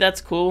the movie. That's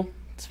cool.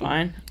 It's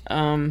fine.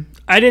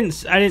 I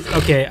didn't,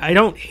 okay, I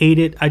don't hate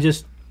it.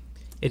 It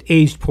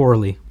aged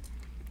poorly.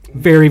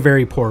 Very,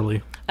 very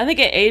poorly. I think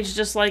it aged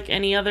just like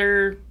any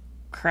other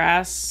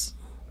crass,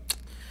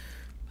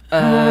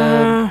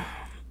 any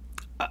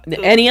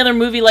other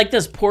movie like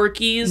this.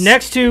 Porky's.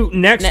 Next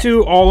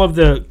to all of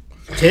the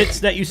tits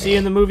that you see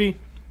in the movie,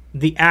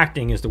 the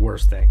acting is the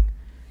worst thing.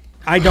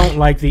 I don't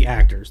like the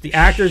actors. The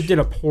actors did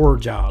a poor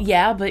job.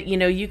 Yeah, but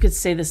you could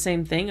say the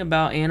same thing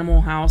about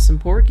Animal House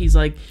and Porky's.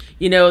 Like,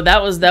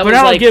 that was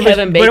like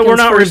Kevin Bacon's But we're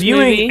not first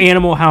reviewing movie.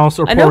 Animal House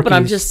or Porky's. I know, but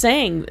I'm just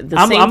saying the same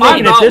I'm thing.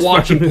 I'm not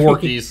watching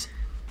Porky's.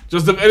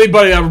 Just if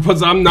anybody ever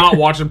puts, I'm not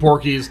watching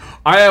Porky's.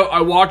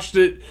 I watched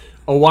it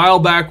a while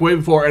back, way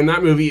before, and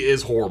that movie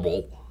is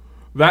horrible.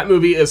 That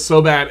movie is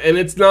so bad, and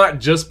it's not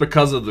just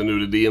because of the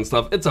nudity and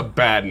stuff. It's a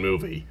bad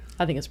movie.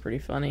 I think it's pretty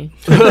funny.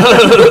 Karen,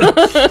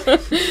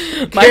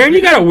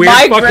 you got a weird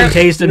fucking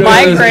taste in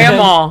movies.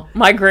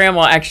 My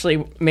grandma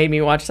actually made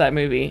me watch that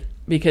movie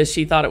because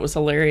she thought it was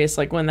hilarious.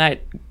 Like when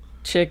that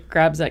chick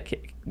grabs that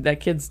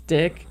kid's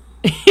dick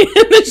in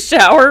the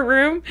shower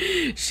room,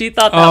 she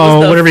thought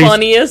that was the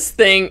funniest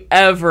thing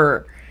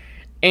ever.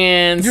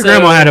 And your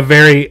grandma had a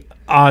very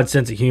odd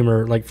sense of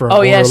humor, like for an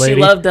older lady.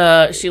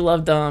 she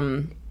loved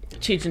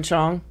Cheech and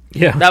Chong.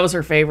 Yeah, that was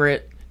her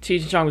favorite.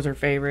 Cheech and Chong was her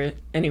favorite.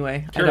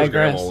 Anyway, Karen's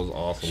grandma was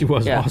awesome. She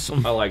was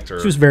awesome. I liked her.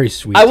 She was very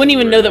sweet. I wouldn't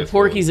even know that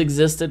Porky's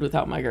existed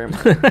without my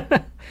grandma.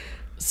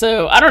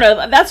 So, I don't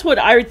know. That's what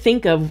I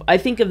think of. I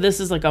think of this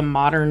as like a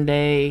modern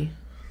day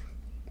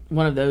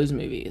one of those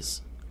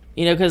movies.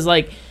 Because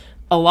like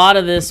a lot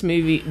of this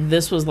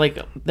was like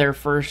their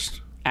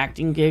first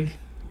acting gig.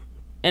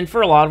 And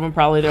for a lot of them,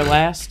 probably their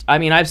last. I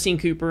mean, I've seen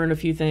Cooper in a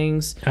few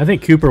things. I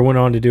think Cooper went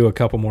on to do a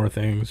couple more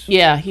things.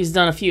 Yeah, he's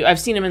done a few. I've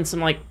seen him in some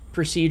like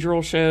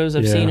procedural shows.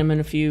 I've seen him in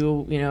a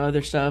few,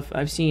 other stuff.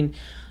 I've seen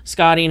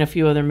Scotty in a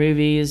few other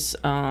movies.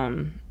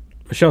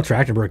 Michelle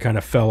Trachtenberg kind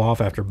of fell off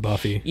after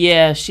Buffy.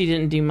 Yeah, she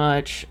didn't do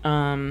much.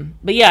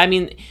 But yeah, I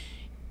mean,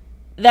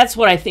 that's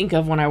what I think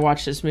of when I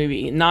watch this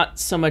movie. Not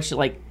so much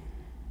like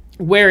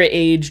where it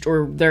aged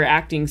or their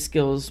acting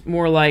skills.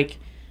 More like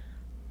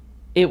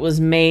it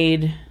was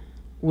made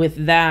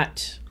with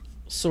that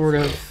sort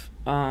of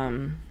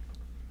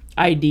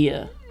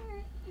idea.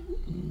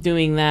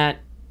 Doing that,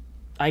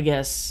 I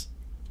guess,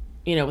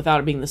 without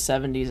it being the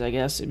 70s, I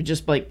guess. It was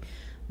just like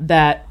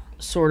that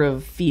sort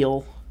of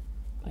feel,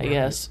 I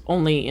guess,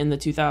 only in the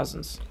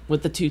 2000s,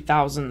 with the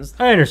 2000s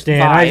I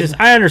understand. vibe.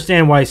 I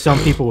understand why some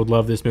people would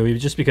love this movie,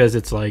 just because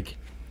it's like,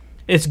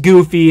 it's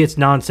goofy, it's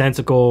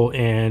nonsensical,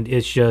 and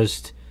it's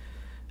just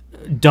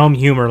dumb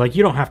humor. Like,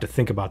 you don't have to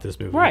think about this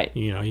movie. Right.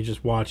 You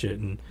just watch it.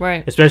 And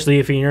Right. especially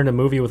if you're in a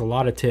movie with a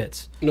lot of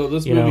tits. No,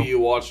 this movie you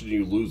watch and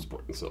you lose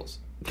brain cells.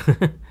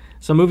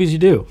 Some movies you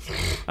do.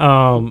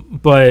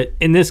 But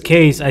in this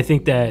case, I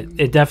think that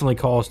it definitely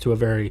calls to a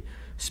very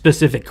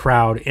specific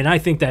crowd. And I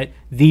think that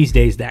these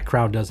days that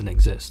crowd doesn't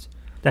exist.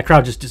 That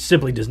crowd just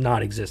simply does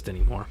not exist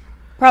anymore.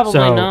 Probably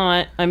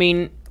not. I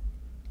mean,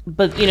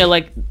 but,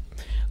 like,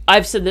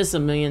 I've said this a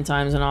million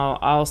times, and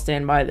I'll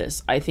stand by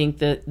this. I think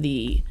that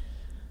the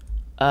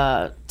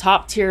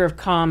top tier of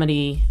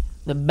comedy,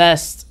 the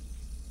best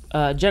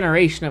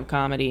generation of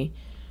comedy,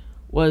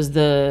 was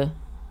the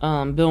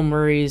Bill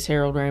Murray's,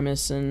 Harold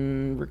Ramis,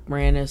 and Rick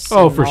Moranis.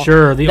 Oh, for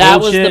sure. That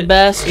was the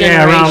best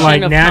generation around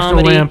like of National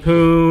comedy.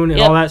 Lampoon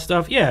and all that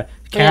stuff. Yeah,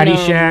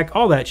 Caddyshack,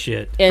 all that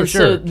shit. And for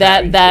sure. so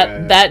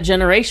that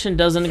generation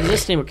doesn't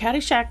exist anymore.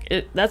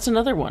 Caddyshack, that's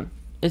another one.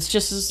 It's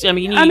just as, you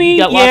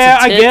got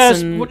lots of tits I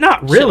guess. and Well,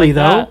 not really, shit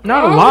like though. that.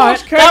 Not a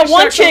lot. That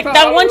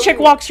one chick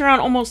walks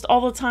around almost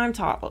all the time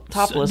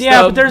topless.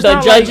 Yeah, but there's the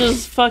not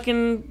judge's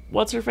fucking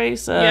what's her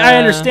face. Yeah, I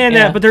understand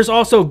that, but there's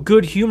also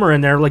good humor in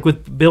there, like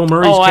with Bill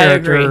Murray's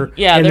character. I agree.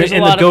 Yeah, and there's the, a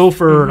and lot the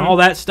gopher and all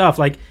that stuff.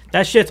 Like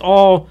that shit's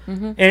all.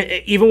 And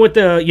even with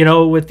the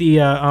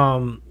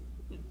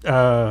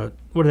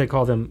what do they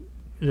call them?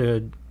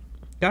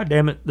 God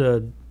damn it,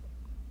 the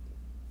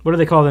What do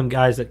they call them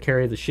guys that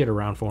carry the shit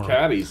around for them?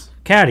 Caddies.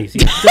 Caddies.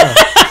 Yeah.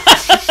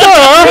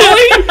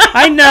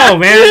 I know,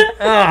 man.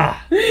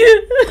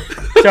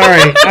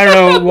 Sorry, I don't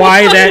know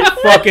why that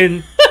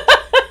fucking.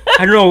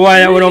 I don't know why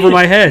that went over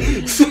my head.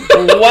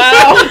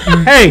 Wow.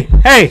 Hey!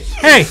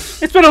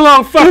 It's been a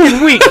long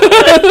fucking week.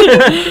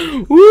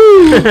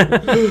 Woo!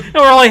 And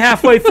we're only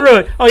halfway through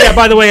it. Oh yeah,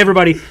 by the way,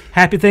 everybody,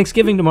 happy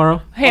Thanksgiving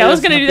tomorrow. Hey, I was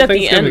gonna do that at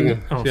the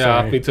end. Oh, yeah,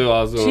 sorry. me too.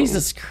 I was doing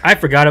Jesus Christ. I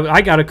forgot it.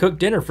 I gotta cook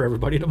dinner for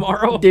everybody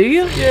tomorrow. Do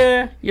you?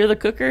 Yeah, You're the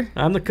cooker?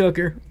 I'm the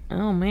cooker.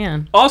 Oh,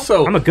 man.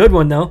 Also, I'm a good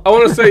one though. I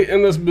want to say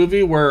in this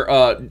movie where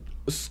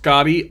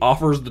Scotty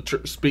offers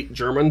to speak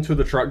German to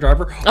the truck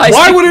driver,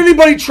 why would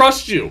anybody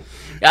trust you?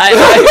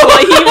 Well,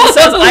 he even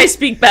says, I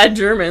speak bad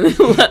German.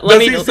 Let Does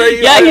me, he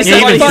say? yeah, he He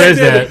says, even says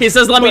that. He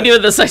says, let me do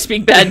this. I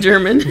speak bad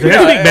German. I speak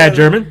bad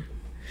German.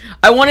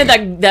 I wanted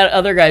that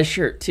other guy's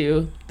shirt,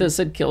 too, that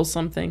said kill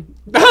something.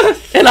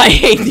 And I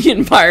hate the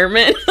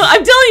environment.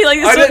 I'm telling you, like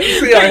this. I didn't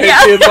see I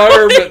hate the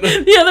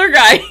environment. The other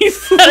guy, he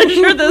had a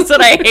shirt that said,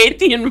 I hate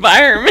the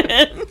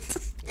environment.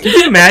 Can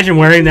you imagine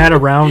wearing that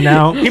around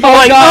now? People are Oh,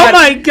 like, God. oh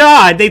my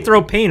god, they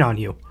throw paint on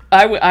you.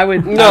 I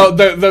would. No,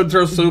 they'll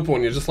throw soup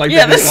on you, just like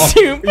Yeah, that. the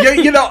soup. Yeah,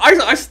 you know,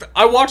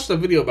 I watched a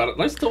video about it,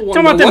 and I still want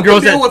to Talking know about them what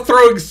girls the deal that- with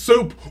throwing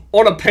soup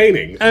on a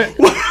painting. Are you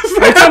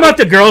talking about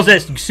the girls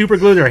that super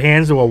glue their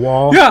hands to a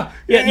wall? Yeah.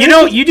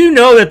 Yeah, you do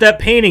know that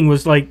painting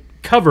was like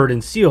covered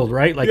and sealed,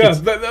 right? Like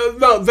Yes,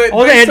 it's,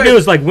 all they had to do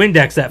was like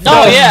Windex that.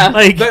 Oh, yeah.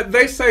 Like,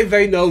 They say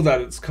they know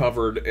that it's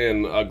covered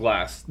in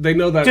glass. They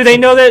know that. do they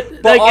know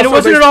that? But Like, and it also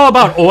wasn't they- it all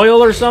about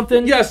oil or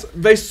something? Yes,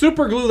 they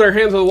super glue their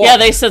hands to the wall. Yeah,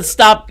 they said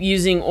stop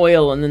using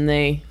oil, and then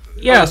they.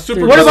 Yeah.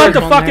 super What glue about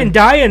the on fucking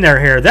dye in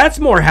their hair? That's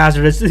more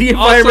hazardous to the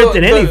environment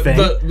Also, than anything.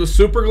 The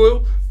super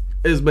glue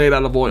is made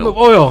out of oil.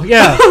 Oil,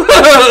 yeah.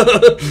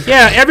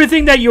 Yeah,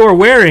 everything that you are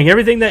wearing,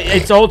 everything that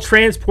it's all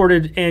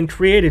transported and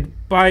created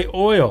by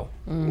oil.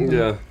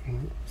 Yeah.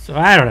 So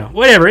I don't know.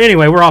 Whatever.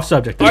 Anyway, we're off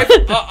subject.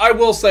 I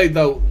will say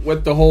though,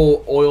 with the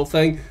whole oil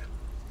thing,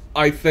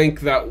 I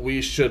think that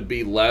we should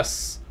be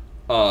less.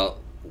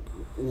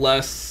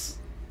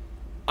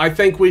 I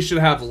think we should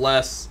have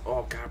less.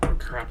 Oh god,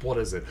 crap! What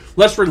is it?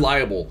 Less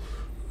reliable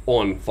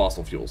on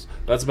fossil fuels.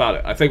 That's about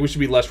it. I think we should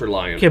be less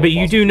reliant. Okay, on but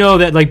you fossil do know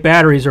that like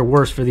batteries are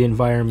worse for the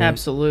environment.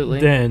 Absolutely.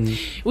 Than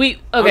Okay.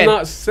 I'm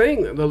not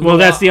saying that. Well,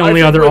 that's the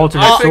only I think other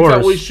alternate I think that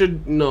source. we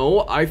should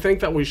no. I think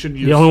that we should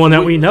use the only one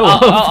that we know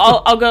of.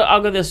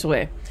 I'll go this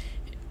way.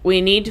 We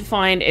need to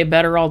find a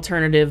better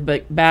alternative,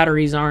 but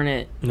batteries aren't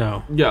it.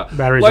 No. Yeah,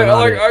 Batteries are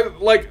not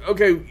it.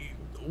 okay.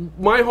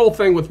 My whole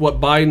thing with what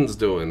Biden's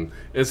doing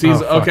is he's Oh,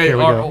 fuck, okay. here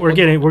we go. We're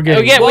getting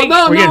yeah,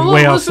 we're getting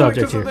way off listen,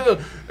 subject because here.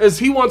 of is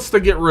he wants to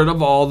get rid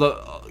of all the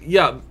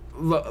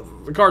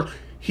the cars.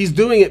 He's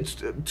doing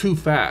it too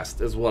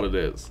fast, is what it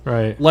is.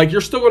 Right. Like, you're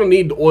still going to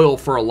need oil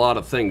for a lot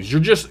of things.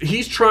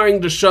 He's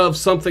trying to shove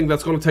something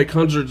that's going to take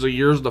hundreds of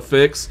years to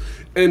fix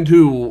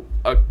into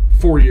a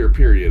 4-year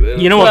period.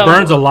 And You know what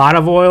burns a lot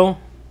of oil?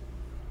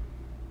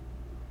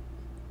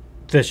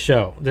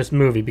 This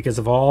movie, because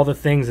of all the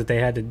things that they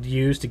had to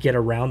use to get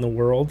around the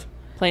world.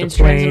 Planes,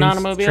 The trains, and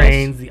automobiles.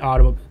 Trains, the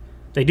automobile.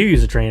 They do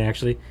use a train,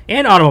 actually.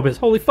 And automobiles.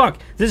 Holy fuck.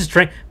 This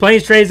is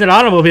planes, trains, and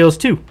automobiles,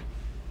 too.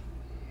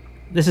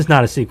 This is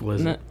not a sequel,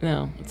 is it?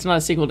 No, it's not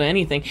a sequel to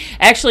anything.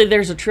 Actually,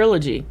 there's a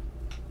trilogy.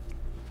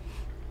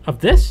 Of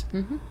this?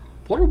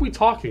 What are we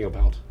talking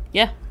about?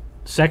 Yeah.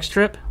 Sex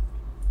Trip?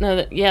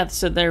 No,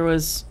 so there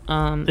was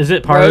Is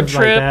it part Road of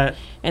like Trip, that?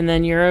 and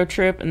then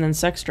EuroTrip, and then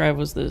Sex Drive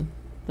was the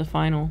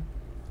final.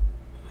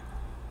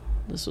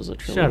 This was a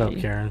trilogy. Shut up,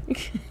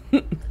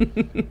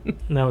 Karen.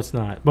 No, it's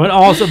not.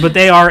 But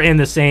they are in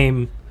the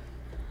same,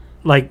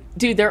 like,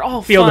 Dude, they're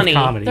all Field of funny.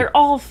 comedy. They're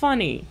all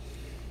funny.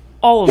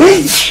 All of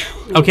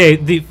them. okay,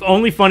 the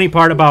only funny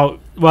part about,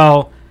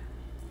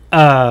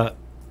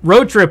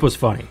 Road Trip was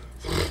funny.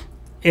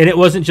 And it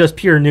wasn't just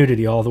pure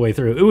nudity all the way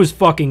through. It was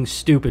fucking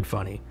stupid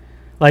funny.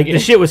 Like, the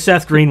shit with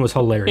Seth Green was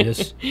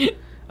hilarious.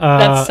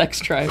 That's Sex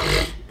Drive.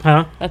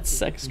 Huh? That's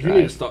Sex You need to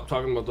Drive. stop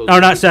talking about those. Oh,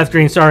 not Seth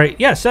Green, sorry.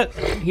 Yeah,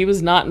 He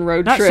was not in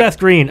Road not Trip. Seth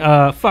Green.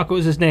 Fuck, what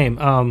was his name?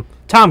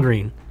 Tom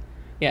Green.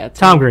 Yeah,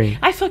 Tom Green.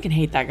 I fucking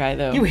hate that guy,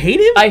 though. You hate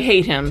him? I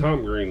hate him.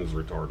 Tom Green is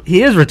retarded.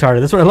 He is retarded.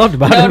 That's what I loved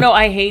about him. No,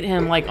 I hate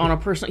him, like, on a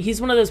personal... He's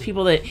one of those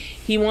people that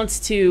he wants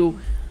to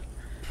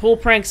pull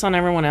pranks on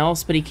everyone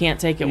else, but he can't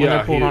take it when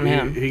they're pulled on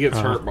him. He gets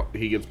hurt.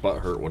 He gets butt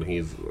hurt when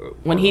he's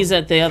When he's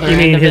at the other You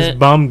end mean of his it.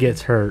 bum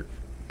gets hurt?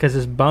 Because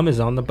his bum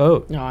is on the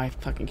boat. No, I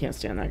fucking can't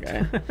stand that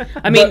guy.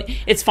 I mean,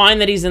 it's fine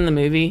that he's in the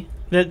movie.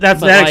 That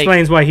like-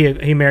 explains why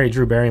he married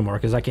Drew Barrymore,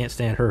 because I can't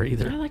stand her I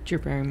either. like Drew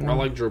Barrymore. I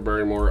like Drew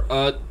Barrymore.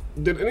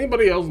 Did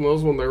anybody else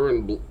knows when they were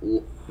in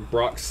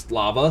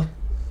Bratislava?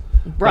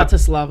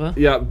 Bratislava.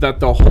 Yeah, that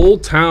the whole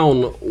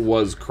town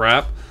was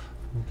crap,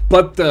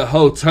 but the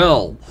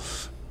hotel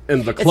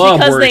and the It's club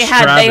because were they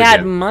had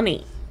extravagant.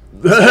 money.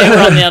 So they were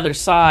on the other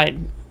side,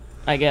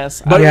 I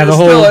guess. But Yeah, the it's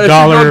whole if you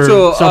dollar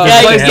go to something Yeah,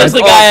 he like gives that.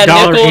 the guy a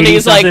 $1.80 nickel and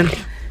he's like, something.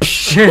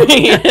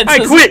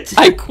 I quit.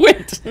 I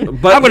quit.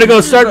 But I'm gonna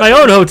go start my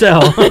own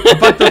hotel.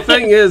 But the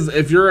thing is,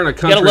 if you're in a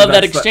country, Gotta love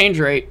that exchange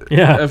rate.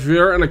 Yeah. If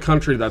you're in a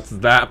country that's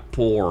that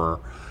poor,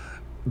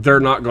 they're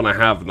not going to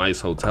have nice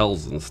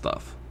hotels and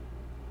stuff.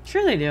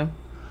 Sure they do.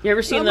 You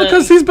ever seen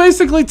Because he's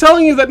basically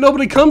telling you that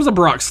nobody comes to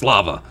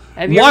Bratislava.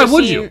 Why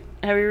would you?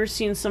 Have you ever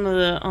seen some of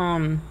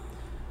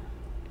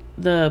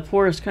the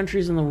poorest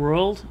countries in the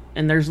world?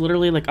 And there's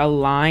literally like a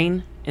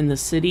line in the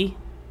city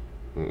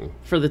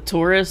for the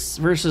tourists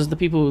versus the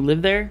people who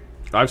live there.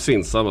 I've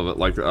seen some of it,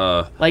 like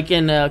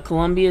in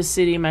Columbia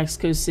City,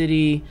 Mexico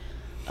City.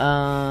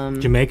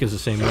 Jamaica's the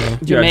same way.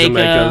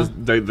 Jamaica.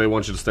 They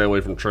want you to stay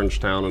away from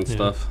Trenchtown and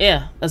stuff.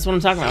 Yeah, that's what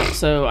I'm talking about.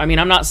 So, I mean,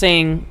 I'm not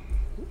saying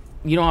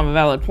you don't have a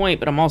valid point,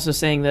 but I'm also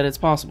saying that it's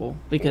possible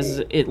because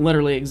it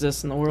literally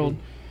exists in the world.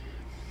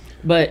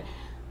 But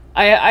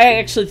I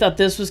actually thought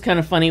this was kind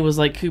of funny. Was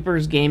like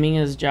Cooper's gaming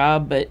his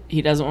job, but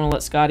he doesn't want to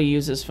let Scotty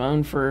use his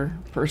phone for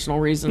personal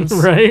reasons.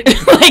 Right.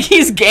 Like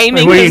he's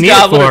gaming Like, what do his you need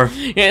job. it for?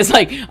 Yeah, it's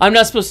like, I'm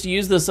not supposed to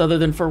use this other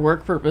than for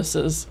work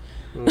purposes.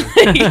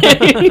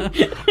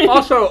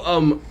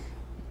 Also,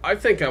 I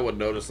think I would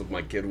notice if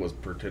my kid was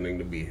pretending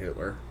to be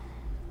Hitler.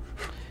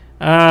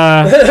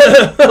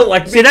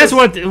 See, that's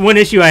one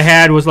issue I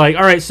had was like,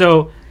 all right,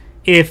 so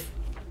if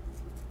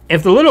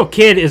the little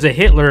kid is a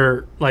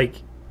Hitler, like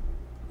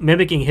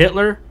mimicking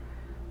Hitler,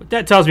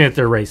 that tells me that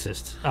they're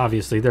racist.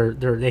 Obviously,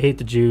 they hate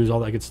the Jews, all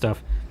that good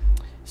stuff.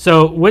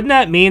 So wouldn't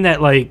that mean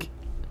that like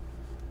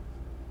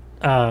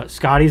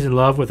Scotty's in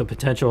love with a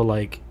potential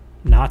like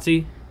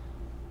Nazi?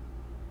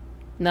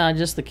 Nah,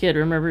 just the kid.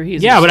 Remember,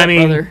 he's Yeah, his but I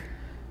mean, stepbrother.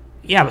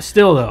 Yeah, but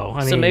still though,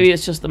 I So mean, maybe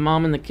it's just the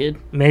mom and the kid.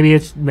 maybe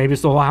it's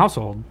the whole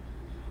household.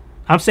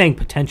 I'm saying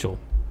potential.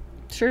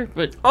 Sure,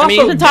 but Also, I mean,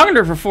 he's been talking to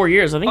her for 4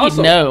 years. I think he'd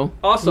know.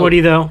 Also, Would he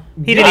though?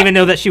 He didn't even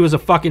know that she was a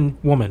fucking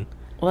woman.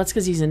 Well, that's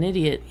because he's an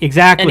idiot.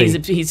 Exactly.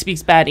 And he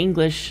speaks bad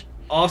English.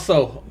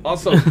 Also,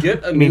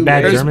 get a mean new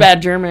bad maid. There's German?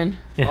 bad German.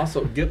 Yeah.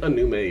 Also, get a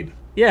new maid.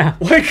 Yeah.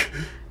 Like,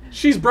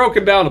 she's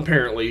broken down.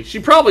 Apparently, she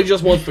probably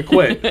just wants to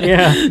quit.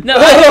 Yeah. No,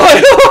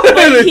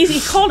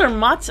 he called her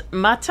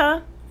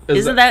Mata.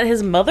 Isn't that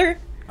his mother?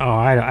 Oh,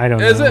 I don't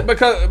know. Is it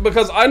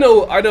because I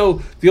know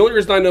the only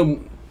reason I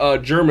know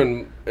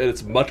German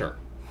it's Mutter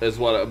is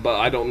what, but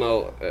I don't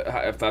know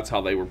if that's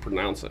how they would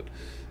pronounce it,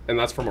 and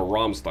that's from a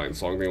Rammstein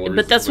song.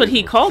 But that's what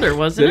he called her,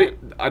 wasn't it?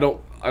 I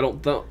don't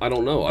know.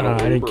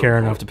 I didn't care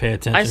enough to pay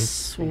attention. I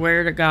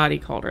swear to God, he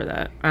called her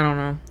that. I don't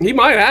know. He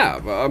might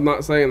have. I'm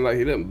not saying that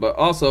he didn't, but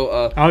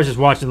also I was just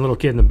watching the little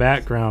kid in the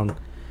background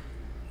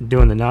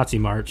doing the Nazi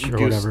march or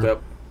goose whatever.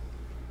 step.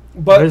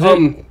 But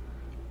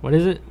What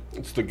is it?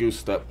 it's the goose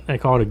step. They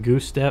call it a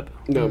goose step.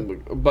 No,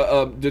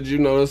 but did you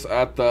notice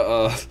at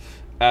the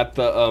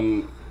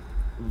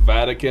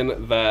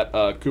Vatican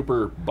that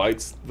Cooper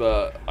bites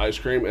the ice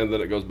cream and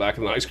then it goes back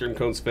and the ice cream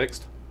cone's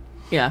fixed?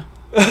 Yeah.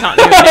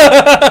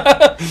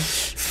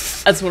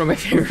 That's one of my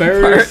favorite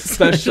Very parts.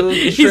 special.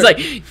 He's like,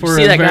 you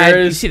see that guy?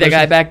 You see that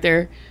guy back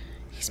there?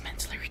 He's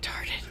mentally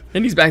retarded,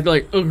 and he's back there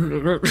like.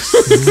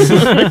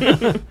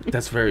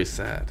 That's very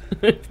sad.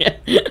 Yeah.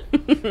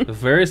 A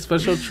very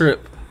special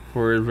trip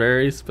for a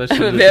very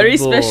special. A very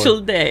boy.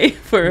 special day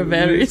for a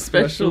very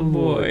special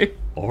boy.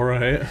 All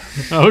right.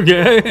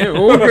 Okay.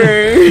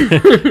 Okay.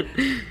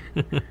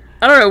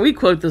 I don't know. We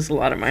quote this a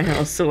lot at my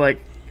house, so like,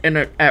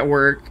 at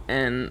work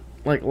and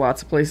like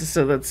lots of places.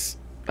 So that's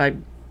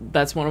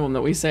one of them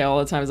that we say all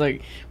the time. Is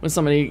like when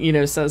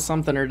somebody says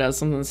something or does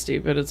something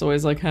stupid, it's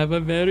always like, "Have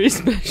a very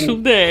special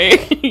day,"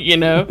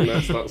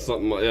 That's not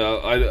something.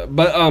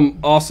 But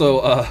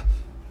also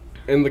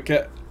in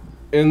the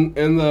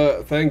in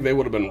the thing they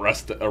would have been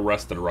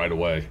arrested right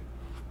away.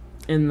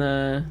 In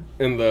the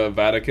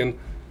Vatican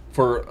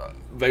for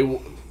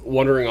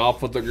wandering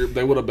off with the group,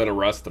 they would have been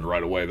arrested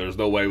right away. There's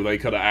no way they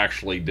could have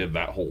actually did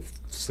that whole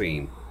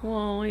scene.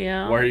 Well,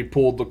 yeah. Where he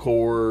pulled the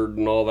cord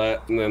and all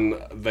that, and then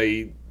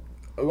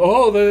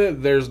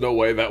there's no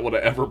way that would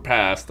have ever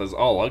passed as,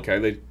 okay,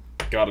 they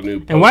got a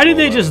new... And why did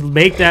they just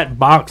make that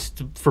box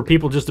for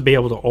people just to be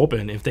able to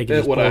open if they could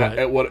just pull it?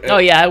 It would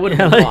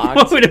have been locked.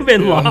 It would have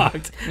been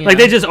locked. Yeah. Like,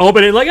 they just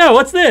open it like, oh,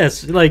 what's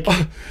this? Like,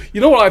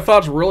 you know what I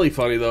thought's really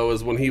funny, though,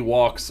 is when he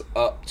walks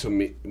up to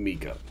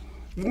Mika.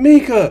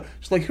 Mika!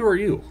 She's like, who are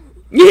you?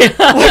 Yeah,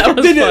 that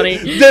was funny.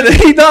 Did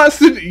he not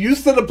send... You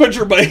sent a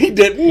picture, but he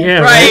didn't? yeah,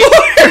 Right.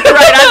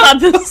 Right, I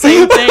thought the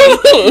same thing.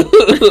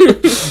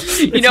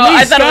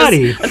 I thought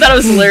it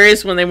was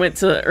hilarious when they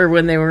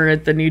when they were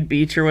at the nude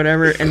beach or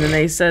whatever, and then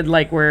they said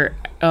like where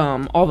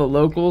all the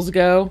locals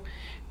go.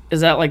 Is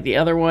that like the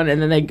other one?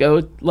 And then they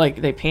go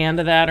like they pan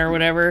to that or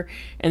whatever,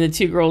 and the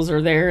two girls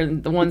are there,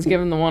 and the one's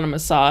giving the one a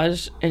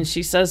massage, and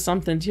she says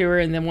something to her,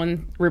 and then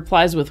one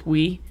replies with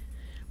 "oui,"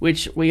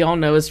 which we all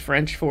know is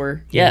French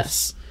for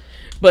yes.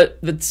 But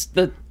the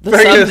sub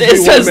it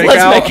says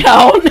 "let's make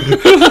out."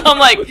 I'm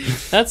like,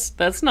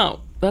 that's not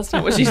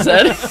what she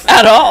said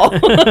at all.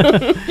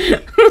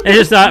 I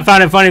just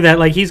found it funny that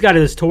like he's got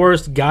his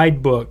tourist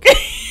guidebook,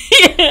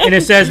 and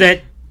it says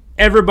that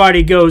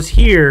everybody goes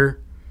here,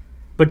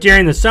 but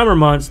during the summer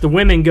months the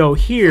women go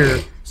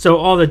here So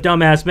all the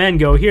dumbass men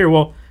go here.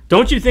 Well,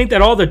 don't you think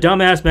that all the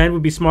dumbass men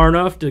would be smart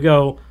enough to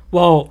go,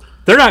 well,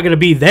 they're not going to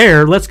be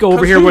there. Let's go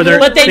over here where they're.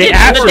 But they didn't.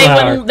 actually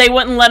But they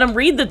wouldn't let him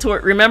read the tour.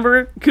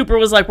 Remember, Cooper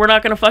was like, "We're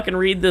not going to fucking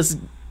read this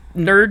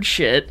nerd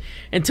shit,"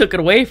 and took it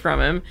away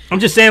from him. I'm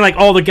just saying, like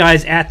all the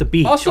guys at the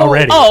beach Also-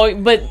 already. Oh,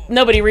 but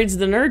nobody reads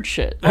the nerd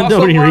shit.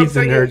 Nobody what I'm reads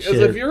the thinking nerd is shit.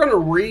 If you're gonna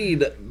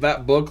read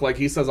that book, like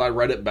he says, I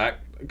read it back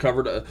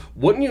cover to,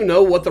 wouldn't you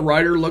know what the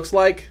writer looks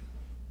like?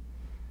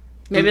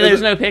 Maybe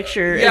there's no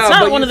picture. Yeah, it's but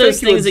not one you of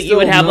those think you things would that you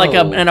would still have like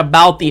know. an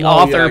about the Well, yeah,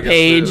 I author guess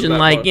page there's and that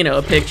like part.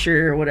 a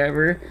picture or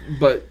whatever.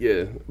 But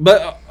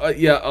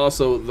yeah,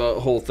 also the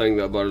whole thing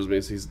that bothers me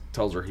is he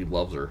tells her he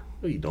loves her.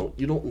 No, you don't.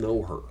 You don't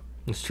know her.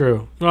 It's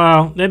true.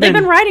 Well, They've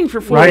been writing for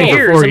 4 writing for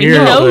years. 4 I mean, years,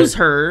 he knows but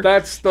her.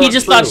 That's He not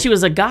just thought true. she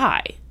was a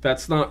guy.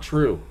 That's not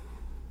true.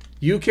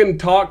 You can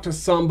talk to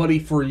somebody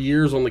for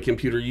years on the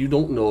computer. You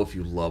don't know if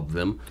you love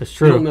them. That's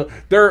true. You don't know.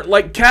 They're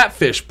like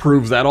Catfish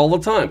proves that all the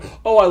time.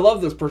 Oh, I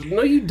love this person.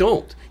 No, you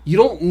don't. You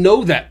don't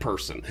know that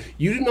person.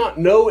 You do not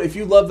know if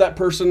you love that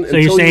person. So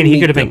you're saying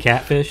he could have been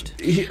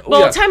catfished?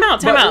 Well, time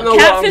out. No,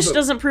 Catfish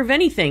doesn't prove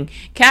anything.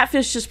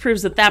 Catfish just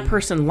proves that that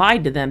person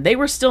lied to them. They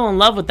were still in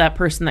love with that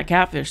person that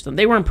catfished them.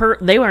 They were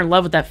in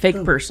love with that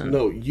fake person.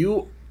 No,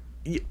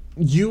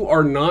 you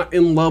are not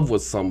in love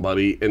with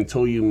somebody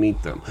until you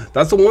meet them.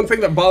 That's the one thing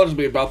that bothers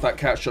me about that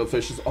cat show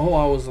fish is, oh,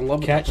 I was in love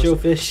with Cat that show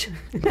person.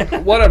 fish?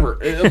 Whatever.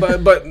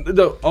 but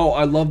no, oh,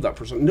 I love that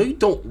person. No, you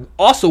don't.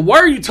 Also, why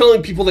are you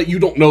telling people that you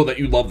don't know that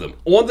you love them?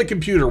 On the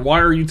computer,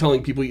 why are you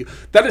telling people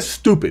that is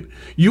stupid.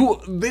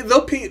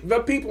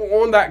 The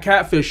people on that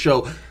catfish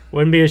show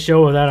Wouldn't be a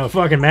show without a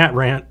fucking Matt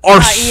rant.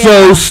 are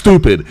so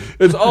stupid.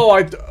 It's,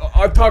 I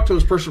talked to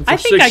this person for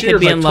 6 years. I think I could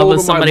be in love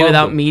with somebody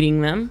without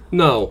meeting them.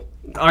 No,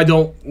 I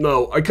don't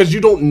know. Because you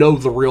don't know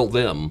the real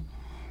them.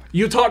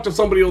 You talk to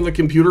somebody on the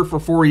computer for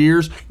 4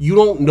 years, you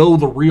don't know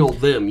the real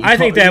them. I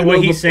think that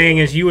what he's saying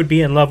is you would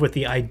be in love with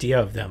the idea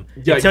of them.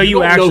 Yeah, until you you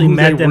don't know actually who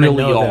met they them and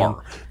really know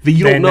are. them.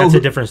 You don't Then know that's who-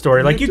 a different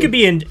story. Like you could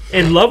be in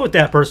love with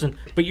that person,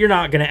 but you're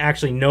not going to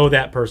actually know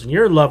that person.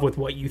 You're in love with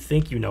what you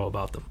think you know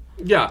about them.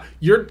 Yeah,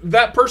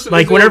 that person.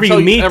 Like is gonna whenever tell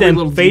you meet every them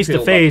little face to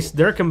detail face,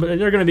 about them. they're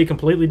going to be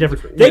completely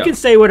different. They can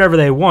say whatever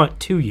they want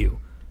to you.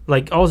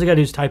 Like all they got to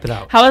do is type it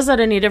out. How is that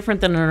any different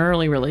than an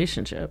early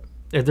relationship?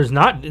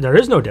 There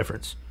is no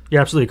difference. You're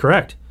absolutely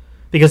correct.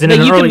 Because But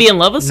you can be in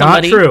love with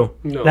somebody. Not true.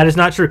 No. That is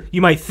not true.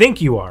 You might think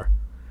you are,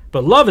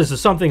 but love is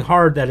something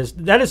hard. That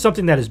is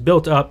something that is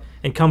built up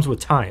and comes with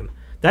time.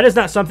 That is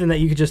not something that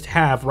you could just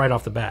have right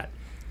off the bat.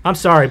 I'm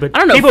sorry, but I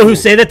don't know. people who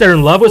say that they're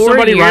in love with 4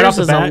 somebody years right off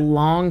the is bat, a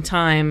long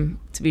time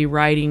to be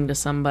writing to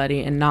somebody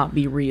and not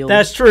be real.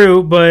 that's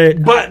true. But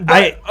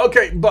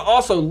Okay, but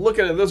also look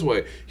at it this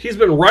way: he's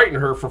been writing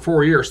her for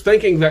 4 years,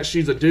 thinking that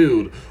she's a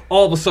dude.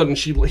 All of a sudden,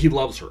 he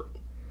loves her.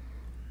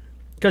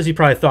 because he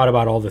probably thought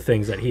about all the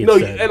things that he had No,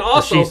 said, and that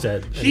also she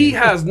said. he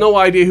has no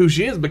idea who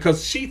she is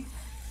because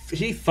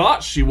he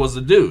thought she was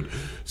a dude.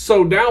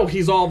 So now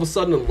he's all of a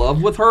sudden in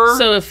love with her.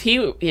 So if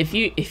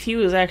he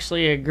was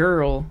actually a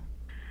girl,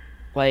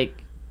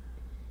 like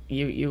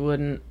you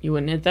wouldn't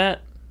hit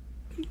that?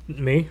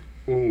 Me,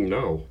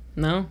 No,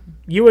 No?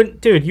 you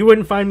wouldn't, dude. You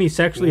wouldn't find me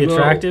sexually No.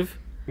 attractive.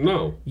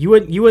 no, You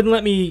wouldn't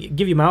let me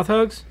give you mouth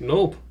hugs,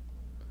 nope.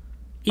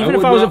 even I if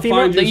would I was a not female.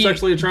 find you you-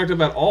 sexually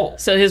attractive at all.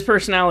 So his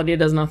personality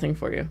does nothing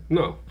for you.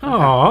 No,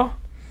 Aw.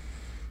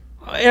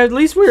 At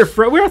least we were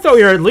I thought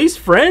we were at least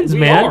friends, we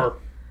man. are,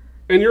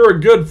 and you're a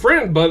good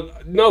friend.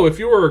 But no, if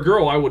you were a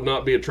girl, I would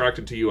not be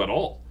attracted to you at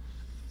all.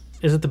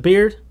 Is it the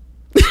beard?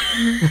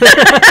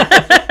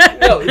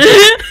 No,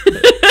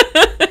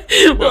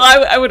 Well,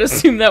 I would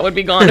assume that would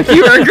be gone if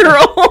you were a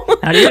girl.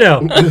 How do you know?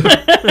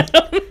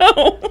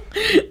 No.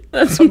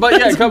 That's but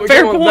yeah, a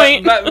fair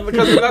point.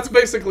 because that's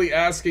basically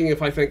asking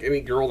if I think any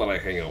girl that I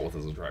hang out with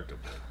is attractive.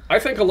 I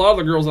think a lot of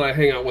the girls that I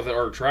hang out with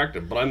are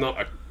attractive, but I'm not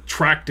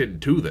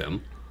attracted to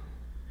them.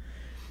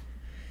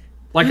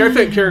 Like, I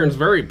think Karen's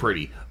very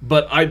pretty,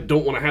 but I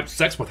don't want to have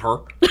sex with her.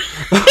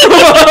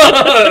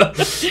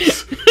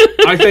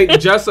 I think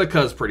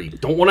Jessica's pretty.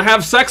 Don't want to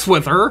have sex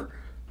with her.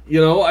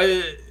 You know,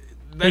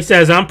 He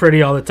says I'm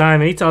pretty all the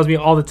time, and he tells me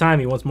all the time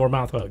he wants more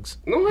mouth hugs.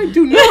 no, I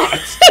do not.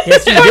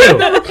 Yes, you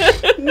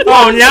do.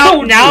 Oh,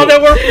 now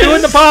that we're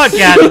doing the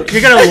podcast,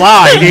 you're gonna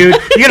lie, dude.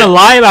 You're gonna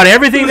lie about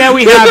everything that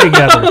we have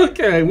together.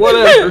 Okay,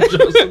 whatever.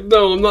 Joseph.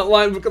 No, I'm not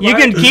lying because You I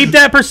can have to- keep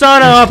that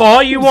persona up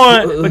all you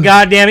want, but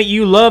goddamn it,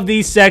 you love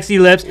these sexy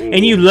lips,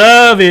 and you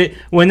love it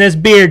when this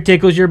beard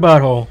tickles your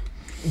butthole.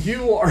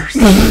 You are.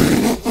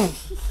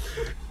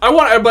 I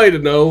want everybody to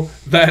know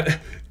that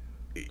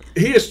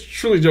he is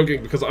truly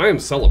joking because I am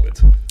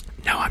celibate.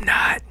 No, I'm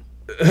not.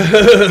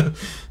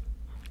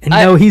 And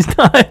no, he's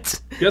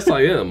not. Yes,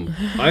 I am.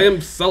 I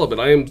am celibate.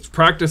 I am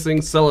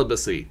practicing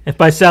celibacy. If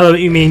by celibate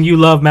you mean you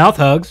love mouth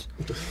hugs.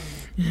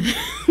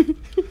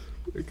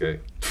 Okay.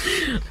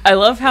 I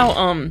love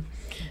how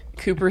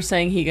Cooper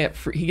saying he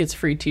gets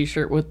free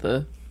T-shirt with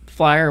the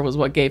flyer was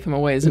what gave him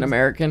away as an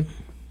American.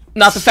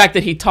 Not the fact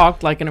that he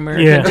talked like an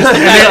American. Yeah. Just the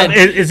fact that,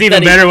 It's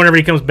even better whenever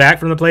he comes back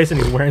from the place and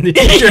he's wearing the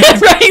yeah,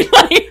 t-shirt. right.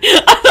 Like,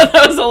 I thought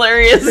that was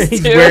hilarious. is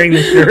He's too. wearing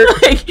the shirt.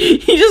 Like, he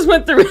just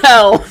went through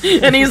hell,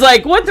 and he's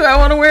like, "What do I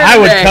want to wear I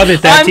would today?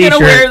 covet that I'm gonna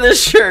t-shirt. wear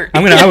this shirt."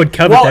 I would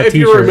cover Well, that if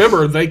t-shirt. you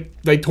remember,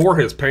 they tore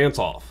his pants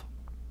off.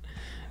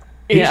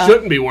 He Yeah.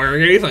 shouldn't be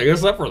wearing anything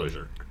except for the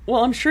shirt.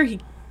 Well, I'm sure he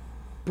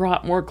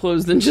brought more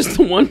clothes than just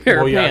the one pair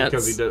Well, of yeah, pants.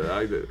 because he did.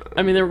 I did.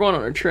 I mean, they were going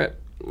on a trip.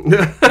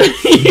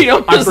 You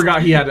don't I just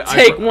forgot he had.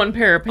 take one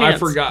pair of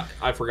pants.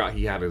 I forgot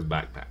he had his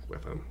backpack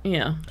with him.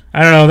 Yeah.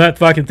 I don't know, that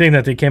fucking thing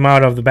that they came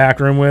out of the back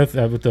room with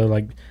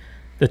the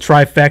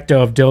trifecta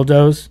of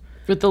dildos.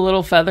 With the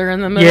little feather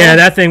in the middle. Yeah,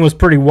 that thing was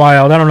pretty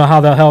wild. I don't know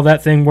how the hell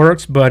that thing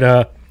works, but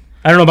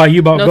I don't know about you,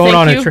 about No, going thank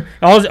on a you. trip.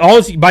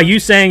 All by you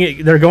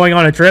saying they're going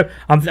on a trip,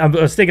 I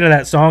was thinking of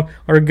that song.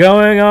 We're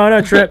going on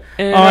a trip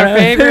In on our a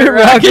favorite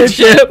rocket rocket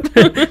ship.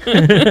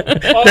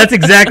 That's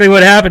exactly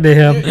what happened to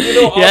him. You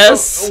know, also,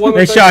 Yes. one of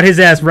They the shot his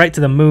ass right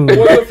to the moon. One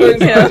of the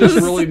things I Yes. just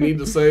really need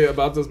to say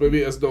about this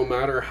movie is no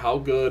matter how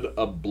good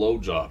a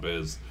blowjob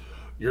is,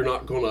 you're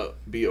not going to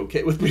be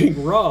okay with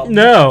being robbed.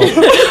 No,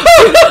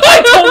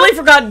 I totally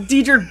forgot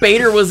Diedrich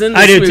Bader was in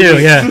this I do movie.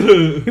 too. Yeah,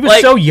 he was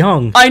Like, so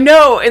young. I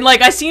know, and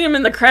like I seen him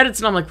in the credits,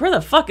 and I'm like, where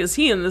the fuck is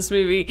he in this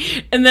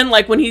movie? And then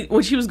like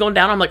when she was going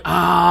down, I'm like,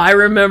 I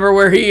remember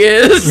where he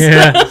is.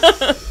 Yeah,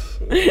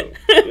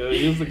 Yeah,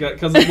 he was the guy.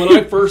 Because when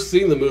I first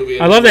seen the movie,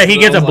 I love that he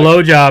gets a was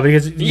like, blowjob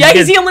because Yeah,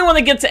 he's the only one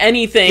that gets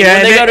anything yeah,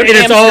 when they go to and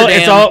Amsterdam.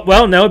 it's all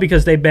well, no,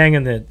 because they bang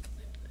in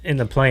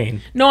the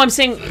plane. No, I'm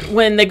saying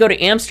when they go to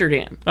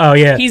Amsterdam. Oh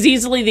yeah, He's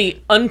easily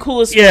the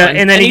uncoolest yeah, one.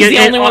 and then he he's gets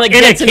the only one that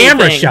in gets a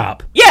camera anything.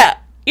 shop. Yeah.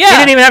 He Yeah.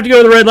 didn't even have to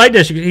go to the red light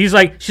district. She's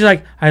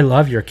like, I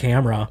love your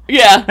camera.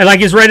 Yeah. And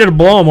like he's ready to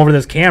blow him over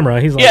this camera.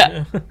 He's like,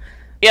 Yeah.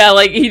 Yeah,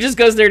 like he just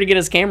goes there to get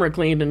his camera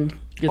cleaned and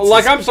gets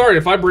Like, his- I'm sorry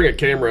if I bring a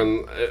camera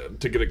in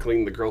to get it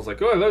cleaned. The girl's like,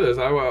 "Oh, I love this.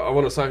 I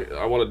want to.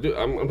 I want to do."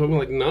 I'm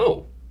like,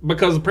 "No,"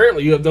 because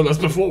apparently you have done this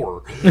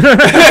before. because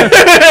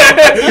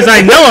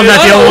I know I'm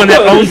not the only one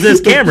that owns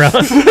this camera.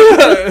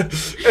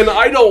 And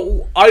I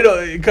don't,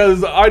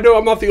 because I know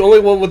I'm not the only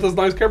one with this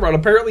nice camera. And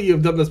apparently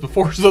you've done this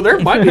before, so there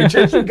might be a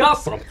chance you got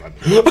something.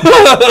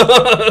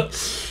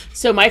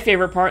 So my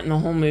favorite part in the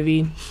whole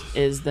movie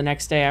is the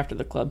next day after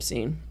the club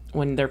scene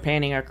when they're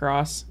panning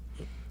across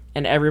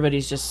and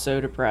everybody's just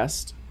so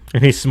depressed.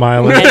 And he's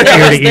smiling And ear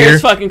there's, to ear.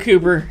 there's fucking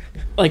Cooper,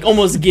 like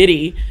almost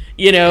giddy,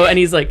 and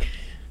he's like,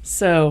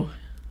 "So,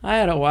 I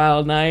had a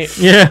wild night."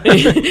 Yeah.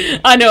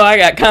 I know I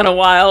got kind of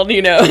wild,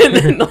 and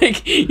then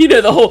like,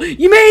 the whole,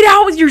 "You made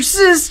out with your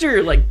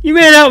sister," like You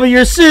made out with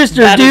your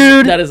sister, that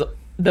dude. that is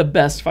the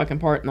best fucking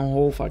part in the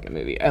whole fucking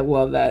movie. I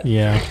love that.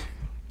 Yeah.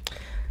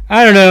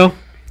 I don't know.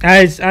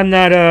 I'm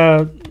not.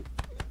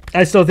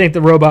 I still think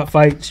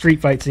the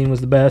street fight scene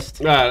was the best.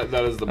 That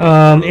is the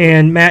best.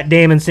 And Matt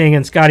Damon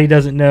singing "Scotty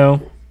Doesn't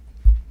Know."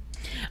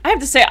 I have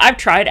to say, I've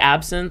tried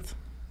absinthe,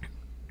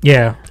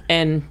 Yeah.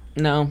 and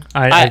no,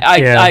 yeah.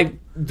 I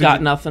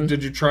got nothing.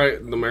 Did you try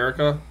it in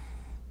America?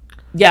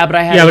 Yeah, but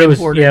I had Yeah, but it it was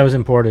imported.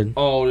 imported.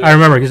 Oh, yeah. I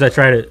remember because I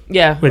tried it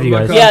Yeah, with you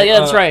guys. Because, Yeah,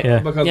 that's right. Yeah.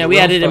 because Yeah, the we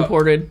real had it stuff-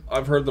 imported.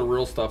 I've heard the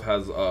real stuff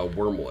has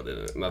wormwood in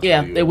it. And that's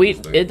Yeah, what you use.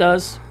 it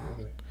does.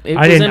 It I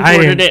was didn't- I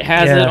imported. didn't- It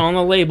has yeah. it on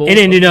the label. It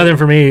didn't do nothing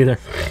for me either.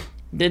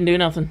 Didn't do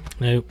nothing.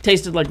 Nope.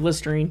 Tasted like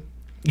Listerine.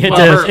 It Well,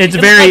 does. It's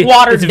it's very, like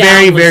watered it's down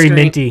very, very Listerine.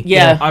 minty.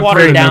 Yeah, I've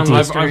watered very down minty.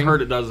 Listerine. I've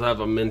heard it does have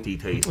a minty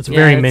taste. It's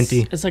very it's-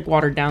 minty. It's like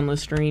watered down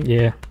Listerine.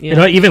 Yeah.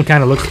 Yeah. It even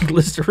kind of looks like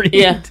Listerine.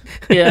 Yeah,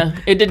 yeah.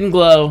 It didn't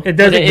glow. It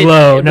doesn't But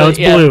glow. No, it's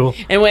yeah. blue.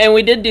 And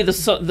we did do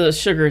the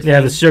sugar thing. Yeah,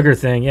 the sugar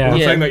thing. Yeah. The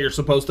Yeah. thing that you're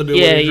supposed to do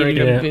Yeah, when you're you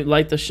drinking. Yeah.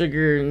 light the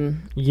sugar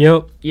and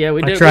Yep. yeah,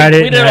 we did. I tried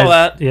it. We did and all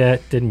that. Yeah,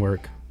 it didn't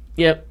work.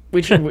 Yep. We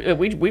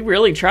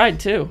really tried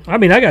too. I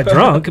mean, I got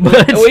drunk,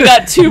 but We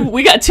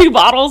got two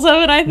bottles of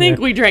it. I think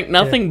Yeah. we drank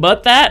nothing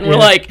but that, and Yeah. we're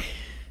like,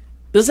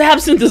 this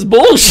absinthe is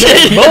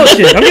bullshit.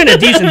 bullshit. I'm getting a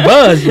decent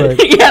buzz,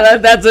 but Yeah,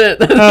 that's it.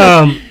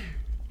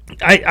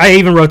 I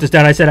even wrote this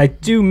down. I said I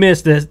do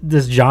miss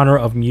this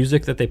genre of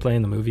music that they play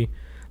in the movie,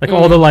 like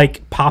all the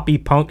like poppy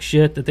punk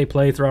shit that they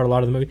play throughout a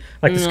lot of the movie.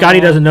 Like the Scotty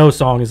Doesn't Know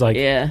song is like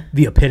Yeah.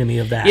 the epitome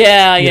of that.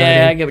 Yeah, You know what I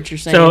yeah, I mean? get what you're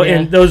saying. So yeah.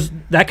 and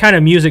that kind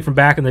of music from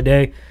back in the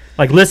day,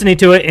 like listening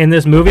to it in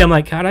this movie, I'm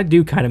like, God, I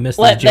do kind of miss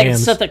those that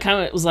jams. stuff that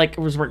kind of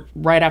was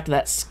right after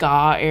that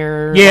ska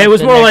era. Yeah, like it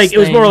was the more next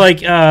like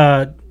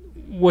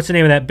thing. what's the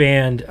name of that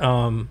band?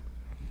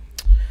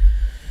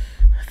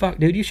 Fuck,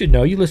 dude, you should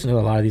know. You listen to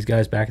a lot of these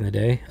guys back in the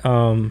day.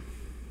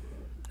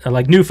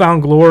 Like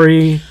Newfound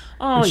Glory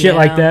and shit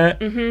like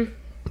that. Mm-hmm.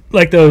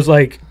 Like those,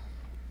 like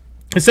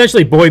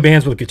essentially boy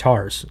bands with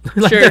guitars.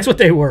 Like Sure. that's what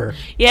they were.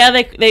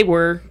 Yeah, they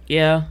were.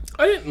 Yeah.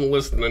 I didn't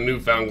listen to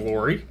Newfound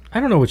Glory. I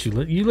don't know what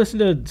you listen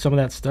to some of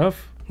that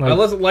stuff. Like, I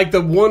listened, like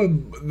the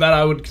one that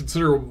I would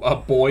consider a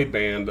boy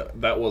band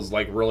that was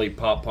like really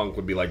pop punk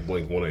would be like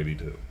Blink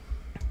 182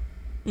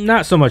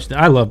 not so much.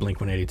 I love Blink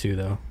 182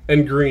 though.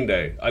 and Green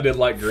Day. I did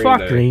like Green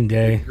Fuck Day. Green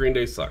Day. Green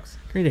Day sucks.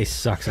 Green Day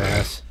sucks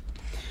ass.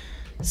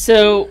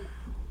 So,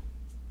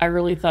 I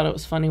really thought it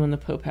was funny when the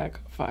Pope had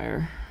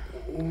fire.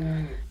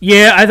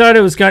 Yeah, I thought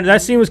it was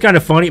that scene was kind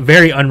of funny,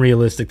 very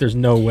unrealistic. There's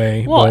no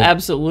way. Well, but-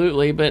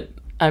 absolutely, but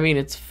I mean,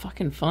 it's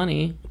fucking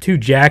funny. 2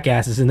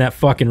 jackasses in that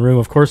fucking room.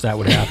 Of course that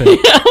would happen.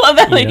 I love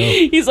that. Like, know.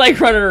 he's like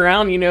running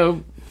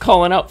around,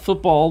 calling out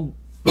football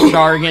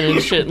jargon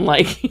and shit, and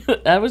like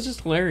that was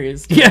just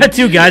hilarious. Yeah,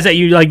 2 guys that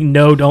you like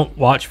don't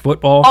watch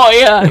football. Oh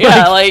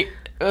yeah, like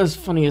it was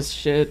funny as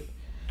shit.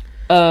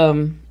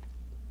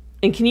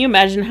 And can you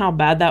imagine how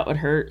bad that would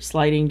hurt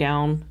sliding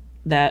down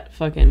that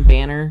fucking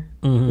banner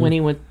when he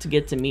went to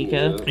get to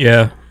Mika?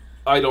 Yeah.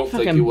 I don't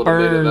think Fucking he would have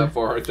made it burn. that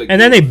far. I think.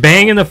 And then they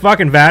bang in the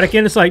fucking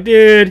Vatican. It's like,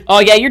 dude. Oh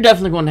yeah, you're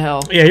definitely going to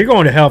hell. Yeah, you're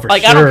going to hell for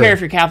Like, sure. I don't care if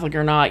you're Catholic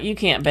or not. You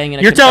can't bang in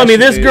a You're telling me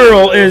this confession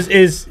girl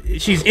is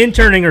she's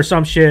interning or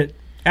some shit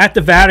at the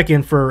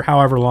Vatican for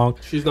however long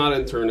She's not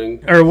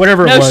interning. or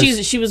whatever booth. it was.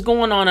 No, she was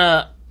going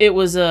on it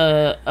was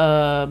a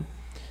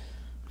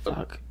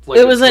fuck. Like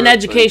It a was an trip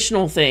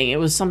educational thing. It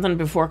was something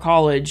before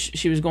college.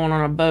 She was going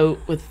on a boat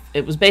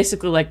it was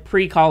basically like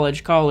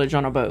pre-college college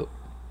on a boat.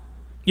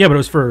 Yeah, but it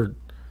was for.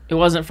 It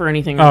wasn't for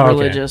anything Oh, okay.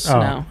 religious, Oh.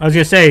 no. I was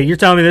gonna say, you're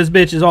telling me this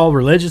bitch is all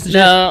religious and shit,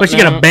 No, but she's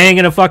no. gonna bang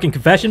in a fucking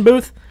confession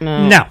booth?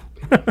 No.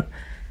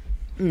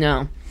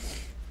 No.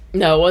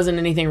 No, it wasn't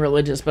anything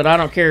religious, but I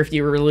don't care if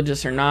you're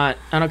religious or not.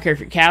 I don't care if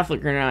you're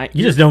Catholic or not.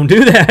 You just don't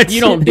do that.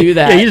 You don't do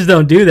that. Yeah, you just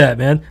don't do that,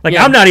 man. Like,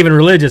 Yeah. I'm not even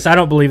religious. I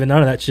don't believe in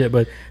none of that shit,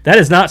 but that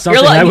is not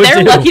something You're I lucky, would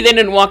they're do. lucky they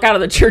didn't walk out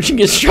of the church and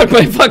get struck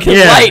by fucking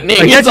Yeah, lightning.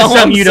 like, that's That's all just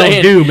something I'm you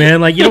saying. don't do,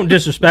 man. Like, you don't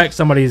disrespect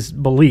somebody's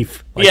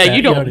belief. Like Yeah, that,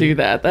 you know don't what I do mean?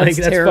 that. That's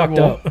Like, terrible.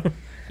 fucked up.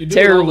 You do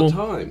it all Terrible. the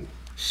time.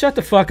 Shut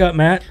the fuck up,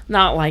 Matt.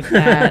 Not like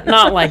that.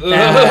 Not like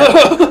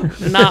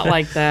that. Not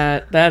like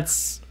that.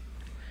 That's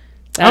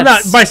I'm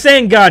not by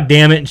saying God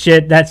damn it and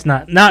shit. That's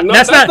not No,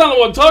 that's not.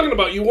 what I'm talking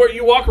about. You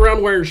walk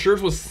around wearing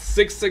shirts with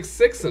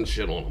 666 and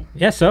shit on them.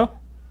 Yeah, so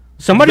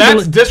somebody.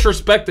 That's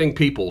disrespecting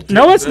people.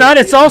 No, it's not.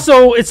 It's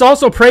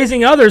also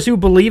praising others who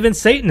believe in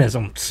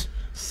Satanism.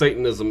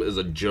 Satanism is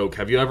a joke.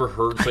 Have you ever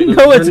heard Satanism?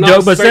 know it's a They're joke,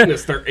 not but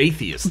Satanists. They're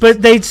atheists.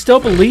 But they still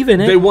believe in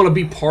They it. want to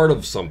be part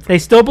of something. They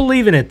still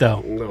believe in it,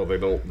 though. No, they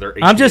don't. They're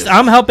atheists.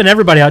 I'm helping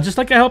everybody out, just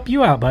like I help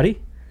you out,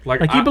 buddy. Like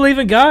you I- believe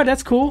in God,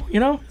 that's cool.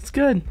 It's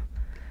good.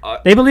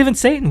 They believe in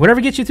Satan.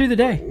 Whatever gets you through the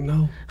day.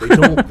 No, they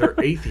don't. They're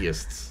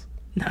atheists.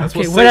 That's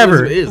Okay, what whatever.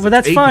 Satanism is. Well,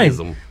 that's It's fine.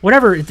 atheism.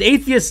 Whatever. It's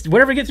atheist.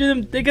 Whatever gets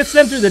them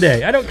through the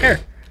day. I don't care.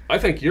 I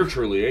think you're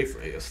truly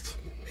atheist.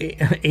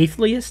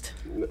 Atheist?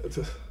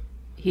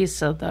 He's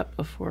said that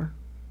before.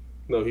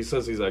 No, he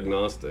says he's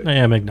agnostic. I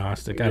am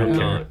agnostic. I You're don't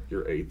not. care.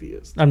 You're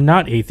atheist. I'm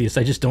not atheist.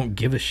 I just don't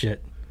give a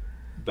shit.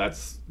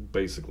 That's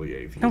basically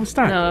atheism. No, it's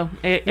not. No,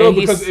 No,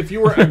 because if you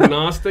were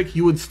agnostic,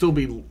 you would still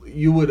be.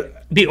 You would.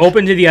 Be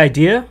open to the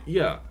idea?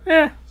 Yeah.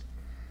 Eh.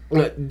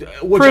 Which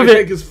Prove I it.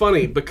 think is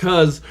funny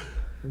because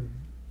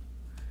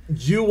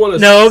you want to.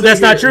 No, that's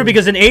not true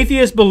because an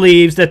atheist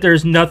believes that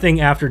there's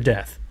nothing after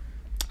death.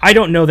 I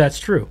don't know that's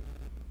true.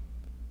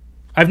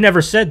 I've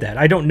never said that.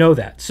 I don't know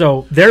that.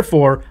 So,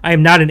 therefore, I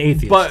am not an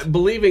atheist. But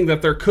believing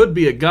that there could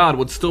be a God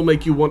would still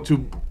make you want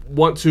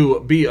to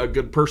be a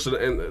good person.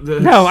 And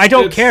no, I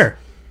don't care.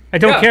 I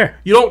don't care.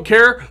 You don't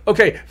care?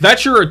 Okay,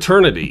 that's your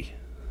eternity.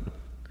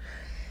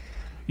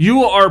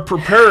 You are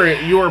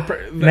preparing.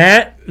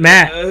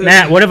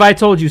 Matt, what have I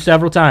told you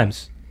several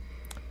times?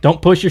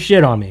 Don't push your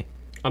shit on me.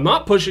 I'm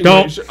not pushing.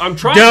 Don't. I'm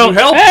trying Don't. to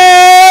help.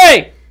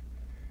 Hey!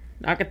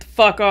 Knock it the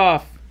fuck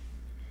off.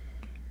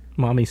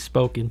 Mommy's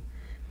spoken.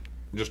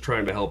 Just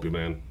trying to help you,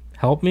 man.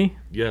 Help me?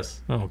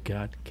 Yes. Oh,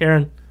 God.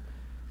 Karen,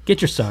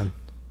 get your son.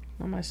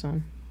 Not my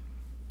son.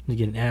 You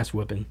get an ass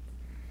whipping.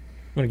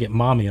 I'm going to get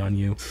mommy on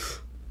you.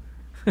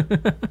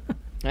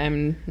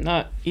 I'm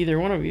not either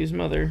one of you's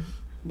mother,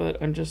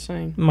 but I'm just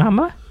saying.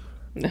 Mama?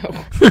 No,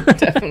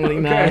 definitely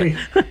Okay.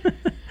 not. About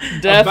the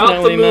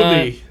Definitely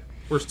movie.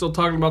 We're still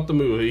talking about the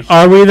movie.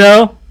 Are we,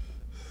 though?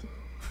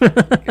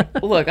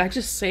 not. Look, I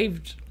just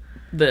saved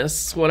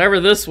this, whatever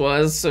this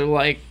was, so,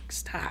 like,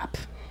 stop.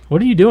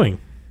 What are you doing?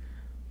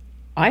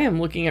 I am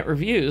looking at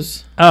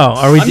reviews. Oh,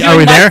 are we I'm doing are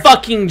we my there?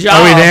 fucking job.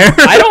 Are we there?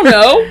 I don't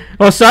know.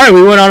 Oh, sorry,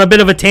 we went on a bit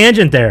of a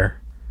tangent there.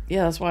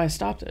 Yeah, that's why I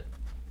stopped it.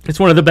 It's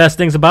one of the best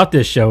things about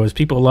this show is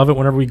people love it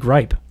whenever we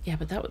gripe. Yeah,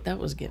 but that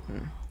was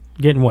getting...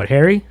 Getting what,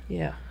 hairy?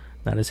 Yeah.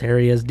 Not as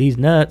hairy as these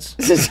nuts.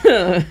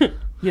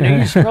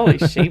 You should probably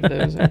shave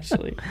those,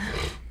 actually.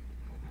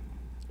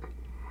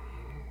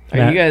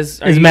 Matt, you guys...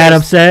 is Matt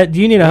upset?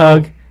 Do you need a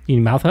hug? You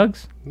need mouth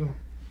hugs? No.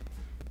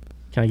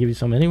 Can I give you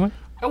some anyway?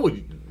 I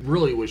would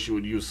really wish you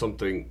would use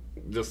something.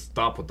 Just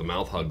stop with the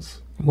mouth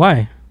hugs.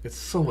 Why? It's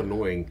so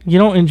annoying. You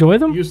don't enjoy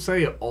them? You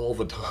say it all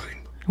the time.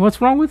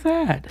 What's wrong with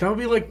that? That would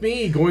be like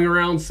me going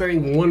around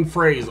saying one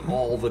phrase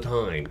all the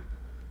time.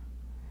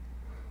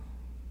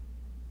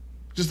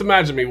 Just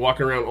imagine me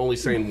walking around only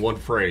saying one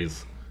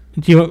phrase.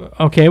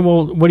 Okay,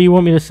 well, what do you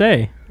want me to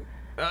say?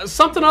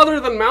 Something other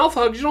than mouth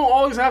hugs. You don't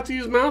always have to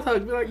use mouth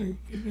hugs. Be like,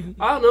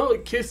 I don't know,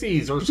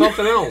 kissies or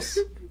something else.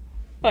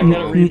 I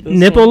gotta read this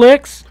Nipple one.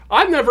 licks?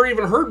 I've never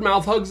even heard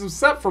mouth hugs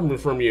except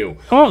from you.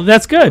 Oh,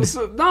 that's good.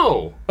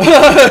 No.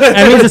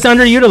 That means it's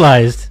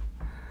underutilized.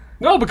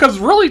 No, because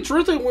really,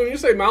 truthfully, when you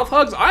say mouth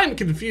hugs, I am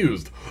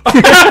confused.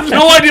 I have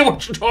no idea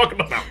what you're talking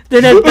about.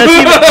 Then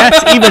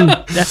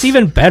that's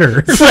even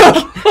better.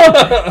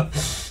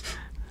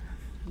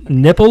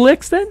 Nipple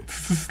licks then?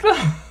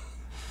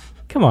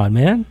 Come on,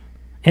 man.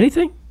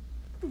 Anything?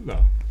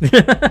 No.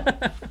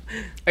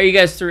 Are you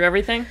guys through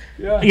everything?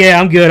 Yeah,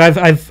 I'm good.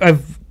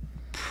 I've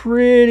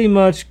pretty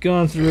much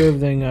gone through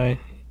everything.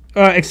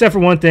 Except for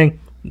one thing.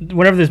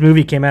 Whenever this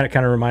movie came out, it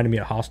kind of reminded me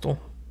of Hostel.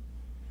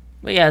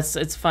 Well, yeah,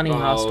 it's funny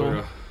Hostel.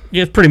 Yeah.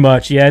 Yeah, pretty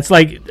much. Yeah, it's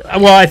like,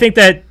 well, I think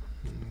that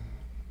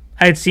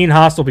I had seen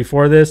Hostel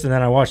before this, and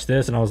then I watched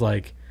this, and I was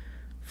like,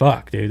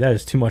 fuck, dude, that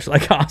is too much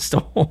like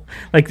Hostel.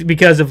 Like,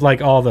 because of,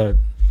 like, all the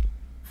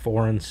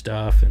foreign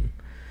stuff. And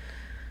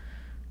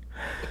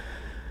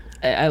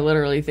I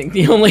literally think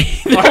the only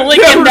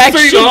I've never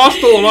seen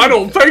Hostel, and I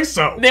don't think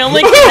so. The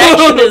only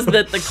connection is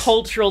that the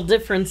cultural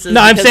differences. No,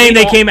 I'm saying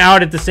they came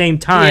out at the same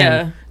time.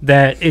 Yeah.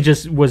 That it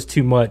just was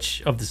too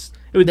much of this.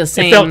 It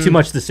same- felt too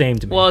much the same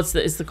to me. Well, it's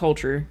the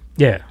culture.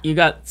 Yeah. You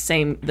got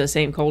the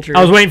same culture.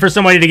 I was waiting for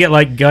somebody to get,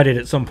 like, gutted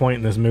at some point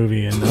in this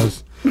movie, and I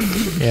was,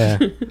 yeah.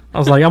 I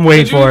was like, I'm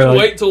waiting Did you for it. even Like,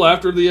 wait till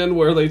after the end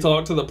where they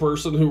talk to the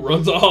person who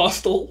runs a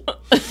hostel?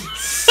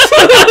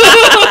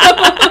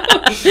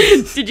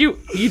 Did you?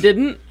 You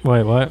didn't?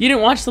 wait, what? You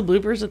didn't watch the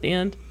bloopers at the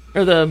end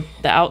or the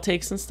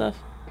outtakes and stuff?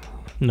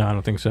 No, I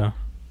don't think so.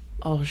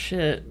 Oh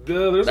shit!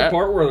 Yeah, there's a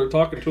part where they're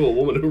talking to a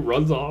woman who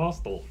runs a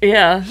hostel.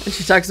 Yeah, and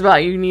she talks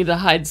about you need to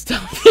hide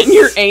stuff in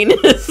your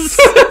anus.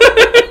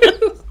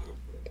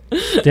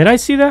 Did I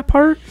see that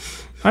part?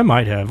 I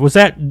might have. Was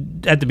that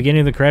at the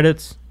beginning of the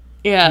credits?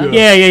 Yeah.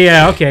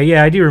 Yeah. Okay,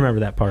 yeah, I do remember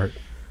that part.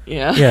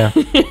 Yeah. Yeah.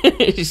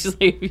 She's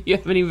like, if you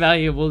have any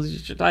valuables, you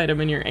should hide them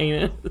in your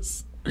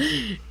anus.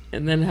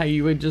 And then how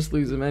you would just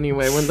lose them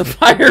anyway when the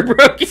fire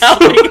broke out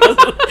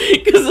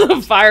because of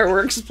the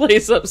fireworks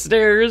place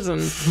upstairs.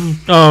 And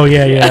Oh,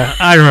 yeah.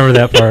 I remember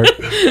that part.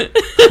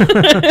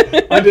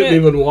 I didn't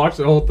even watch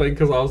the whole thing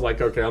because I was like,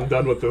 okay, I'm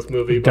done with this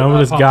movie. But Done with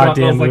this I popped up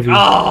and I goddamn was movie.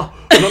 like,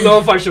 I don't know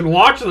if I should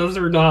watch this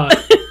or not.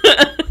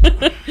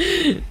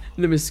 the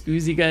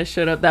Muscoozy guy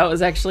showed up. That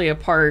was actually a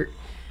part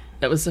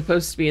that was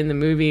supposed to be in the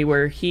movie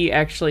where he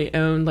actually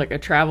owned like a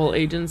travel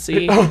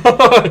agency.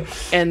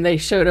 And they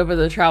showed up at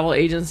the travel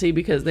agency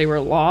because they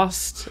were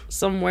lost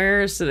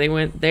somewhere, so they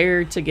went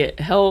there to get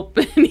help,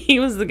 and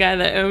he was the guy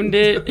that owned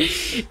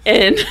it.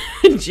 And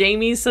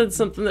Jamie said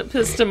something that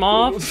pissed him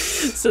off,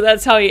 so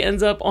that's how he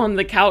ends up on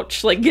the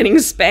couch like getting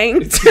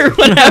spanked or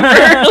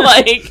whatever.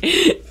 Like,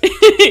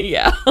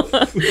 yeah.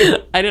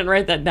 I didn't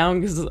write that down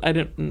because I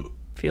didn't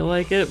feel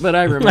like it, but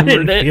I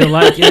remembered it. Feel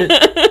like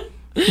it.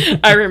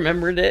 I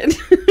remembered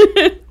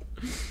it.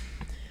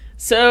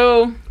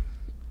 So,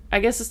 I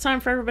guess it's time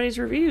for everybody's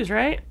reviews,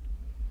 right?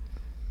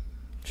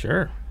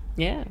 Sure.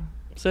 Yeah.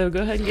 So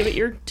go ahead and give it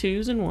your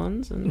 2s and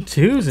 1s. And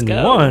Twos and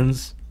go.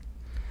 ones.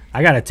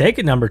 I gotta take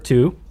it, number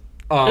 2.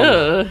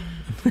 Ugh.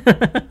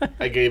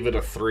 I gave it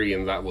a 3,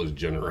 and that was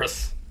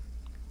generous.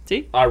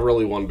 See? I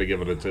really wanted to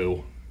give it a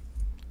 2.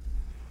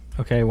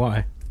 Okay,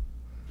 why?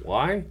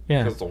 Why? Yeah.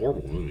 Because it's a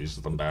horrible movie. It's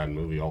just a bad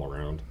movie all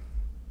around.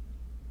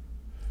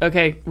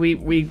 Okay,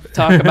 we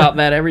talk about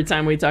that every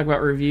time we talk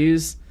about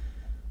reviews.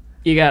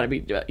 You gotta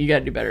do better.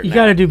 Than You that.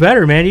 gotta do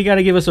better, man. You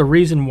gotta give us a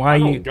reason why I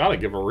you. don't gotta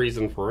give a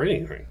reason for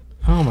anything.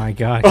 Oh my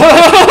gosh.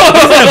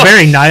 He's in a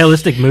very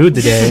nihilistic mood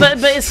today. But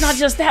it's not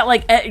just that.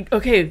 Like,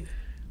 okay,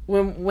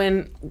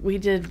 when we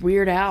did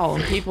Weird Al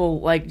and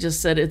people like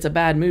just said it's a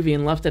bad movie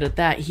and left it at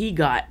that, he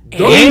got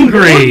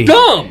Angry. You're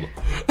dumb.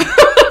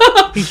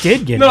 He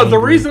did get No, angry. the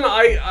reason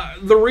I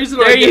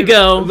There you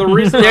go. The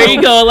reason There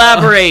you go.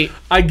 Elaborate.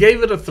 I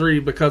gave it a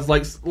 3 because,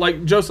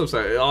 like Joseph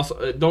said,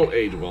 it don't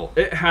age well.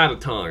 It had a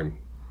time.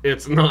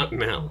 It's not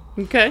now.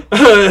 Okay.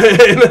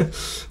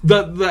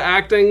 The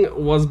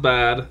acting was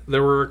bad.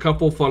 There were a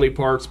couple funny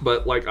parts,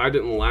 but like I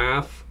didn't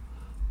laugh.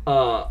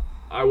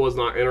 I was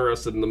not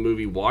interested in the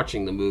movie.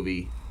 Watching the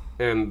movie,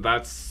 and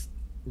that's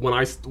when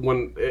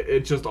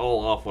it's just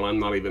all off when I'm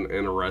not even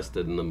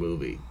interested in the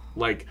movie.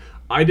 Like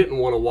I didn't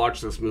want to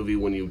watch this movie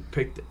when you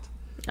picked it.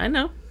 I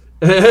know.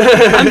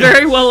 I'm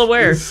very well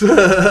aware.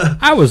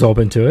 I was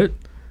open to it.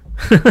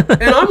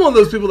 And I'm one of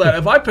those people that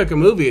if I pick a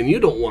movie and you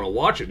don't want to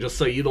watch it, just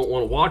say you don't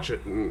want to watch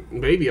it, and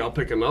maybe I'll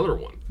pick another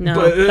one. No,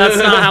 that's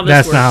not how this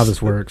That's works. not how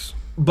this works.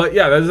 But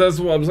yeah, that's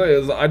what I'm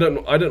saying. Is I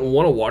didn't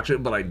want to watch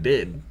it, but I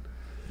did.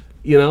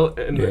 You know,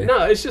 and Yeah.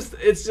 no,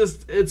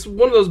 it's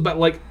one of those. But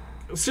like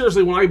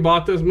seriously, when I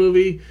bought this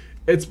movie,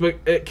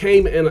 it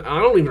came in. I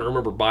don't even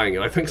remember buying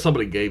it. I think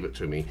somebody gave it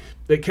to me.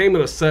 It came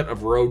in a set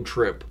of Road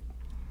Trip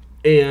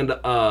and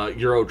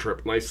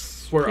EuroTrip, and I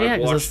swear Yeah, I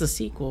because watched. it's the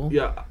sequel.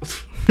 Yeah.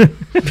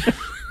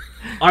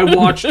 I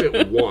watched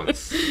it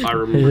once. I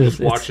remember just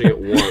watching it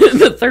once.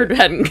 The third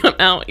hadn't come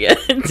out yet.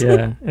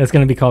 Yeah, it's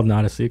gonna be called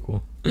Not a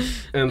Sequel.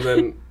 And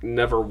then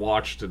never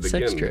watched it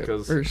Sex again Trip.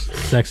 because Or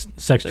Sex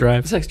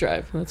Drive. Sex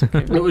Drive. That's okay.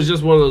 it was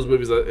just one of those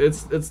movies that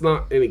it's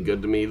not any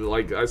good to me.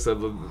 Like I said,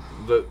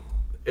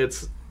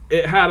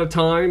 it had a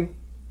time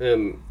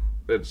and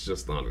it's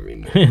just not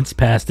anymore. It's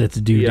past its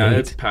due Yeah, date.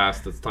 it's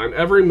past its time.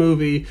 Every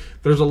movie,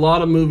 there's a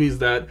lot of movies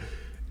that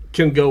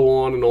can go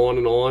on and on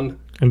and on.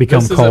 And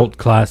become This cult isn't-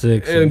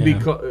 classics. And yeah.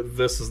 because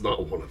this is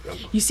not one of them.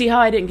 You see how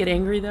I didn't get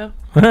angry though?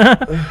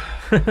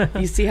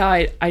 You see how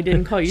I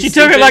didn't call you She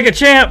took it stupid? like a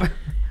champ.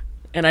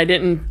 And I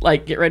didn't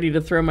like get ready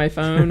to throw my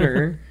phone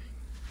or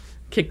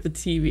kick the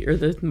TV or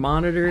the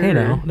monitor. Hey, or-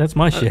 now that's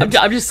my shit.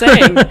 I'm just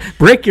saying.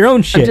 Break your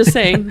own shit. I'm just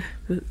saying.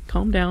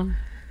 Calm down.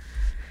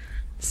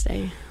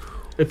 Stay.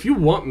 If you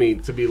want me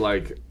to be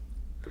like,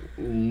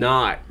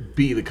 not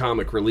be the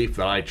comic relief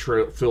that I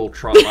try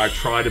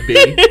to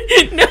be.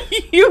 No,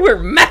 you were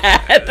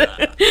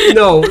mad.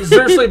 No,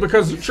 seriously,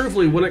 because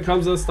truthfully, when it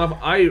comes to this stuff,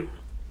 I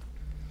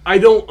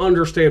don't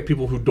understand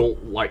people who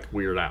don't like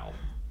Weird Al.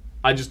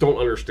 I just don't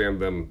understand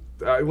them.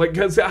 Like,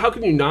 'cause how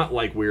can you not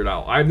like Weird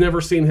Al? I've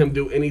never seen him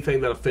do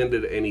anything that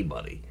offended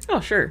anybody. Oh,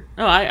 sure.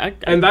 Oh,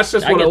 And that's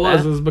just I what get it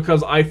was, that. is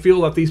because I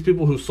feel that these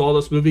people who saw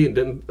this movie and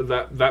didn't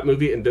that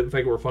movie and didn't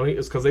think it were funny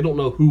is because they don't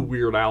know who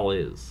Weird Al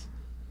is.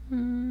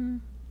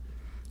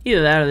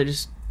 Either that or they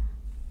just,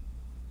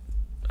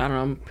 I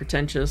don't know,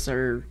 pretentious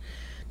or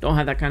don't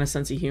have that kind of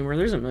sense of humor.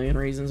 There's a million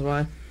reasons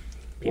why.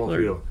 People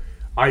are...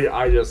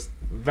 I just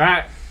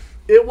that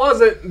it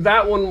wasn't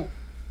that one.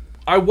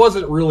 I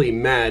wasn't really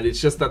mad.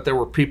 It's just that there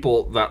were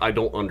people that I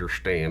don't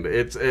understand.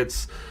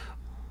 It's.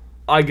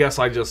 I guess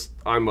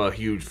I'm a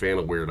huge fan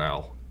of Weird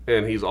Al,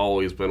 and he's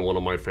always been one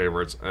of my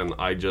favorites. And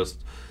I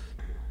just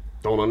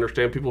don't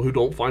understand people who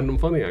don't find him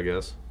funny, I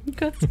guess.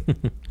 Okay.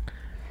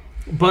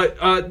 But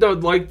no,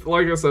 like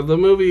I said, the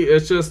movie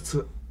it's just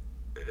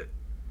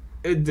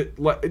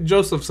like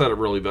Joseph said it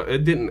really, but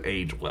it didn't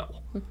age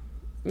well.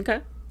 Okay.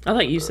 I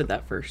thought you said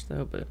that first,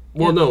 though, but...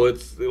 Well, no,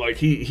 it's like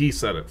he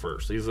said it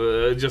first.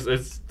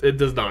 It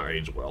does not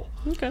age well.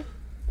 Okay.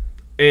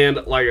 And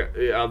like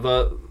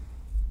the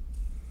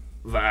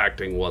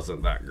acting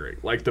wasn't that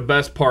great. Like the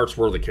best parts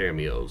were the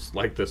cameos,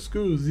 like the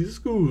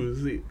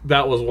Scoozy.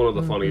 That was one of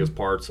the funniest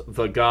parts.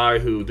 The guy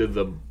who did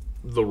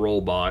the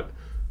robot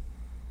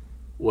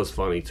was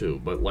funny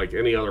too, but like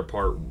any other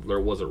part, there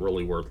wasn't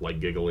really worth like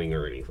giggling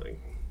or anything.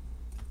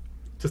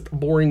 Just a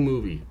boring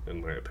movie,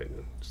 in my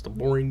opinion. Just a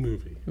boring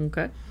movie.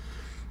 Okay.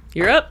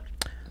 You're up.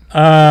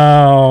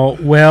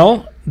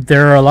 Well,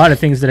 there are a lot of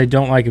things that I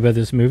don't like about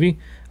this movie.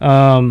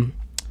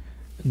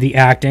 The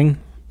acting.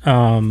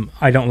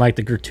 I don't like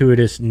the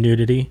gratuitous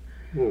nudity.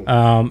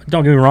 Don't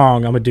get me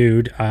wrong, I'm a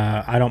dude.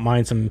 I don't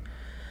mind some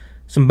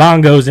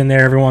bongos in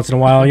there every once in a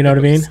while, you know what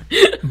I mean?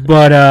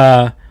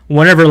 But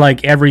whenever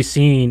like every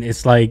scene,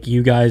 it's like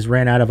you guys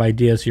ran out of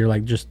ideas, so you're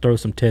like, just throw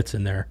some tits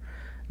in there.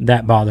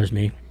 That bothers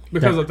me.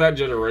 Because at that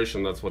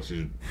generation, that's what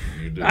you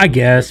do. I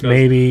guess, Because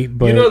maybe,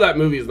 but... you know that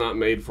movie is not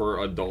made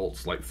for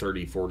adults like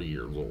 30, 40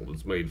 years old.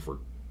 It's made for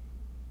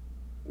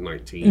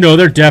 19. No,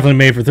 they're definitely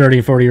made for 30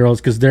 and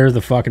 40-year-olds because they're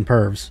the fucking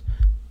pervs.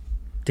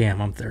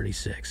 Damn, I'm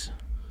 36.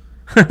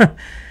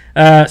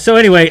 So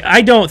anyway,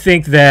 I don't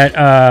think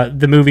that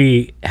the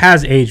movie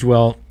has aged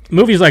well.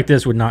 Movies like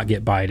this would not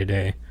get by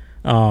today,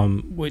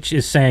 which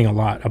is saying a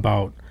lot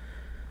about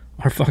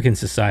our fucking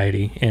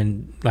society.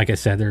 And like I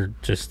said,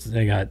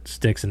 they got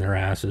sticks in their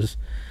asses.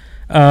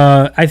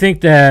 I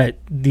think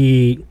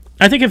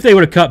if they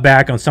would have cut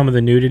back on some of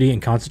the nudity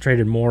and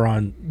concentrated more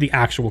on the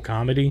actual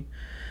comedy,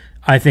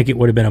 I think it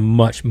would have been a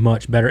much,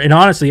 much better. And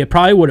honestly, it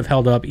probably would have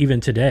held up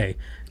even today.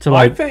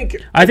 I think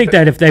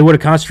that if they would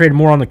have concentrated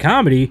more on the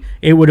comedy,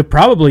 it would have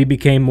probably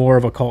became more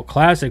of a cult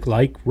classic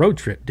like Road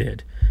Trip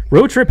did.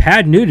 Road Trip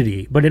had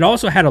nudity, but it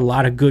also had a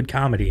lot of good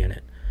comedy in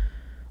it.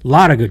 A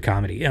lot of good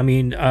comedy. I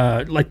mean,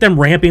 like them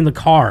ramping the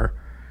car,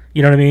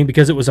 you know what I mean?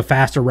 Because it was a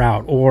faster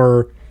route.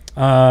 Or,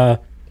 the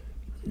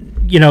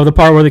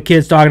part where the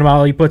kid's talking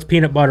about he puts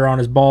peanut butter on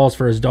his balls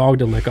for his dog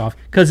to lick off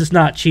because it's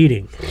not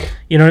cheating.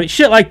 You know,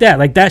 shit like that.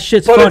 Like, that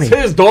shit's funny. But it's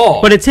his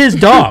dog. But it's his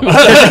dog.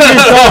 It's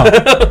his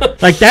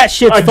dog. Like, that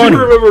shit's funny. I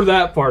do remember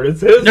that part.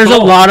 It's his There's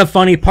dog. a lot of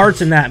funny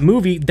parts in that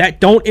movie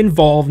that don't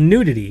involve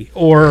nudity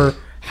or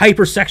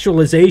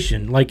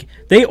hypersexualization. Like,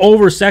 they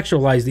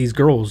over-sexualize these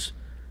girls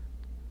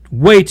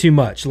way too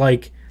much.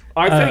 Like,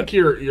 I think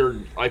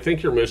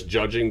you're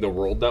misjudging the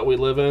world that we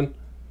live in.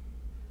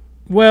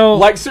 well,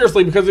 Like,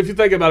 seriously, because if you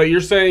think about it,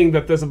 you're saying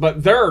that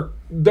but there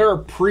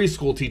are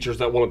preschool teachers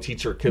that want to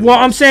teach their kids. well,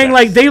 about I'm saying sex.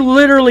 like they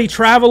literally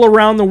travel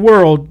around the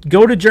world,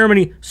 go to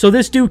Germany, so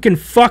this dude can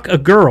fuck a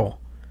girl.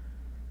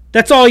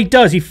 That's all he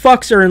does. He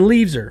fucks her and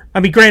leaves her. I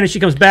mean, granted, she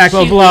comes back,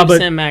 blah She blah, leaves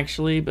but him,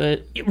 actually,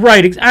 but...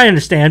 right, I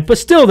understand, but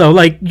still though,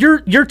 like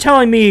you're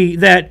telling me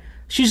that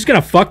she's just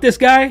gonna fuck this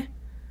guy?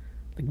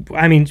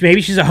 I mean,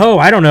 maybe she's a hoe,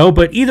 I don't know,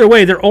 but either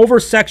way, they're over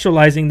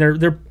sexualizing.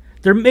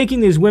 They're making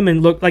these women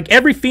look like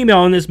every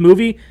female in this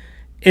movie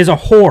is a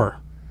whore.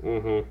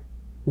 Mm-hmm.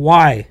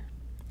 Why?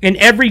 And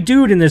every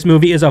dude in this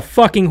movie is a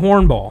fucking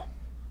hornball.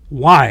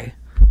 Why?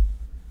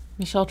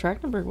 Michelle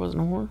Trachtenberg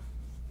wasn't a whore.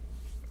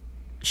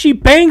 She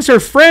bangs her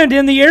friend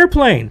in the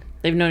airplane.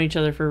 They've known each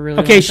other for a really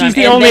long time. Okay, she's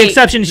the and only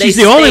exception. they She's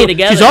the stay only.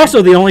 together. She's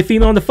also the only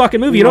female in the fucking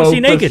movie. You don't see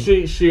 'cause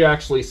naked. She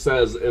actually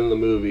says in the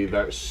movie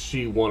that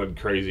she wanted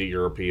crazy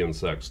European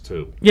sex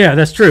too. Yeah,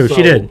 that's true. She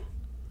So- did.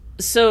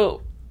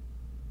 So,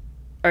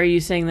 are you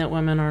saying that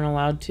women aren't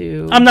allowed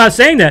to... I'm not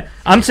saying that.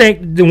 I'm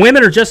saying the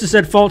women are just as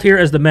at fault here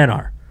as the men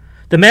are.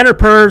 The men are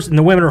pervs and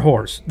the women are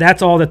whores.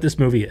 That's all that this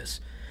movie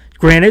is.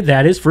 Granted,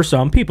 that is for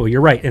some people.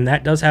 You're right, and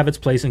that does have its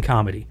place in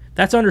comedy.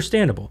 That's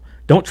understandable.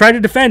 Don't try to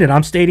defend it.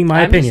 I'm stating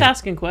my opinion. I'm just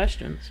asking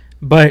questions.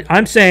 But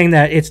I'm saying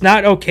that it's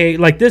not okay.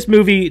 Like this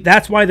movie,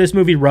 that's why this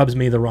movie rubs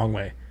me the wrong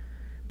way.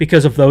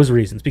 Because of those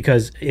reasons.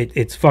 Because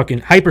it's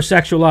fucking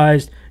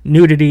hypersexualized,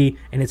 nudity,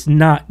 and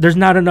there's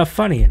not enough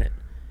funny in it.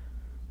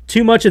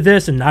 Too much of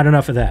this and not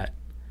enough of that.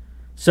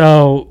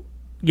 So,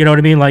 you know what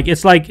I mean? Like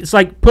it's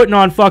like putting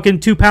on fucking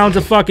 2 pounds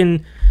of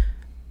fucking,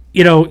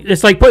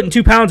 it's like putting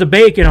 2 pounds of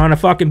bacon on a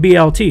fucking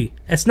BLT.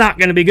 It's not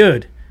going to be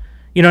good.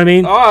 You know what I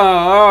mean?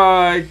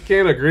 I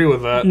can't agree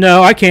with that.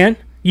 No, I can.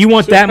 You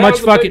want that much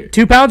fucking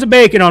 2 pounds of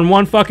bacon on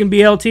one fucking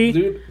BLT?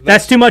 Dude,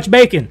 that's too much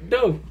bacon.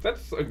 No,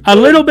 that's a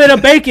little bit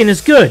of bacon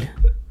is good.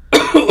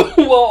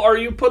 Well, are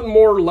you putting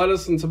more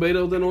lettuce and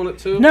tomato than on it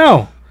too?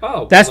 No.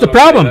 Oh, that's the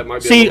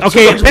problem. See,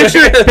 okay,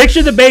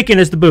 picture the bacon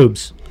as the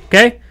boobs.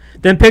 Okay,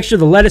 then picture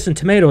the lettuce and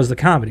tomato as the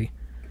comedy.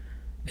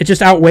 It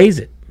just outweighs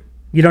it.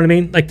 You know what I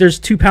mean? Like there's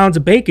 2 pounds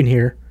of bacon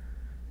here,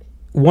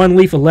 1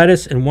 leaf of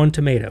lettuce and 1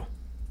 tomato.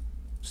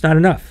 It's not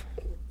enough.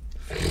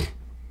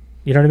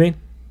 You know what I mean?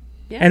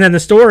 Yeah. And then the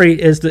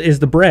story is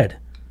the bread.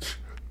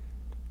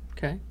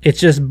 Okay. It's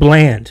just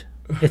bland.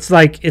 It's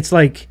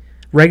like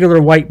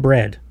regular white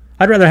bread.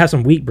 I'd rather have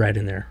some wheat bread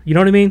in there. You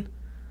know what I mean?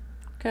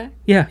 Okay.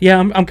 Yeah.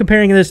 I'm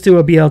comparing this to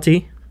a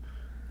BLT.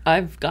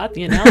 I've got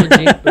the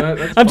analogy.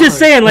 I'm just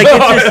saying, like,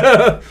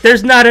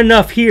 there's not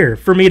enough here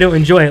for me to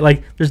enjoy it.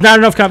 Like, there's not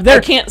enough.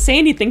 I can't say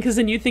anything because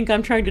then you think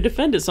I'm trying to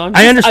defend it. So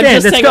I understand.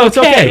 I'm just Let's saying, go.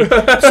 okay.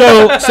 It's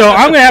okay. So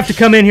I'm gonna have to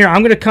come in here.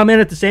 I'm gonna come in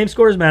at the same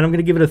score as Matt. I'm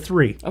gonna give it a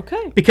 3.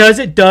 Okay. Because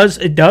it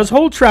does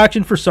hold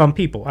traction for some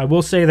people. I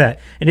will say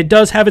that, and it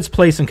does have its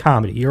place in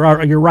comedy.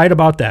 You're right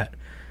about that.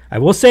 I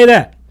will say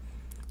that.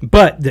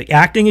 But the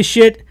acting is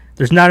shit.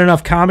 There's not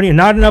enough comedy and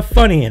not enough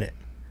funny in it.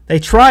 They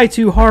try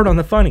too hard on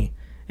the funny.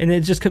 And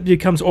it just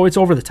becomes, it's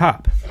over the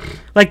top.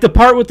 Like the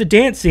part with the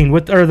dance scene,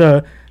 or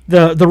the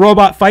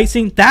robot fight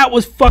scene, that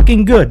was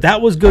fucking good.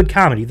 That was good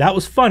comedy. That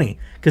was funny.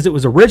 Because it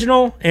was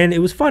original and it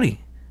was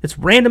funny. It's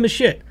random as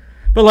shit.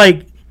 But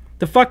like,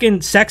 the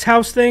fucking sex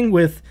house thing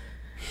and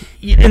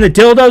the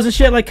dildos and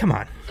shit, like, come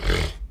on.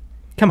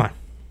 Come on.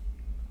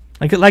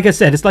 Like I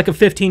said, it's like a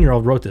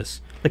 15-year-old wrote this.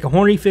 Like a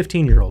horny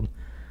 15-year-old.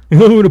 We're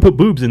going to put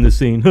boobs in this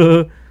scene.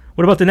 What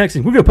about the next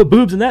scene? We're going to put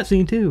boobs in that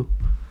scene too.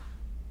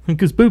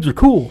 Because boobs are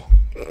cool.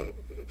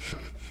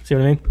 See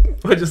what I mean?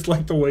 I just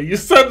like the way you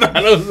said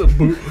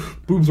that.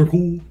 Boobs are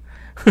cool.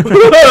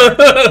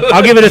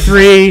 I'll give it a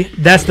 3.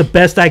 That's the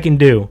best I can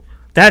do.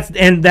 That's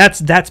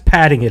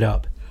padding it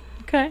up.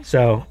 Okay.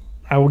 So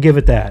I will give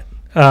it that.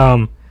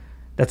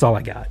 That's all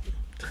I got.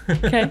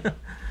 Okay.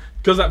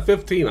 Because at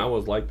 15, I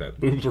was like that.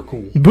 Boobs are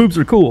cool. Boobs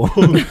are cool.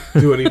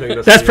 Do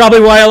anything. That's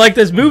probably why I like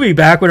this movie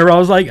back whenever I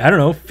was like, I don't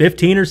know,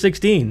 15 or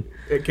 16.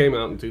 It came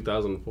out in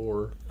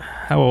 2004.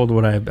 How old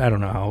would I have? I don't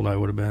know how old I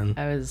would have been.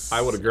 I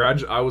was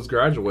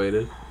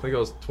graduated. I think I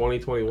was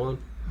 2021.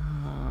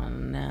 Oh,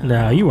 no.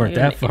 No, you weren't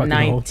that fucking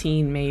 19 old.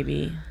 19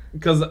 maybe.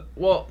 Because,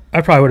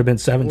 I probably would have been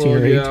 17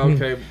 or 18. Yeah,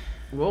 okay.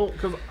 Well,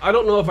 because I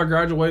don't know if I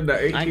graduated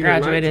at 18 I or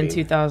graduated 19.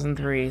 in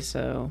 2003,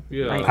 so...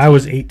 Yeah. 19. I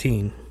was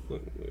 18.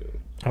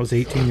 I was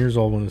 18 years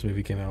old when this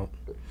movie came out.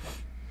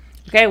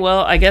 Okay, well,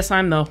 I guess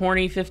I'm the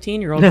horny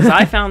 15-year-old because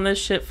I found this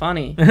shit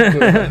funny.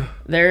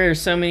 There are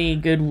so many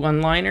good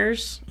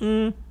one-liners.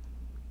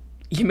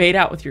 You made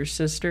out with your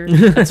sister.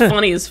 That's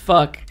funny as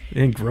fuck.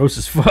 And gross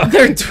as fuck.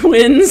 They're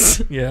twins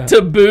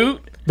to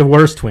boot. The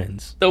worst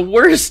twins. The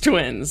worst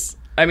twins.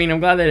 I mean, I'm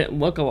glad they didn't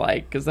look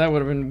alike because that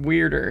would have been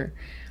weirder.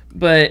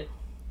 But,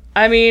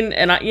 I mean,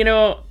 and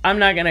I'm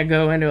not going to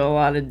go into a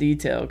lot of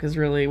detail because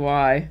really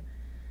why.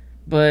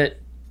 But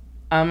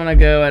I'm going to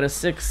go at a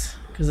 6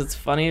 because it's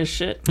funny as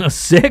shit. A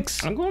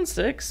 6? I'm going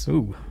 6.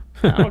 Ooh.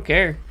 I don't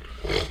care.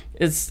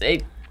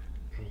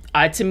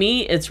 To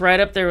me, it's right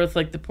up there with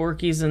like the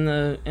Porkies in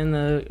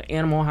the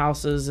Animal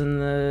Houses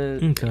and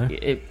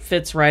it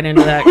fits right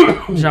into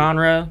that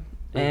genre.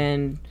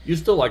 And you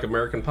still like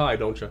American Pie,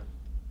 don't you?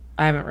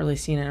 I haven't really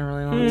seen it in a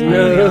really long time,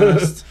 to be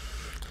honest.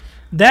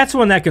 That's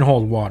one that can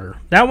hold water.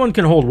 That one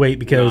can hold weight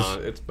because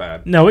it's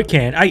bad. No, it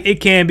can.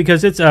 It can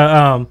because it's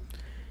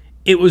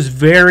it was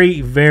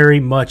very,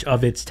 very much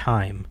of its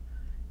time.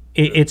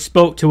 It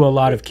spoke to a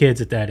lot of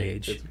kids at that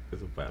age.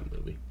 It's a bad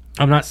movie.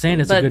 I'm not saying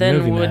it's a good movie,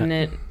 But then wouldn't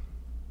Matt. it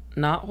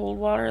not hold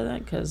water then?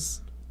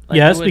 Because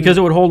yes, because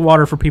it would hold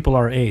water for people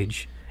our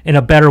age in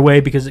a better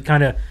way because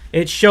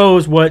it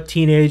shows what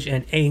teenage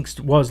and angst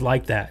was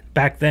like that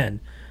back then,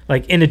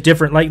 like in a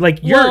different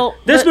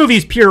this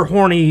movie's pure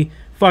horny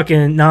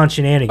fucking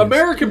non-shenanigans.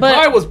 American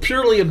Pie was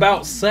purely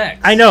about sex.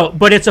 I know,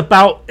 but it's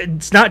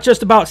not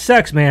just about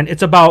sex, man.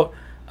 It's about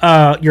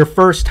your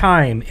first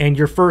time and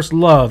your first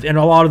love and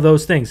a lot of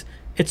those things.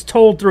 It's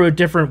told through a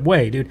different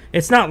way, dude.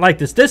 It's not like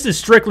this. This is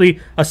strictly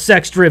a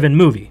sex-driven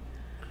movie.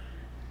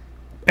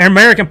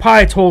 American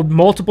Pie told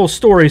multiple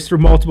stories through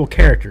multiple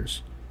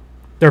characters.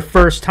 Their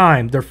first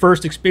time, their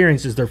first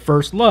experiences, their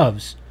first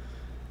loves.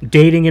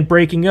 dating and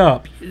breaking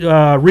up,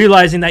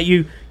 realizing that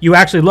you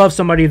actually love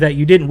somebody that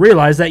you didn't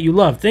realize that you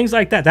loved, things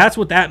like that. That's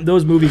what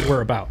those movies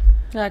were about.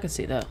 Yeah, I can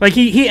see that. Like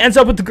he ends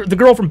up with the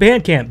girl from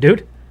band camp,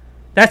 dude.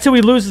 That's who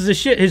he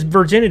loses his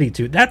virginity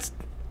to. That's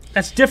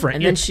different.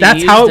 And then she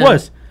that's used how it him.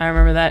 was. I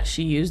remember that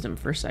she used him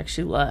for sex.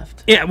 She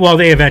left. Yeah, well,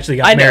 they eventually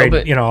got married,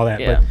 but, all that.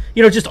 yeah.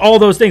 But just all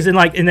those things, and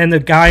then the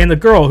guy and the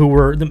girl who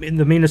were the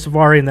Mina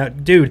Savari and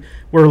that dude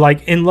were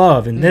like in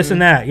love, and this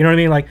and that. You know what I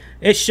mean? Like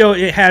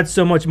it had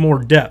so much more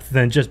depth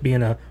than just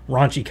being a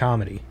raunchy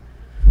comedy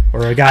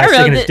or a guy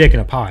sticking his dick in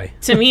a pie.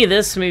 To me,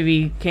 this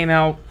movie came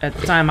out at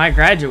the time I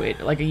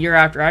graduated, like a year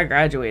after I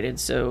graduated.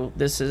 So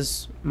this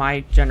is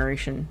my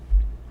generation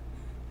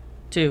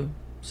too.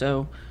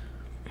 So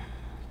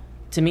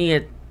to me,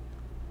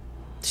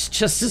 it's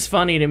just as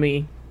funny to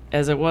me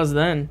as it was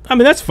then. I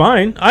mean, that's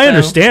fine. I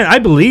understand. I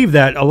believe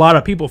that a lot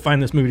of people find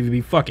this movie to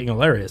be fucking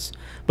hilarious.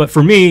 But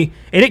for me,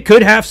 and it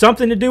could have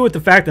something to do with the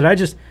fact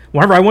that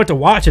whenever I went to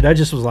watch it, I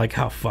just was like,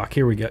 oh, fuck,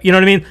 here we go. You know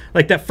what I mean?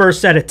 Like that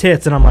first set of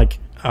tits, and I'm like,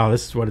 oh,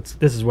 this is what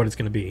it's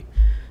going to be.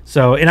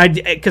 So,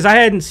 because I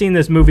hadn't seen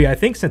this movie, I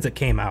think, since it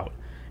came out.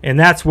 And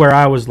that's where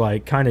I was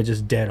like, kind of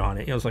just dead on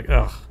it. I was like,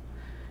 ugh.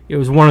 It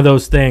was one of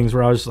those things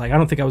where I was like, I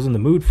don't think I was in the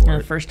mood for it.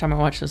 The first time I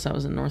watched this, I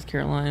was in North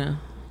Carolina.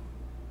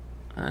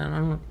 I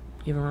don't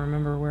even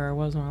remember where I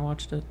was when I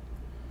watched it.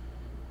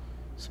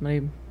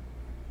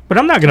 But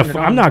I'm not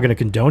gonna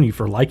condone you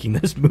for liking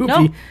this movie.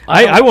 No,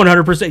 I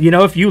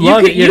 100%. If you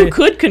love it, you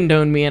could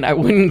condone me, and I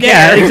wouldn't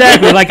care. Yeah,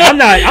 exactly. Like I'm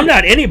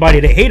not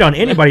anybody to hate on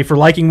anybody for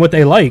liking what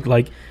they like.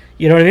 Like,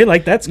 you know what I mean?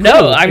 Like that's cool,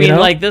 no. I mean,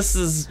 like this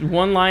is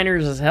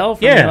one-liners as hell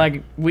for me.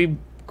 Like we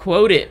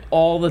quote it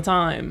all the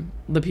time.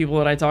 The people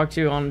that I talk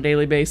to on a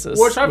daily basis,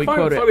 which I we find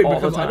quote funny it all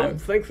because the I time.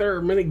 don't think there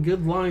are many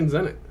good lines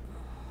in it.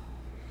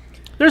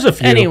 There's a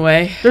few.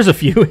 Anyway, there's a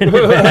few in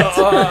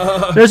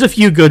it. There's a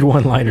few good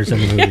one-liners in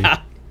the movie.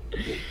 Yeah.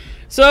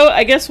 So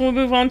I guess we'll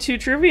move on to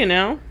trivia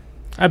now.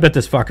 I bet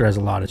this fucker has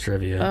a lot of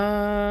trivia.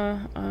 I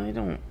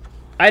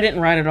didn't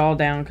write it all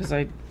down because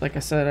like I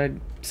said,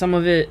 some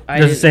of it.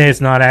 Does it say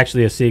it's not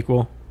actually a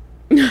sequel?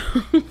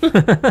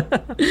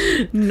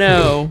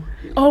 No.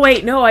 Oh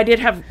wait, no, I did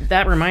have.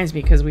 That reminds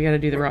me because we got to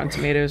do the Rotten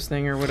Tomatoes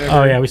thing or whatever.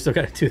 Oh yeah, we still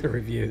got to do the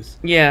reviews.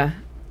 Yeah,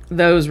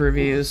 those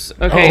reviews.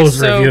 Okay,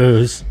 those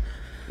reviews.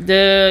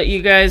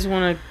 You guys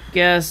want to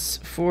guess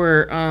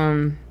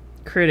for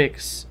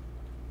critics?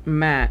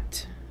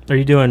 Matt. Are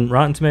you doing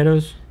Rotten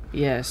Tomatoes?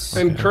 Yes.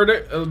 And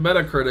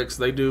Metacritics,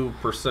 they do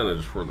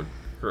percentage for the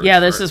critics. Yeah,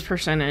 this is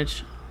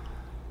percentage.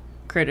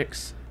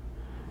 Critics.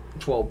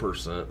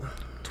 12%.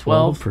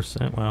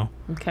 12%. Wow.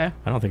 Okay.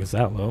 I don't think it's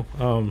that low.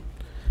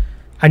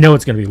 I know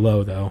it's going to be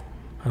low though.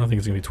 I don't think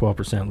it's going to be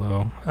 12%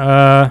 low.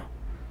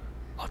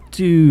 I'll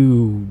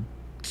do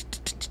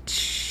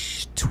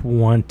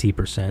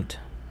 20%.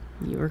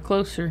 You were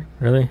closer.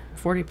 Really?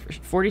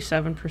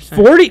 47%.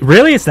 40?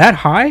 Really? It's that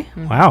high?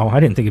 Mm-hmm. Wow, I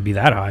didn't think it'd be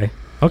that high.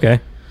 Okay.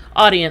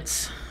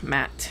 Audience,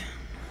 Matt.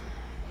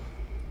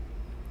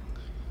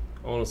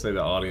 I want to say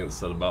the audience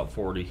said about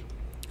 40.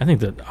 I think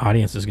the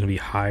audience is going to be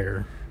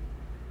higher.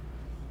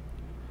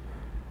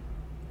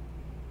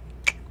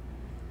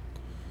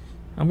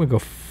 I'm going to go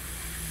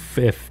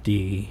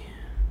 50.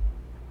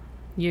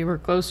 You were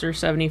closer,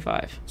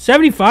 75.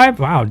 75?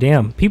 Wow,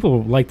 damn.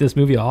 People like this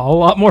movie a whole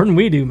lot more than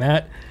we do,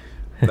 Matt.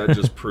 That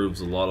just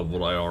proves a lot of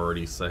what I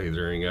already say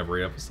during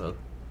every episode.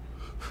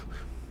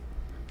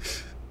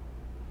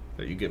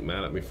 That you get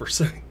mad at me for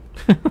saying.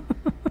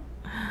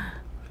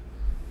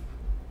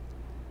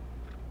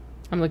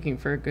 I'm looking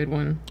for a good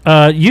one.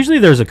 Usually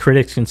there's a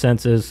critics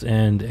consensus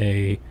and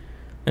an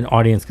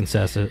audience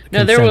consensus.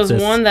 No, there was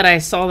one that I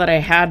saw that I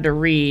had to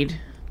read.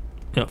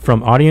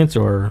 From audience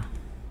or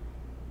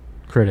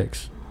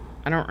critics?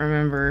 I don't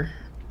remember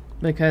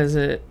because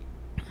it...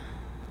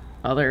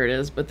 Oh, there it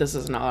is, but this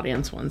is an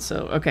audience one,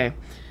 so okay.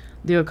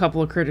 Do a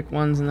couple of critic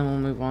ones and then we'll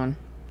move on.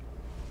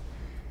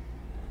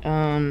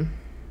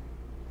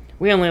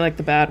 We only like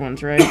the bad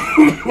ones, right?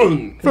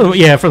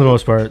 for the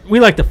most part. We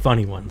like the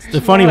funny ones. The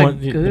funny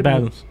ones, the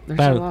bad ones. There's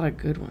a lot of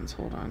good ones.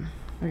 Hold on.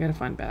 I gotta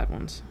find bad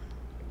ones.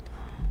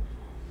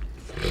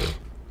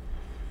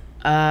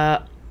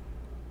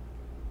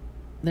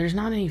 There's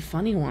not any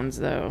funny ones,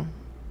 though.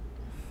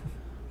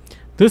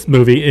 This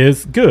movie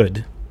is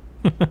good.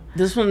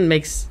 This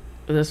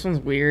one's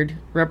weird.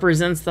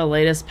 Represents the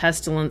latest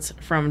pestilence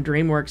from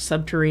DreamWorks'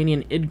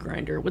 subterranean id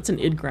grinder. What's an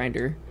id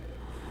grinder?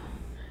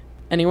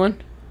 Anyone?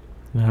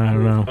 I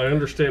don't know. I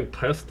understand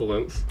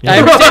pestilence. Yeah. I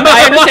understand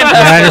pestilence.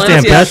 I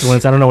understand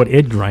pestilence. I don't know what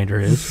id grinder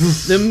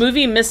is. The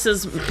movie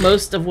misses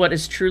most of what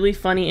is truly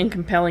funny and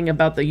compelling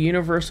about the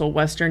universal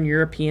Western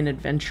European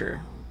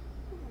adventure.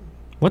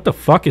 What the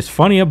fuck is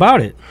funny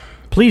about it?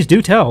 Please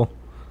do tell.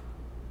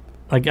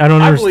 Like I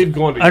don't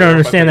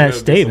understand that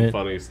statement.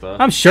 Funny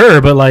stuff. I'm sure,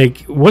 but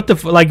like, what the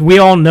like? We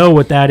all know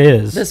what that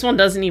is. This one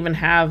doesn't even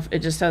have. It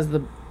just has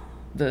the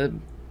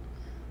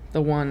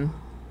one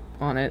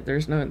on it.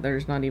 There's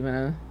not even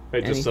a.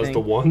 It just says anything. the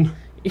one.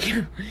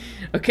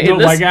 Okay. No,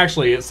 this, like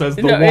actually, it says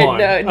the no,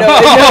 one. It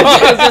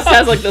just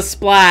has like the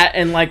splat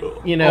and like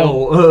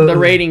the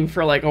rating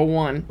for like a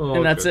 1,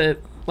 and that's okay.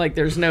 it. Like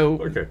there's no.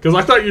 Okay, because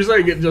I thought you were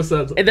saying it just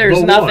says. There's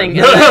the nothing.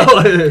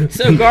 One.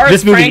 So Garth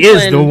This movie Franklin,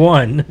 is the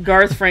one.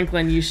 Garth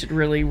Franklin, you should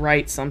really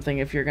write something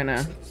if you're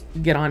gonna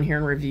get on here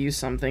and review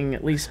something.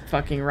 At least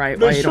fucking write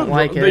why you don't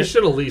like They it.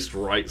 should at least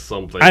write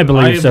something. I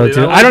believe so,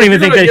 too. Like, I don't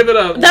even if you're think gonna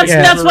give it a,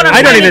 That's what I'm.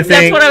 I don't even that's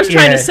think- what I was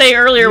trying yeah. to say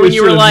earlier You when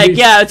you were should at like, least-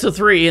 "Yeah, it's a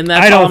 3," and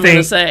that's I don't all I'm gonna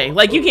think- say.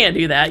 Like, you can't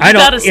do that. You I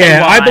gotta don't. say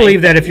Yeah, why. I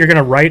believe that if you're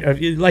gonna write,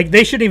 like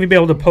they shouldn't even be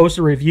able to post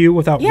a review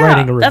without Yeah,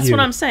 writing a review. that's what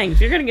I'm saying.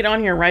 If you're gonna get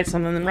on here and write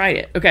something, then write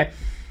it. Okay,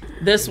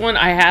 this one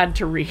I had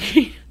to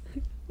read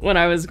when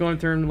I was going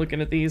through and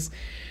looking at these.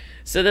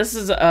 So this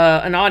is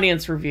an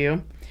audience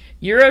review.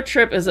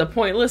 EuroTrip is a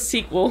pointless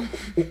sequel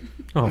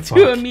Oh,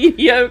 to a fuck.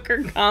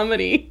 mediocre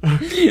comedy.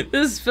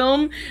 This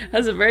film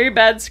has a very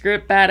bad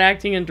script, bad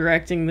acting and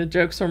directing. The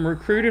jokes are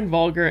crude and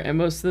vulgar, and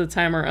most of the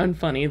time are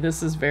unfunny.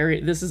 This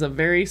is a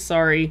very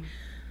sorry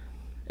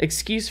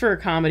excuse for a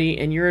comedy,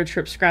 and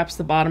EuroTrip scraps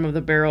the bottom of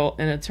the barrel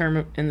in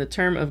the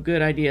term of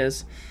good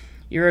ideas.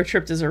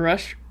 EuroTrip is a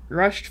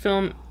rushed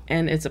film,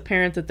 and it's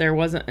apparent that there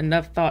wasn't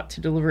enough thought to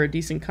deliver a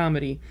decent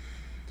comedy.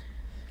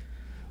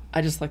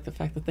 I just like the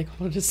fact that they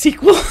called it a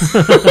sequel.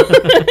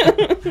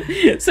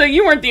 So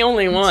you weren't the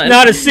only one.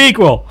 Not a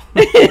sequel.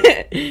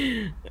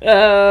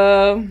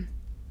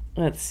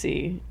 Let's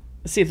see.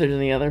 Let's see if there's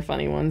any other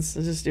funny ones.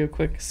 Let's just do a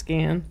quick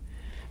scan.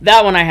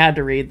 That one I had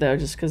to read, though,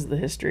 just because of the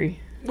history.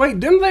 Wait,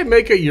 didn't they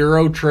make a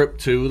Euro Trip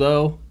too,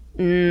 though?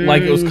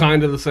 Like it was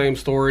kind of the same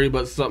story,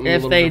 but something. a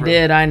If little they different?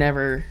 did, I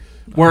never.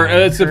 Where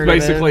it's heard of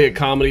basically a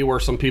comedy where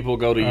some people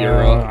go to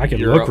Europe. I can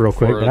look real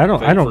quick, but I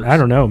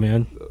don't know,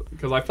 man.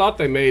 Because I thought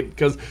they made,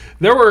 because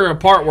there were a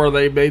part where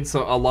they made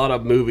a lot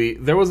of movie.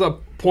 There was a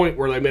point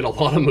where they made a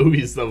lot of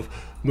movies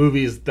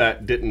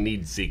that didn't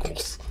need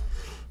sequels,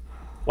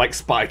 like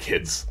Spy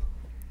Kids.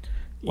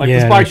 Like Yeah,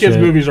 the Spy no Kids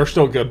shit. movies are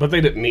still good, but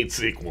they didn't need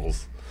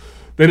sequels.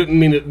 They didn't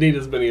need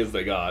as many as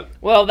they got.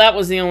 Well, that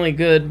was the only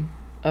good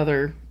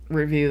other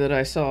review that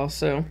I saw,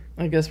 so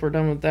I guess we're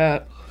done with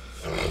that.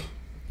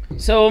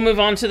 So we'll move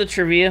on to the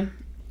trivia.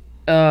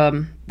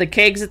 The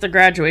kegs at the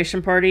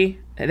graduation party,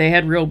 they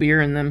had real beer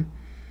in them.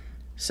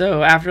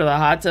 So after the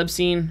hot tub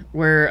scene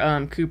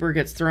where Cooper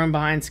gets thrown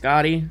behind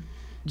Scotty,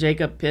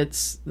 Jacob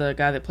Pitts, the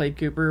guy that played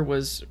Cooper,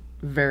 was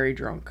very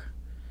drunk.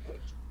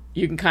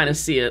 You can kind of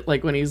see it,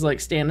 like when he's like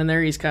standing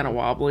there, he's kind of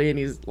wobbly and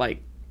he's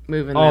like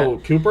moving. Oh,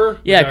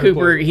 Cooper? Yeah, The guy who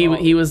Cooper.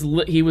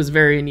 plays- He was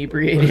very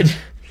inebriated.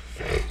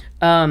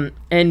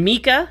 And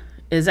Mika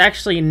is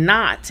actually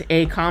not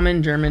a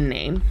common German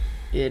name.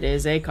 It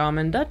is a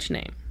common Dutch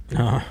name.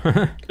 Oh.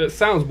 It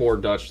sounds more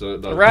Dutch than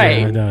it does. Right.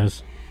 Yeah, it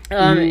does.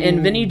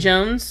 And Vinnie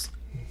Jones,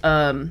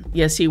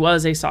 yes, he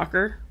was a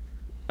soccer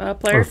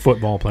player. Or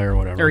football player, or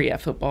whatever. Or yeah,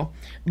 football.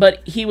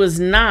 But he was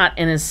not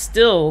and is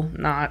still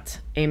not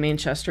a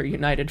Manchester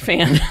United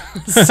fan.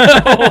 So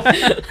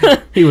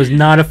He was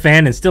not a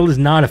fan and still is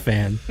not a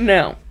fan.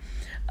 no.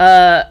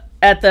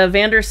 At the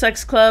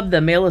Vandersex Club,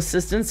 the male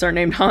assistants are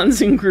named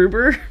Hans and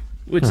Gruber,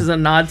 which is a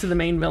nod to the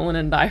main villain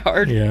in Die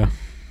Hard. Yeah.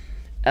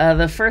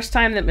 The first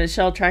time that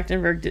Michelle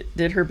Trachtenberg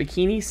did her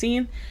bikini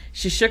scene,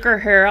 she shook her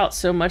hair out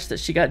so much that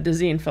she got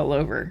dizzy and fell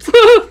over.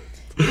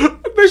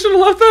 They should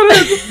have left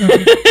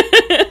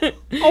that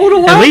in. I would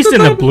have laughed At least at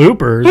in the that.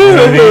 bloopers. You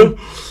know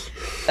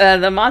what I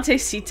mean? The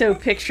Montecito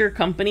Picture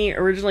Company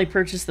originally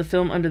purchased the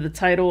film under the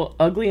title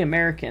Ugly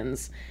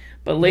Americans,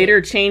 but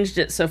later changed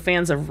it so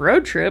fans of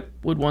Road Trip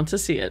would want to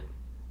see it.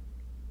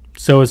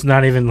 So it's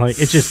not even like,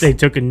 it's just they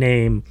took a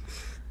name.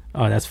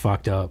 Oh, that's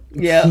fucked up.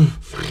 Yeah.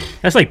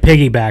 That's like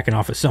piggybacking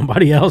off of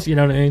somebody else, you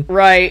know what I mean?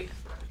 Right.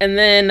 And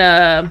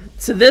then,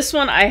 so this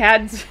one I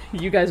had,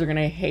 you guys are going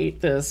to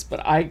hate this,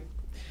 but I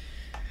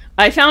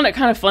found it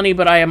kind of funny,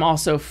 but I am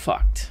also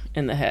fucked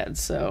in the head.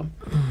 So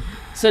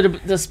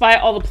despite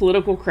all the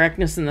political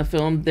correctness in the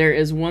film, there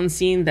is one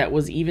scene that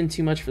was even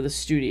too much for the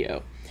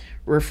studio,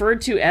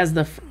 referred to as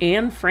the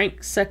Anne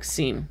Frank sex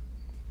scene.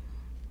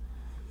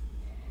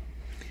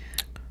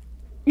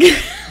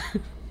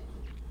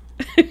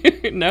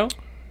 No?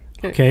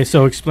 Okay,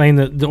 so explain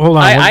the hold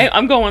on.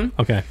 I'm going.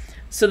 Okay.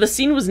 So the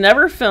scene was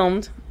never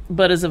filmed,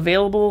 but is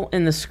available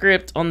in the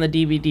script on the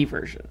DVD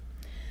version.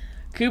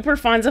 Cooper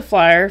finds a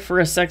flyer for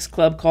a sex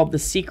club called The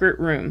Secret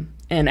Room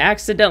and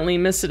accidentally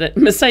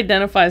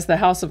misidentifies the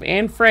house of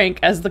Anne Frank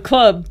as the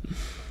club.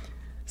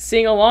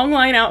 Seeing a long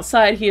line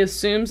outside, he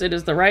assumes it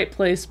is the right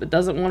place but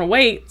doesn't want to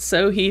wait,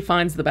 so he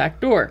finds the back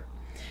door.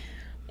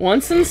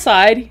 Once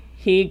inside,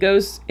 he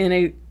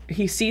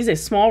sees a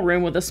small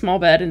room with a small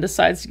bed and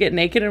decides to get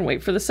naked and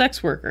wait for the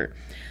sex worker,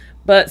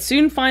 but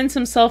soon finds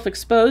himself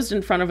exposed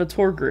in front of a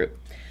tour group.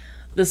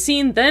 The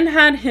scene then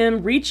had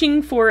him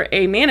reaching for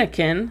a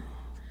mannequin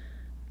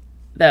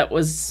that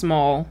was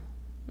small.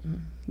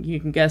 You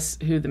can guess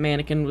who the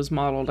mannequin was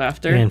modeled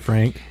after. Anne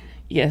Frank.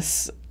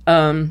 Yes.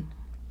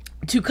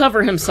 To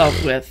cover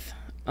himself with.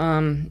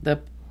 The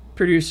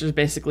producers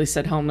basically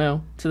said hell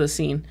no to the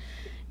scene.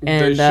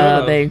 and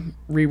should've. they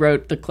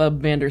rewrote the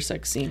Club Vander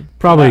sex scene.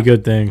 Probably a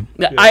good thing.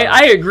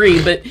 I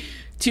agree, but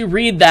to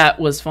read that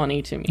was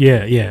funny to me.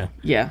 Yeah.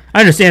 Yeah. I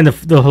understand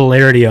the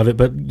hilarity of it,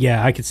 but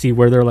yeah, I could see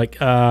where they're like,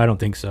 I don't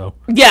think so.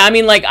 Yeah, I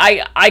mean, like,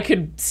 I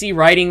could see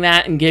writing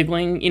that and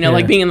giggling,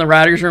 like being in the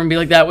writer's room and be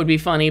like, that would be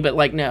funny, but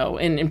like, no.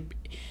 And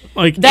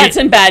Like that's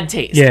in bad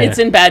taste. Yeah. It's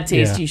in bad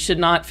taste. Yeah. You should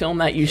not film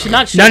that. You should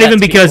not show not that even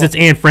to because people. it's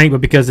Anne Frank,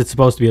 but because it's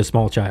supposed to be a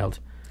small child.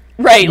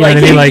 Right, You know what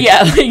I mean? Like-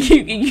 yeah,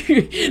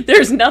 like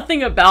there's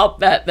nothing about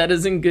that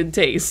is in good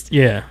taste.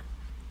 Yeah.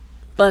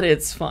 But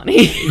it's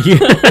funny.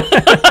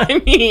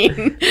 I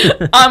mean,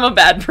 I'm a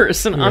bad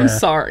person. I'm Yeah.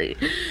 sorry.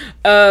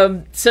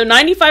 So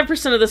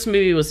 95% of this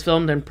movie was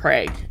filmed in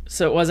Prague.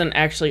 So it wasn't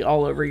actually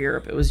all over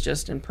Europe. It was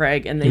just in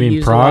Prague, and they You mean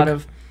used Prague? a lot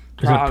of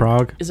Is it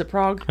Prague? Is it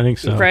Prague? I think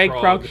so.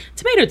 Prague.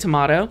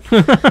 Tomato.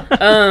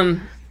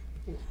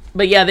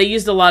 But yeah, they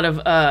used a lot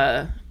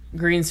of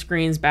green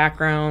screens,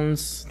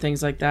 backgrounds,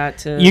 things like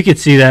that. You could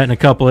see that in a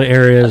couple of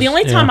areas. The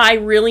only yeah. time I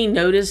really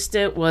noticed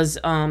it was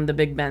the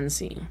Big Ben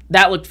scene.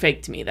 That looked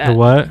fake to me. The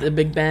what? The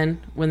Big Ben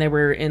when they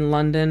were in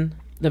London.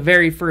 The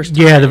very first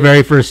time. Yeah, the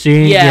very first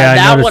scene. Yeah, I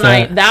that noticed one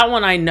that. that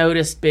one I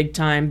noticed big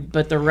time,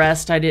 but the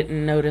rest I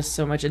didn't notice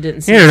so much. It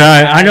didn't seem Neither did so I.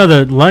 I bad. know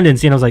the London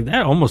scene. I was like,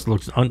 that almost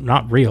looks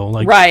not real.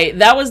 Like, Right.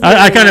 That was the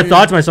I kind of one-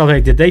 thought to myself,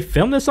 like, did they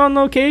film this on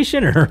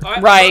location or?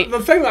 Right. The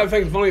thing that I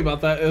think is funny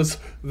about that is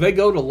they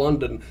go to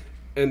London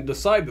and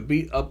decide to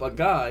beat up a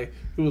guy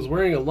who was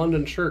wearing a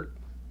London shirt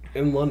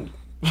in London.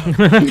 Well,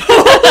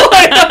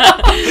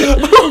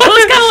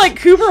 it's kind of like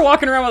Cooper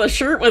walking around with a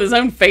shirt with his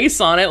own face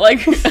on it. Like,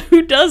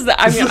 who does that?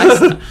 I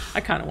mean,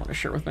 I kind of want a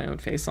shirt with my own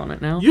face on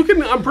it now. You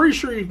can. I'm pretty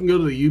sure you can go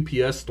to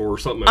the UPS store or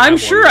something. and I'm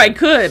have sure one. I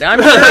could.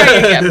 I'm sure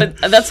I could.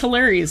 But that's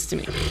hilarious to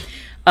me.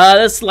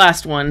 This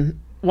last one.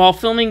 While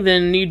filming the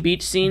nude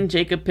beach scene,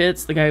 Jacob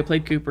Pitts, the guy who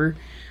played Cooper,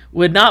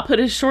 would not put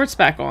his shorts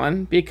back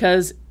on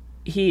because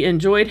he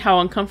enjoyed how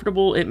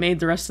uncomfortable it made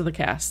the rest of the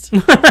cast.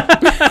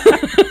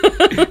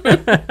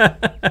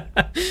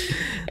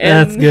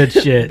 That's good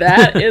shit.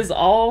 That is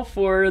all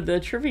for the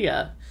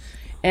trivia.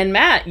 And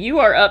Matt, you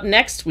are up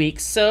next week.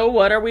 So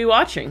what are we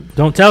watching?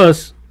 Don't tell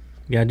us.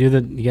 You gotta do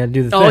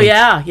the Oh thing.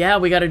 yeah,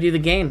 we got to do the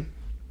game.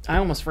 I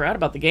almost forgot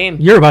about the game.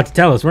 You're about to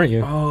tell us, weren't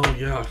you? Oh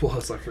yeah, I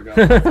was. I forgot.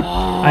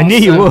 I knew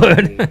you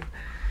would.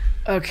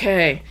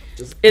 Okay,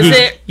 is You-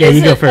 it yeah, is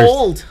you go it first.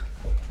 old?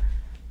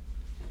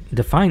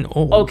 Define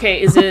old.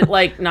 Okay, is it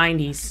like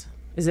 90s?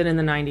 Is it in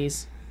the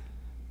 90s?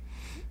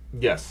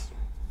 Yes.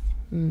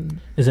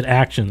 Is it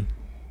action?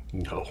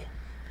 No.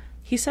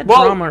 He said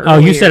Well- drama. Oh, you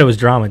earlier. said it was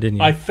drama, didn't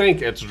you? I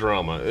think it's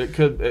drama. It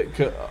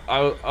could.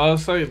 I'll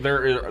say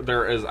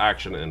there is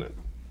action in it.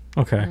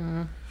 Okay.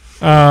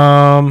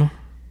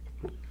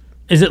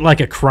 Is it like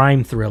a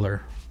crime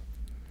thriller?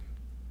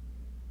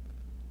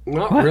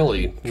 Not What?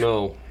 really.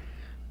 No.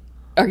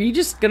 Are you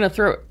just gonna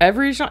throw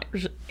every genre?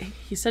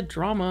 He said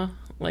drama.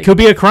 Like Could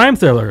be a crime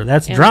thriller.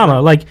 That's drama.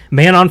 Like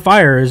Man on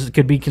Fire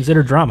could be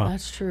considered drama,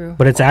 that's true.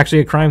 but it's actually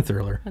a crime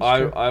thriller.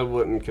 I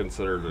wouldn't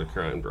consider it a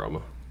crime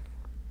drama.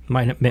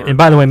 And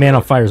by the way, Man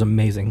on Fire is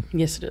amazing.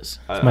 Yes, it is.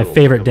 It's my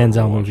favorite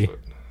Denzel movie.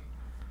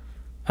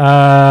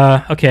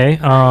 Okay.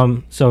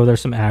 So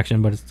there's some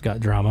action, but it's got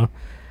drama.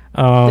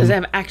 Does it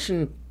have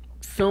action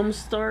film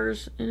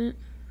stars in it?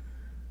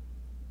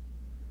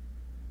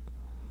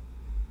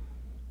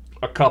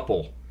 A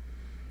couple.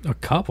 A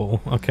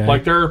couple. Okay.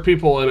 Like there are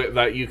people in it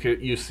that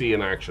you see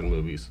in action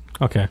movies.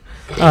 Okay.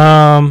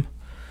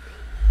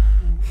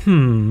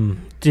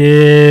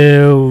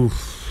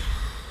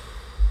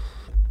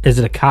 Is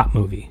it a cop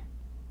movie?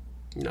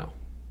 No.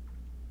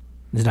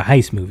 Is it a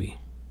heist movie?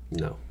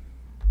 No.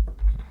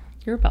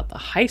 You're about the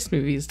heist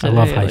movies I today.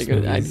 love heist like,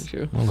 movies. I do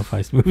too. I love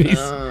heist movies.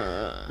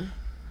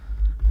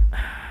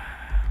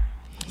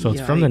 So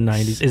it's from the Yikes.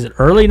 90s. Is it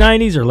early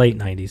 90s or late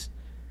 90s?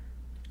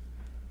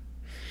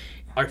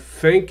 I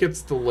think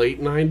it's the late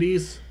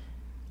 90s.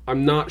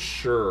 I'm not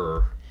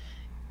sure.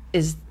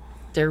 Is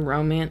there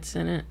romance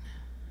in it?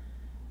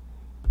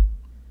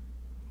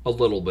 A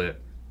little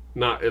bit.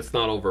 It's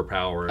not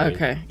overpowering.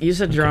 Okay, you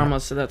said drama,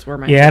 so that's where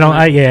my Yeah,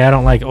 I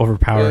don't like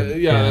overpowered.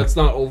 Yeah, it's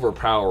not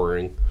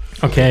overpowering.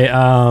 Okay.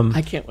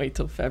 I can't wait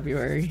till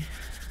February.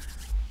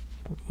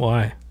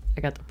 Why?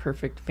 I got the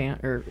perfect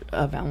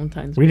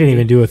Valentine's. We didn't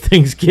even do a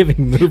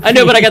Thanksgiving movie. I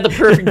know, but I got the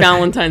perfect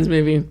Valentine's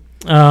movie.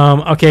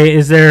 Okay,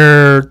 is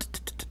there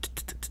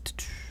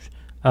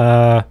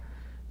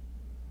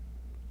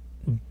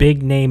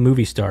big name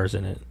movie stars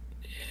in it?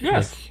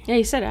 Yes. Yeah,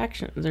 you said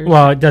action. There's,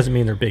 Well, it doesn't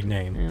mean they're big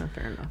name. yeah,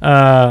 fair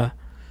enough.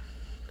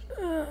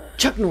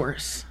 Chuck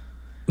Norris.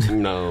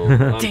 No.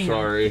 I'm Damn.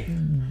 sorry.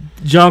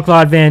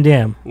 Jean-Claude Van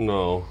Damme.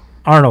 No.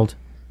 Arnold.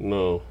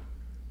 No.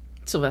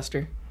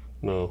 Sylvester.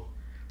 No.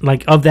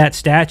 Like of that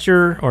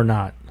stature or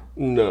not?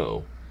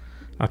 No.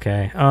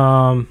 Okay.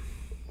 Danny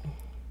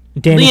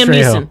Liam Trejo.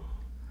 Neeson.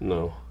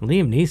 No.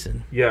 Liam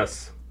Neeson.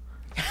 Yes.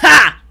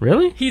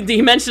 Really?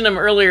 He mentioned him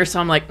earlier, so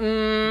I'm like,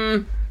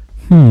 Liam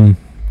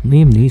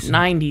Neeson.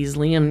 90s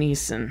Liam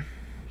Neeson.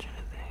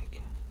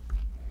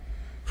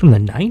 From the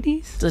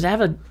 90s? Does it have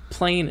a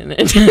plane in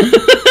it?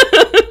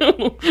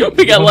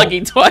 We got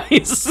lucky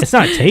twice. It's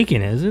not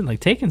Taken, is it? Like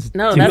Taken's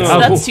No, 2000.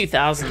 that's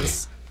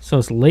 2000s. So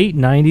it's late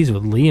 90s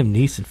with Liam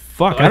Neeson.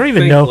 Fuck, I don't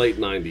even think know. late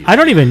 90s. I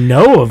don't even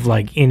know of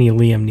like any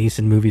Liam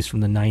Neeson movies from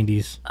the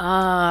 90s.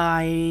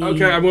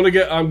 Okay,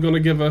 I'm gonna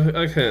give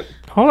a hint.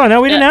 Hold on,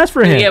 now we didn't ask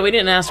for a hint. Yeah, we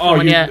didn't ask for Oh,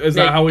 one yet. is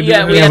that how we do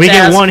yeah, it? we Yeah, have we to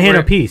get ask one for hint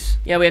it. apiece.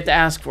 Yeah, we have to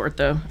ask for it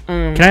though.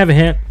 Can I have a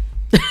hint?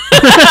 Do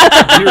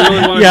you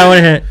really want Yeah, I want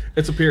a hint.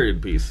 It's a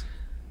period piece.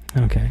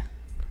 Okay.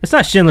 It's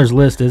not Schindler's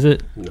List, is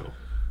it? No.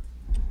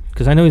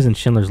 Because I know he's in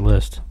Schindler's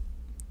List.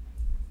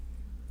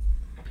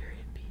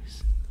 Period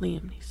piece.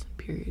 Liam Neeson.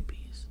 Period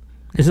piece.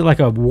 Is it like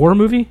a war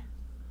movie?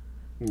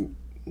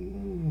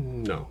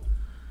 No.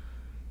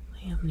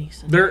 Liam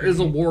Neeson. There is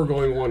a war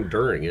going on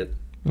during it,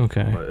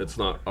 Okay. but it's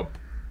not a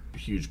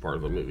huge part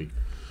of the movie.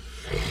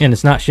 And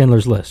it's not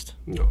Schindler's List.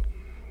 No.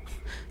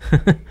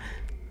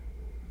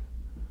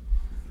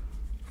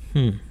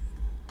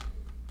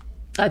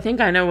 I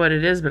think I know what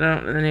it is, but I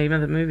don't know the name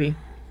of the movie.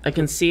 I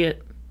can see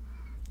it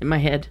in my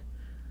head.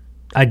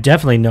 I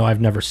definitely know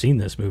I've never seen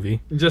this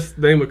movie. Just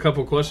name a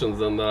couple questions,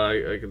 and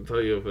I can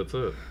tell you if it's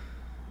it.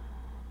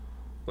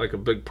 Like a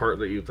big part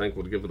that you think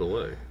would give it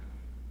away.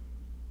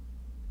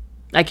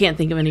 I can't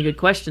think of any good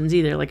questions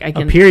either. Like I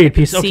can A period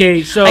piece. see-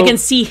 Okay, so I can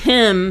see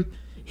him,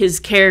 his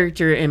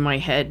character in my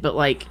head, but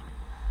like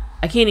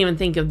I can't even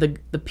think of the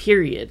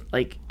period.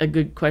 Like a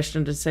good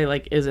question to say,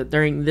 like, is it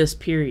during this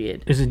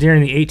period? is it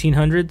during the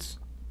 1800s?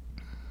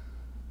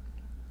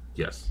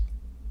 Yes.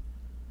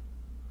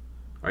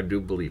 I do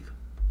believe.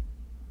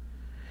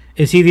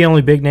 Is he the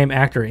only big name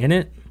actor in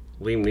it?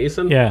 Liam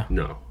Neeson? Yeah.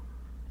 No.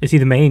 Is he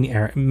the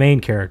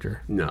main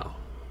character? No.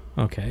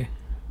 Okay.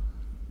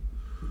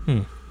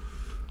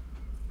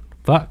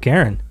 Fuck,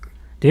 Karen.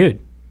 Dude.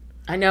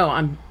 I know.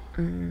 I'm.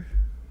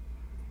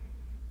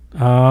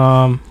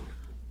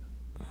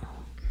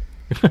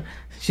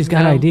 She's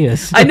got No.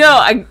 ideas. I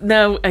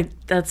know.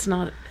 That's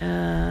not.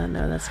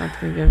 No, that's not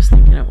the movie I was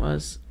thinking it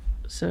was.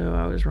 So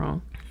I was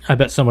wrong. I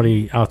bet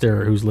somebody out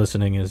there who's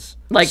listening is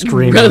Like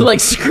screaming. like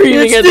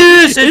screaming.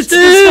 It's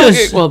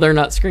this. Well, they're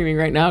not screaming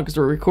right now because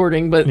we're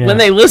recording. But Yeah. when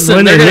they listen,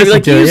 When they're they gonna be listen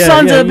like, to "You it, yeah,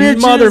 sons yeah, of you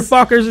bitches,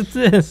 motherfuckers! It's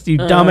this, you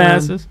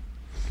dumbasses."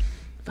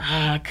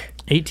 Fuck.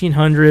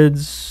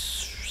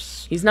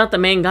 1800s. He's not the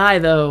main guy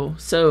though.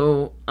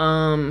 So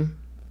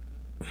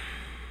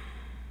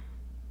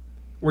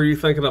Were you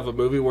thinking of a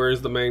movie where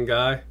he's the main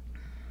guy?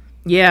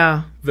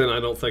 yeah. Then I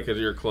don't think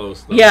you're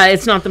close. No. Yeah,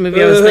 it's not the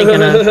movie I was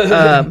thinking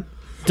of.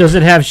 Does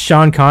it have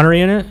Sean Connery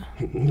in it?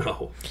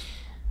 No.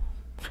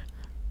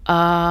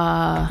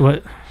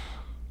 What?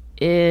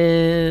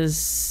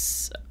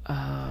 Is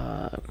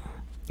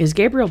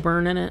Gabriel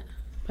Byrne in it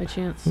by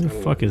chance? Who the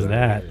fuck is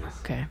that?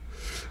 Okay.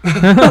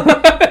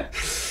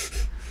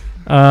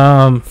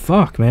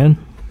 Fuck, man.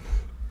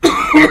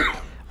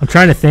 I'm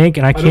trying to think,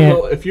 and I I don't can't.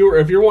 know if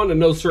you're wanting to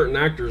know certain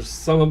actors,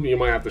 some of them you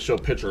might have to show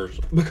pictures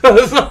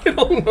because I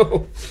don't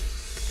know.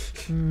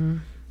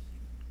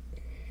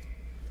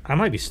 I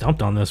might be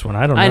stumped on this one.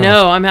 I don't know. I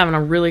know. I'm having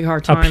a really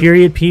hard A time.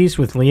 period piece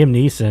with Liam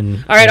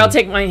Neeson. All right, I'll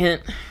take my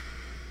hint.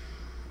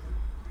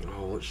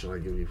 Oh, what should I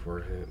give you for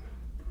a hint?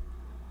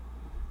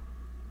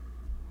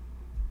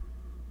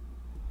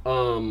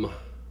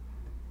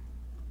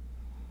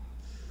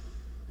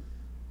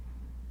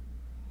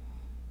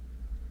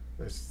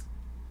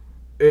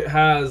 It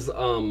has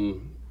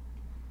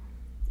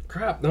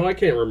crap. No, I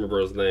can't remember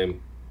his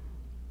name.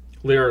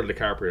 Leonardo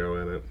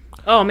DiCaprio in it.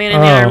 Oh, Man in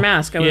the Iron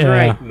Mask. I was yeah.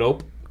 right.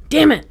 Nope.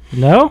 Damn it.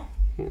 No?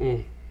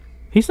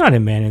 He's not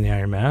in Man in the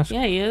Iron Mask.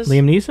 Yeah, he is.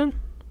 Liam Neeson?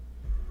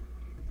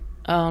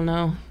 Oh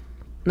no,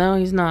 no,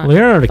 he's not.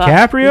 Leonardo Fuck.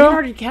 DiCaprio?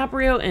 Leonardo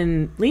DiCaprio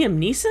and Liam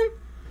Neeson.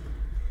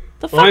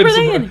 The fuck were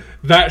they in?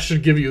 That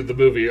should give you the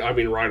movie. I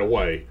mean, right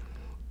away.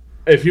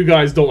 If you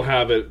guys don't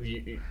have it,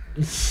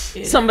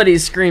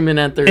 Somebody's screaming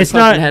at their It's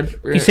fucking not. head.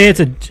 You say it's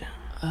a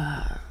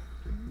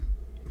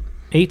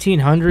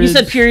 1800s? You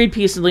said period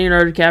piece of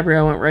Leonardo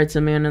DiCaprio went right to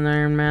Man in the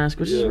Iron Mask,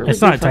 which is a really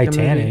It's not good fucking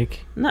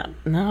Titanic. movie.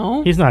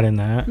 No, He's not in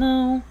that.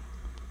 no.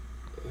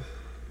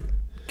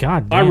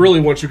 God I damn.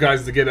 really want you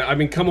guys to get it. I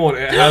mean, come on,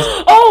 it has.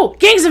 Oh,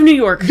 Gangs of New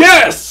York.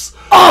 Yes.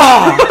 Liam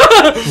How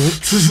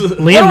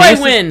do I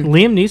Neeson- win?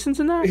 Liam Neeson's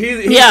in that?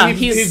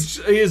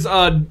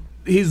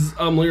 He's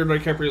Leonardo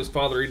DiCaprio's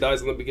father. He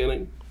dies in the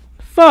beginning.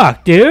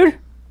 Fuck, dude.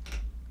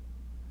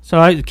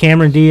 So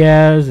Cameron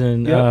Diaz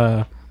and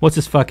Yep. what's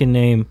his fucking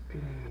name?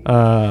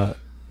 The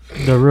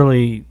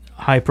really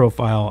high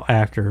profile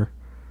actor.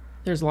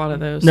 There's a lot of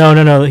those.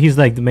 No. He's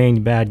like the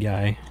main bad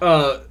guy.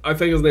 I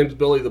think his name's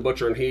Billy the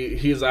Butcher, and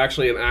he's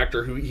actually an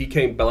actor who he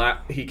came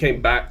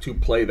back to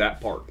play that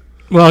part.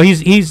 Well,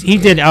 he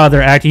did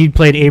other acting. He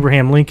played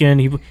Abraham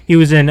Lincoln. He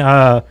was in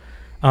There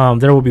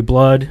Will Be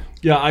Blood.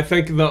 Yeah, I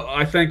think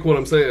what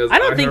I'm saying is I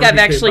don't think heard I've he came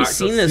actually back to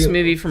seen this see it.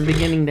 movie from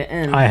beginning to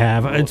end. I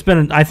have. It's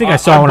been. I think I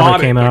saw it whenever bought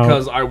it came out.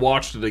 because I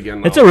watched it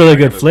again. It's a really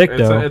good flick,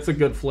 though. It's a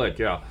good flick,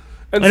 yeah.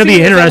 And It'll be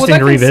would interesting that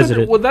to revisit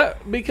consider- it. Would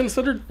that be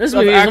considered This of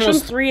movie is action?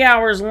 almost 3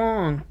 hours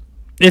long.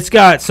 It's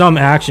got some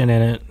action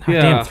in it.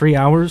 Yeah. Damn, 3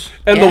 hours.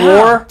 And Yeah. the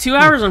war, 2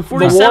 hours and the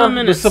 47 war,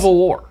 minutes. the Civil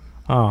War.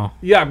 Oh.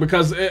 Yeah,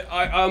 because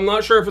I'm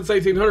not sure if it's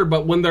 1800,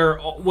 but when they're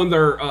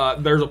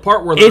there's a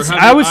part where they're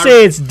I would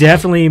say it's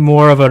definitely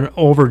more of an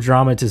over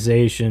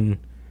dramatization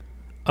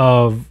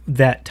of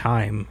that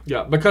time.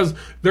 Yeah, because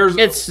there's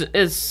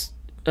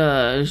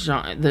the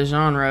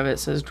genre of it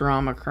says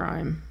drama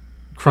crime.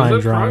 Crime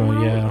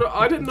drama, yeah.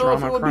 I didn't know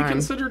if it would crime. be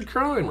considered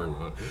crime or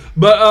not.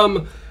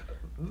 But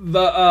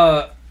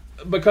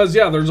because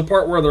there's a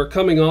part where they're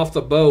coming off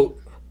the boat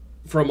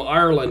from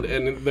Ireland,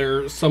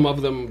 and some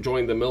of them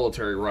joined the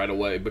military right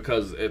away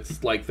because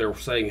it's like they're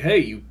saying, "Hey,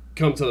 you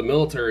come to the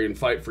military and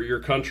fight for your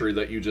country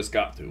that you just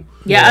got to."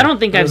 Yeah, I don't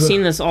think I've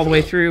seen this all the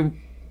way through.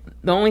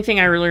 The only thing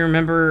I really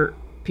remember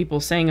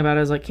people saying about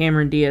it is like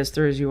Cameron Diaz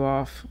throws you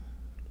off.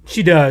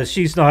 She does.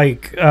 She's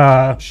like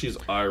she's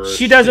Irish.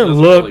 She doesn't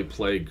look really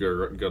play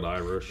good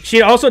Irish.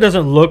 She also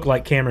doesn't look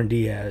like Cameron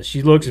Diaz.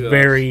 She looks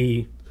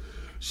very.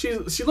 She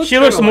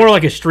looks more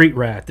like a street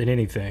rat than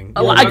anything.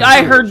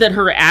 I heard that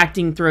her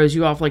acting throws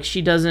you off. Like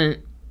she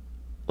doesn't,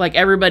 like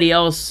everybody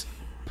else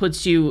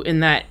puts you in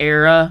that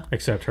era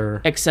except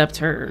her.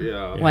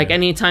 Yeah. Like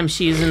anytime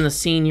she's in the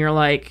scene, you're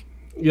like,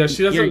 yeah,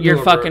 she doesn't.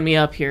 You're fucking me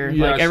up here.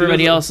 Yeah, like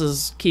everybody else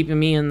is keeping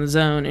me in the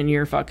zone, and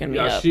you're fucking me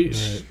up.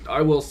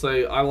 I will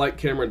say I like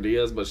Cameron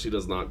Diaz, but she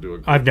does not do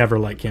it. I've never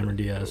liked Cameron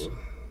Diaz.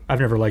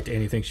 I've never liked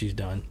anything she's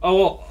done. Oh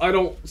well,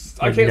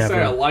 I can't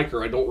say I like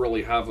her. I don't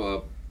really have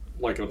an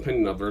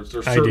opinion of her.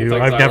 There's certain things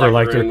I've never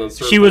liked her.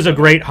 She was a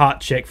great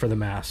hot chick for The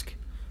Mask.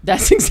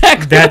 That's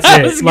exactly that's what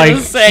it. I was gonna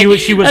say.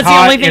 She was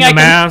hot in The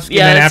Mask.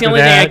 Yeah, and that's after the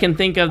only that, thing I can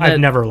think of that I've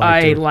never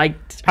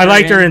liked her. I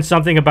liked her in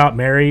Something About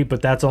Mary, but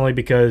that's only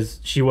because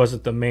she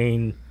wasn't the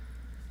main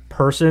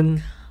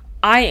person.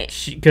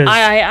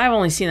 I've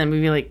only seen that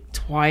movie like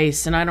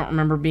twice, and I don't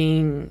remember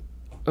being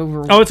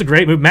over. Oh, it's a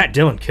great movie. Matt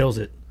Dillon kills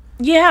it.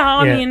 Yeah,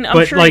 I mean, I'm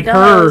but sure like he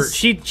does.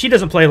 she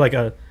doesn't play like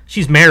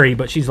she's Mary,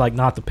 but she's like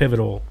not the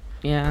pivotal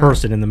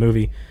person in the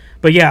movie.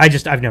 But yeah,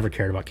 I've never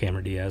cared about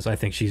Cameron Diaz. I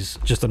think she's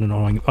just an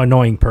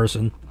annoying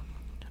person.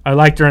 I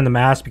liked her in The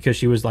Mask because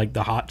she was like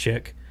the hot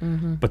chick,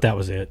 but that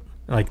was it.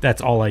 Like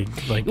that's all I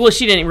like. Well,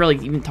 she didn't really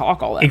even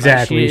talk all that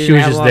exactly. much. She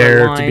was just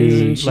there to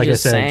be, like I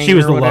said, she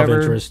was the love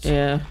interest.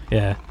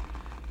 Yeah.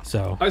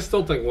 So I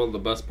still think one of the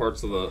best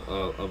parts of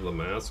the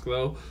Mask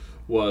though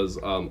was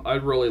I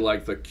really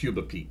like the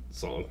Cuba Pete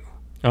song.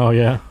 Oh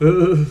yeah.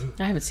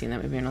 I haven't seen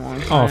that movie in a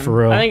long time. Oh, for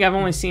real? I think I've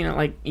only seen it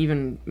like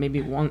even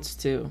maybe once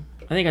too.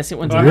 I think I seen it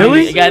once.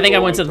 Really? Yeah, I think I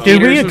went to the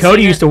Dude, theaters. me and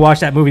Cody used to watch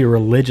that movie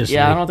religiously.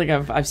 Yeah, I don't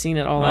think I've seen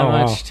it all that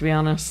much, to be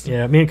honest.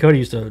 Yeah, me and Cody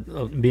used to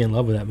be in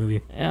love with that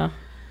movie. Yeah.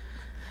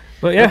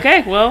 But yeah.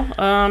 Okay,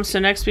 well, so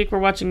next week we're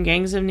watching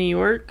Gangs of New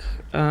York.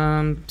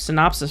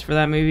 Synopsis for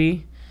that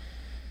movie.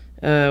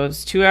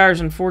 It's 2 hours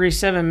and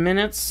 47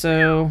 minutes,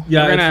 so...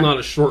 Yeah, it's not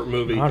a short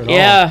movie. Not at all.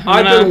 Yeah.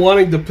 I've been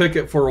wanting to pick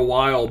it for a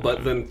while,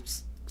 but then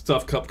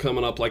stuff kept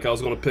coming up. Like I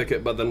was going to pick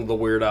it, but then the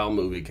Weird Al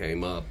movie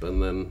came up,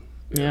 and then...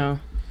 Yeah.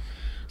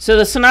 So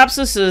the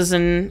synopsis is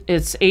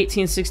it's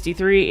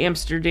 1863.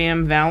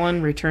 Amsterdam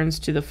Valen returns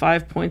to the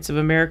 5 Points of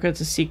America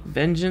to seek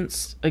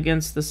vengeance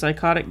against the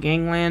psychotic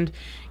gangland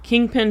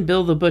Kingpin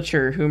Bill the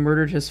Butcher, who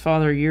murdered his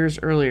father years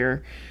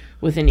earlier.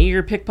 With an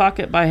eager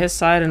pickpocket by his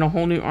side and a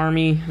whole new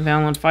army,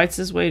 Valen fights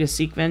his way to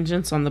seek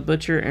vengeance on the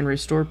Butcher and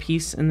restore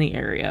peace in the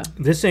area.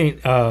 This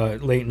ain't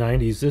late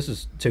 90s. This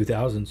is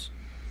 2000s.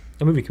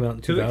 That movie came out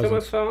in 2000. Did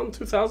it come out in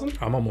 2000?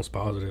 I'm almost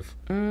positive.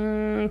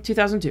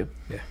 2002.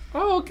 Yeah.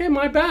 Oh, okay,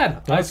 my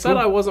bad. I said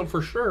I wasn't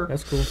for sure.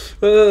 That's cool.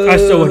 I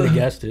still wouldn't have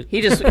guessed it.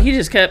 He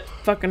just kept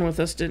fucking with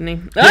us, didn't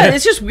he?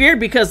 It's just weird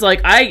because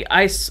like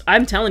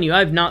I'm telling you,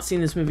 I've not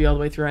seen this movie all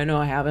the way through. I know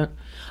I haven't.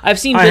 I've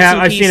seen bits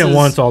and pieces. I've seen it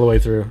once all the way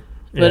through.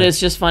 Yeah. But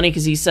it's just funny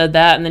because he said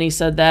that and then he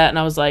said that and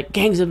I was like,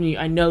 Gangs of New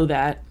York, I know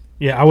that.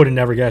 Yeah, I would have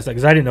never guessed that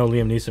because I didn't know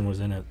Liam Neeson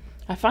was in it.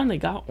 I finally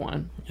got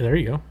one. Yeah, there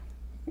you go.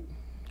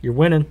 You're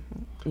winning.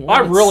 I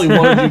really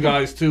wanted you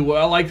guys to.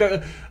 Like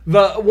the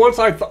once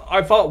I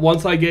thought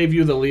once I gave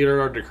you the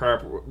Leonardo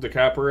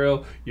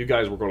DiCaprio, you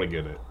guys were going to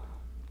get it.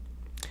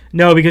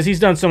 No, because he's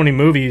done so many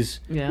movies.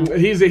 Yeah,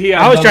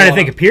 I was trying to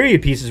think of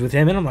period pieces with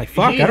him, and I'm like,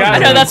 fuck. I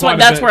know that's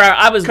where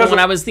I was going.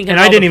 I was thinking,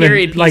 and I didn't even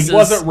period like pieces.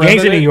 Was it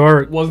Gangs of New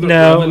York.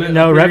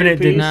 No, Revenant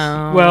didn't.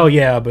 No. Well,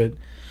 yeah, but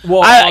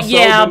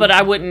but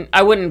I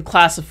wouldn't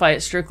classify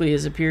it strictly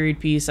as a period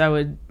piece. I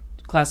would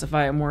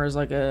classify it more as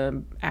like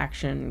a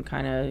action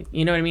kind of,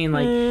 you know what I mean,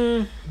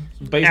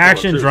 like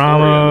action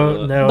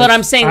drama. No, but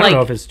I'm saying I don't like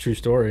know if it's a true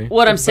story.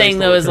 What I'm saying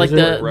though is like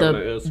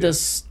the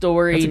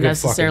story That's a good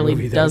necessarily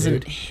movie, though,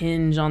 doesn't dude.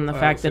 hinge on the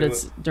fact that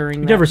it's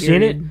during. You never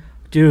seen it,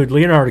 dude?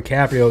 Leonardo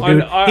DiCaprio,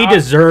 dude, he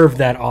deserved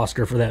that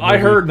Oscar for that movie. I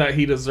heard that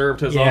he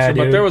deserved his Oscar,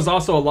 but there was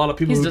also a lot of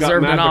people who got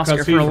deserved mad an Oscar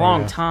because for a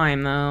long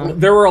time though.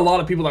 There were a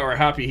lot of people that were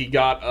happy he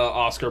got an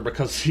Oscar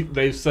because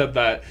they said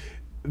that.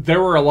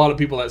 There were a lot of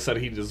people that said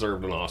he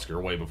deserved an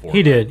Oscar way before.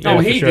 He did.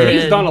 Yeah, he sure.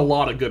 He's done a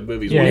lot of good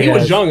movies. Yeah, when he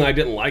was young, I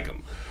didn't like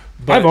him.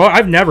 But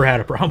I've never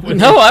had a problem with him.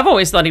 No, I've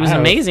always thought he was an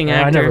amazing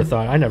actor.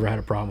 I never had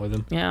a problem with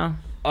him. Yeah.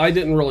 I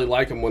didn't really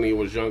like him when he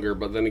was younger,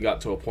 but then he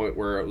got to a point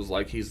where it was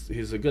like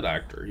he's a good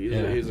actor.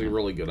 He's a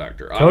really good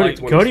actor.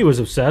 Cody was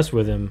obsessed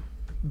with him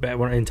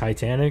in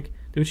Titanic.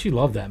 Dude, she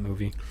loved that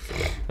movie.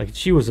 Like,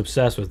 she was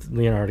obsessed with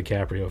Leonardo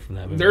DiCaprio from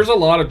that movie. There's a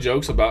lot of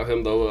jokes about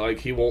him though. Like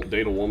he won't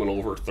date a woman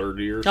over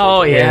 30 or something.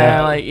 Oh yeah,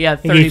 Yeah. like yeah,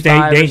 He keeps 35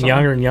 or dating something.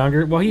 younger and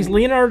younger. Well, he's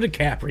Leonardo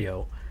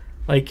DiCaprio.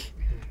 Like,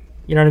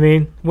 you know what I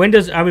mean? When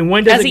does As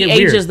it he get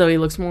ages, weird? though, he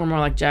looks more and more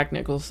like Jack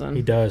Nicholson.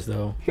 He does,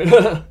 though.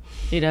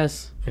 He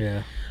does.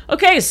 Yeah.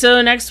 Okay,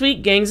 so next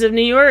week, Gangs of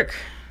New York.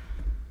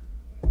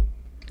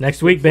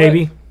 Next week,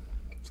 baby.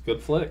 It's a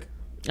good flick.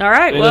 All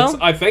right, And well,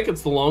 I think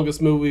it's the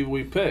longest movie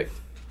we picked.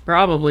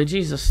 probably.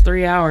 Jesus,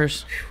 3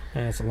 hours.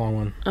 Yeah, that's a long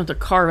one. I have to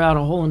carve out a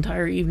whole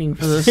entire evening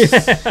for this.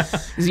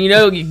 'Cause you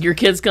know, your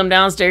kids come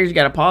downstairs, you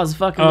got to pause the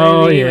fucking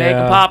Oh, movie, yeah. make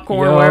a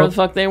popcorn, Yup. whatever the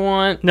fuck they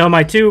want. No,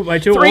 my two 3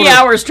 older,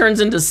 hours turns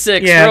into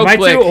 6 Yeah, real my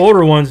quick. 2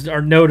 older ones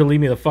are no to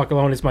leave me the fuck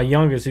alone. It's my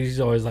youngest. He's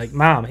always like,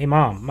 "Mom, hey,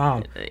 mom."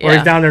 Or Yeah.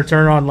 he's down there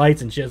turning on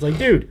lights and shit. It's like,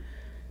 dude,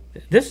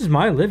 this is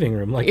my living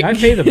room. Like, I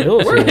pay the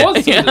bills. Where here.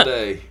 was he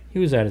today? He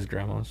was at his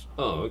grandma's.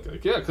 Oh, okay.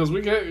 Yeah, because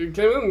we came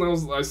in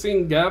and I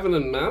seen Gavin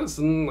and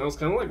Madison and I was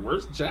kind of like,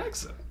 where's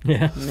Jackson?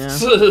 Yeah. Yeah.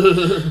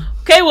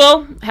 Okay,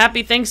 well,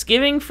 happy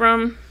Thanksgiving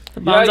from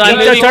the Bonsai yeah,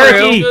 Movie the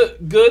turkey.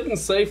 Crew. Good and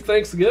safe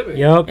Thanksgiving.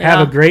 Yep. Yeah.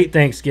 Have a great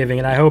Thanksgiving,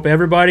 and I hope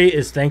everybody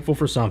is thankful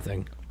for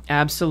something.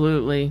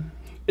 Absolutely.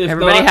 If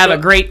Everybody not, have a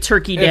great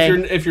turkey day.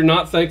 If you're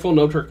not thankful,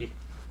 no turkey.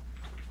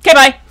 Okay,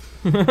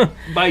 bye.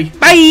 Bye.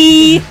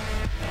 Bye.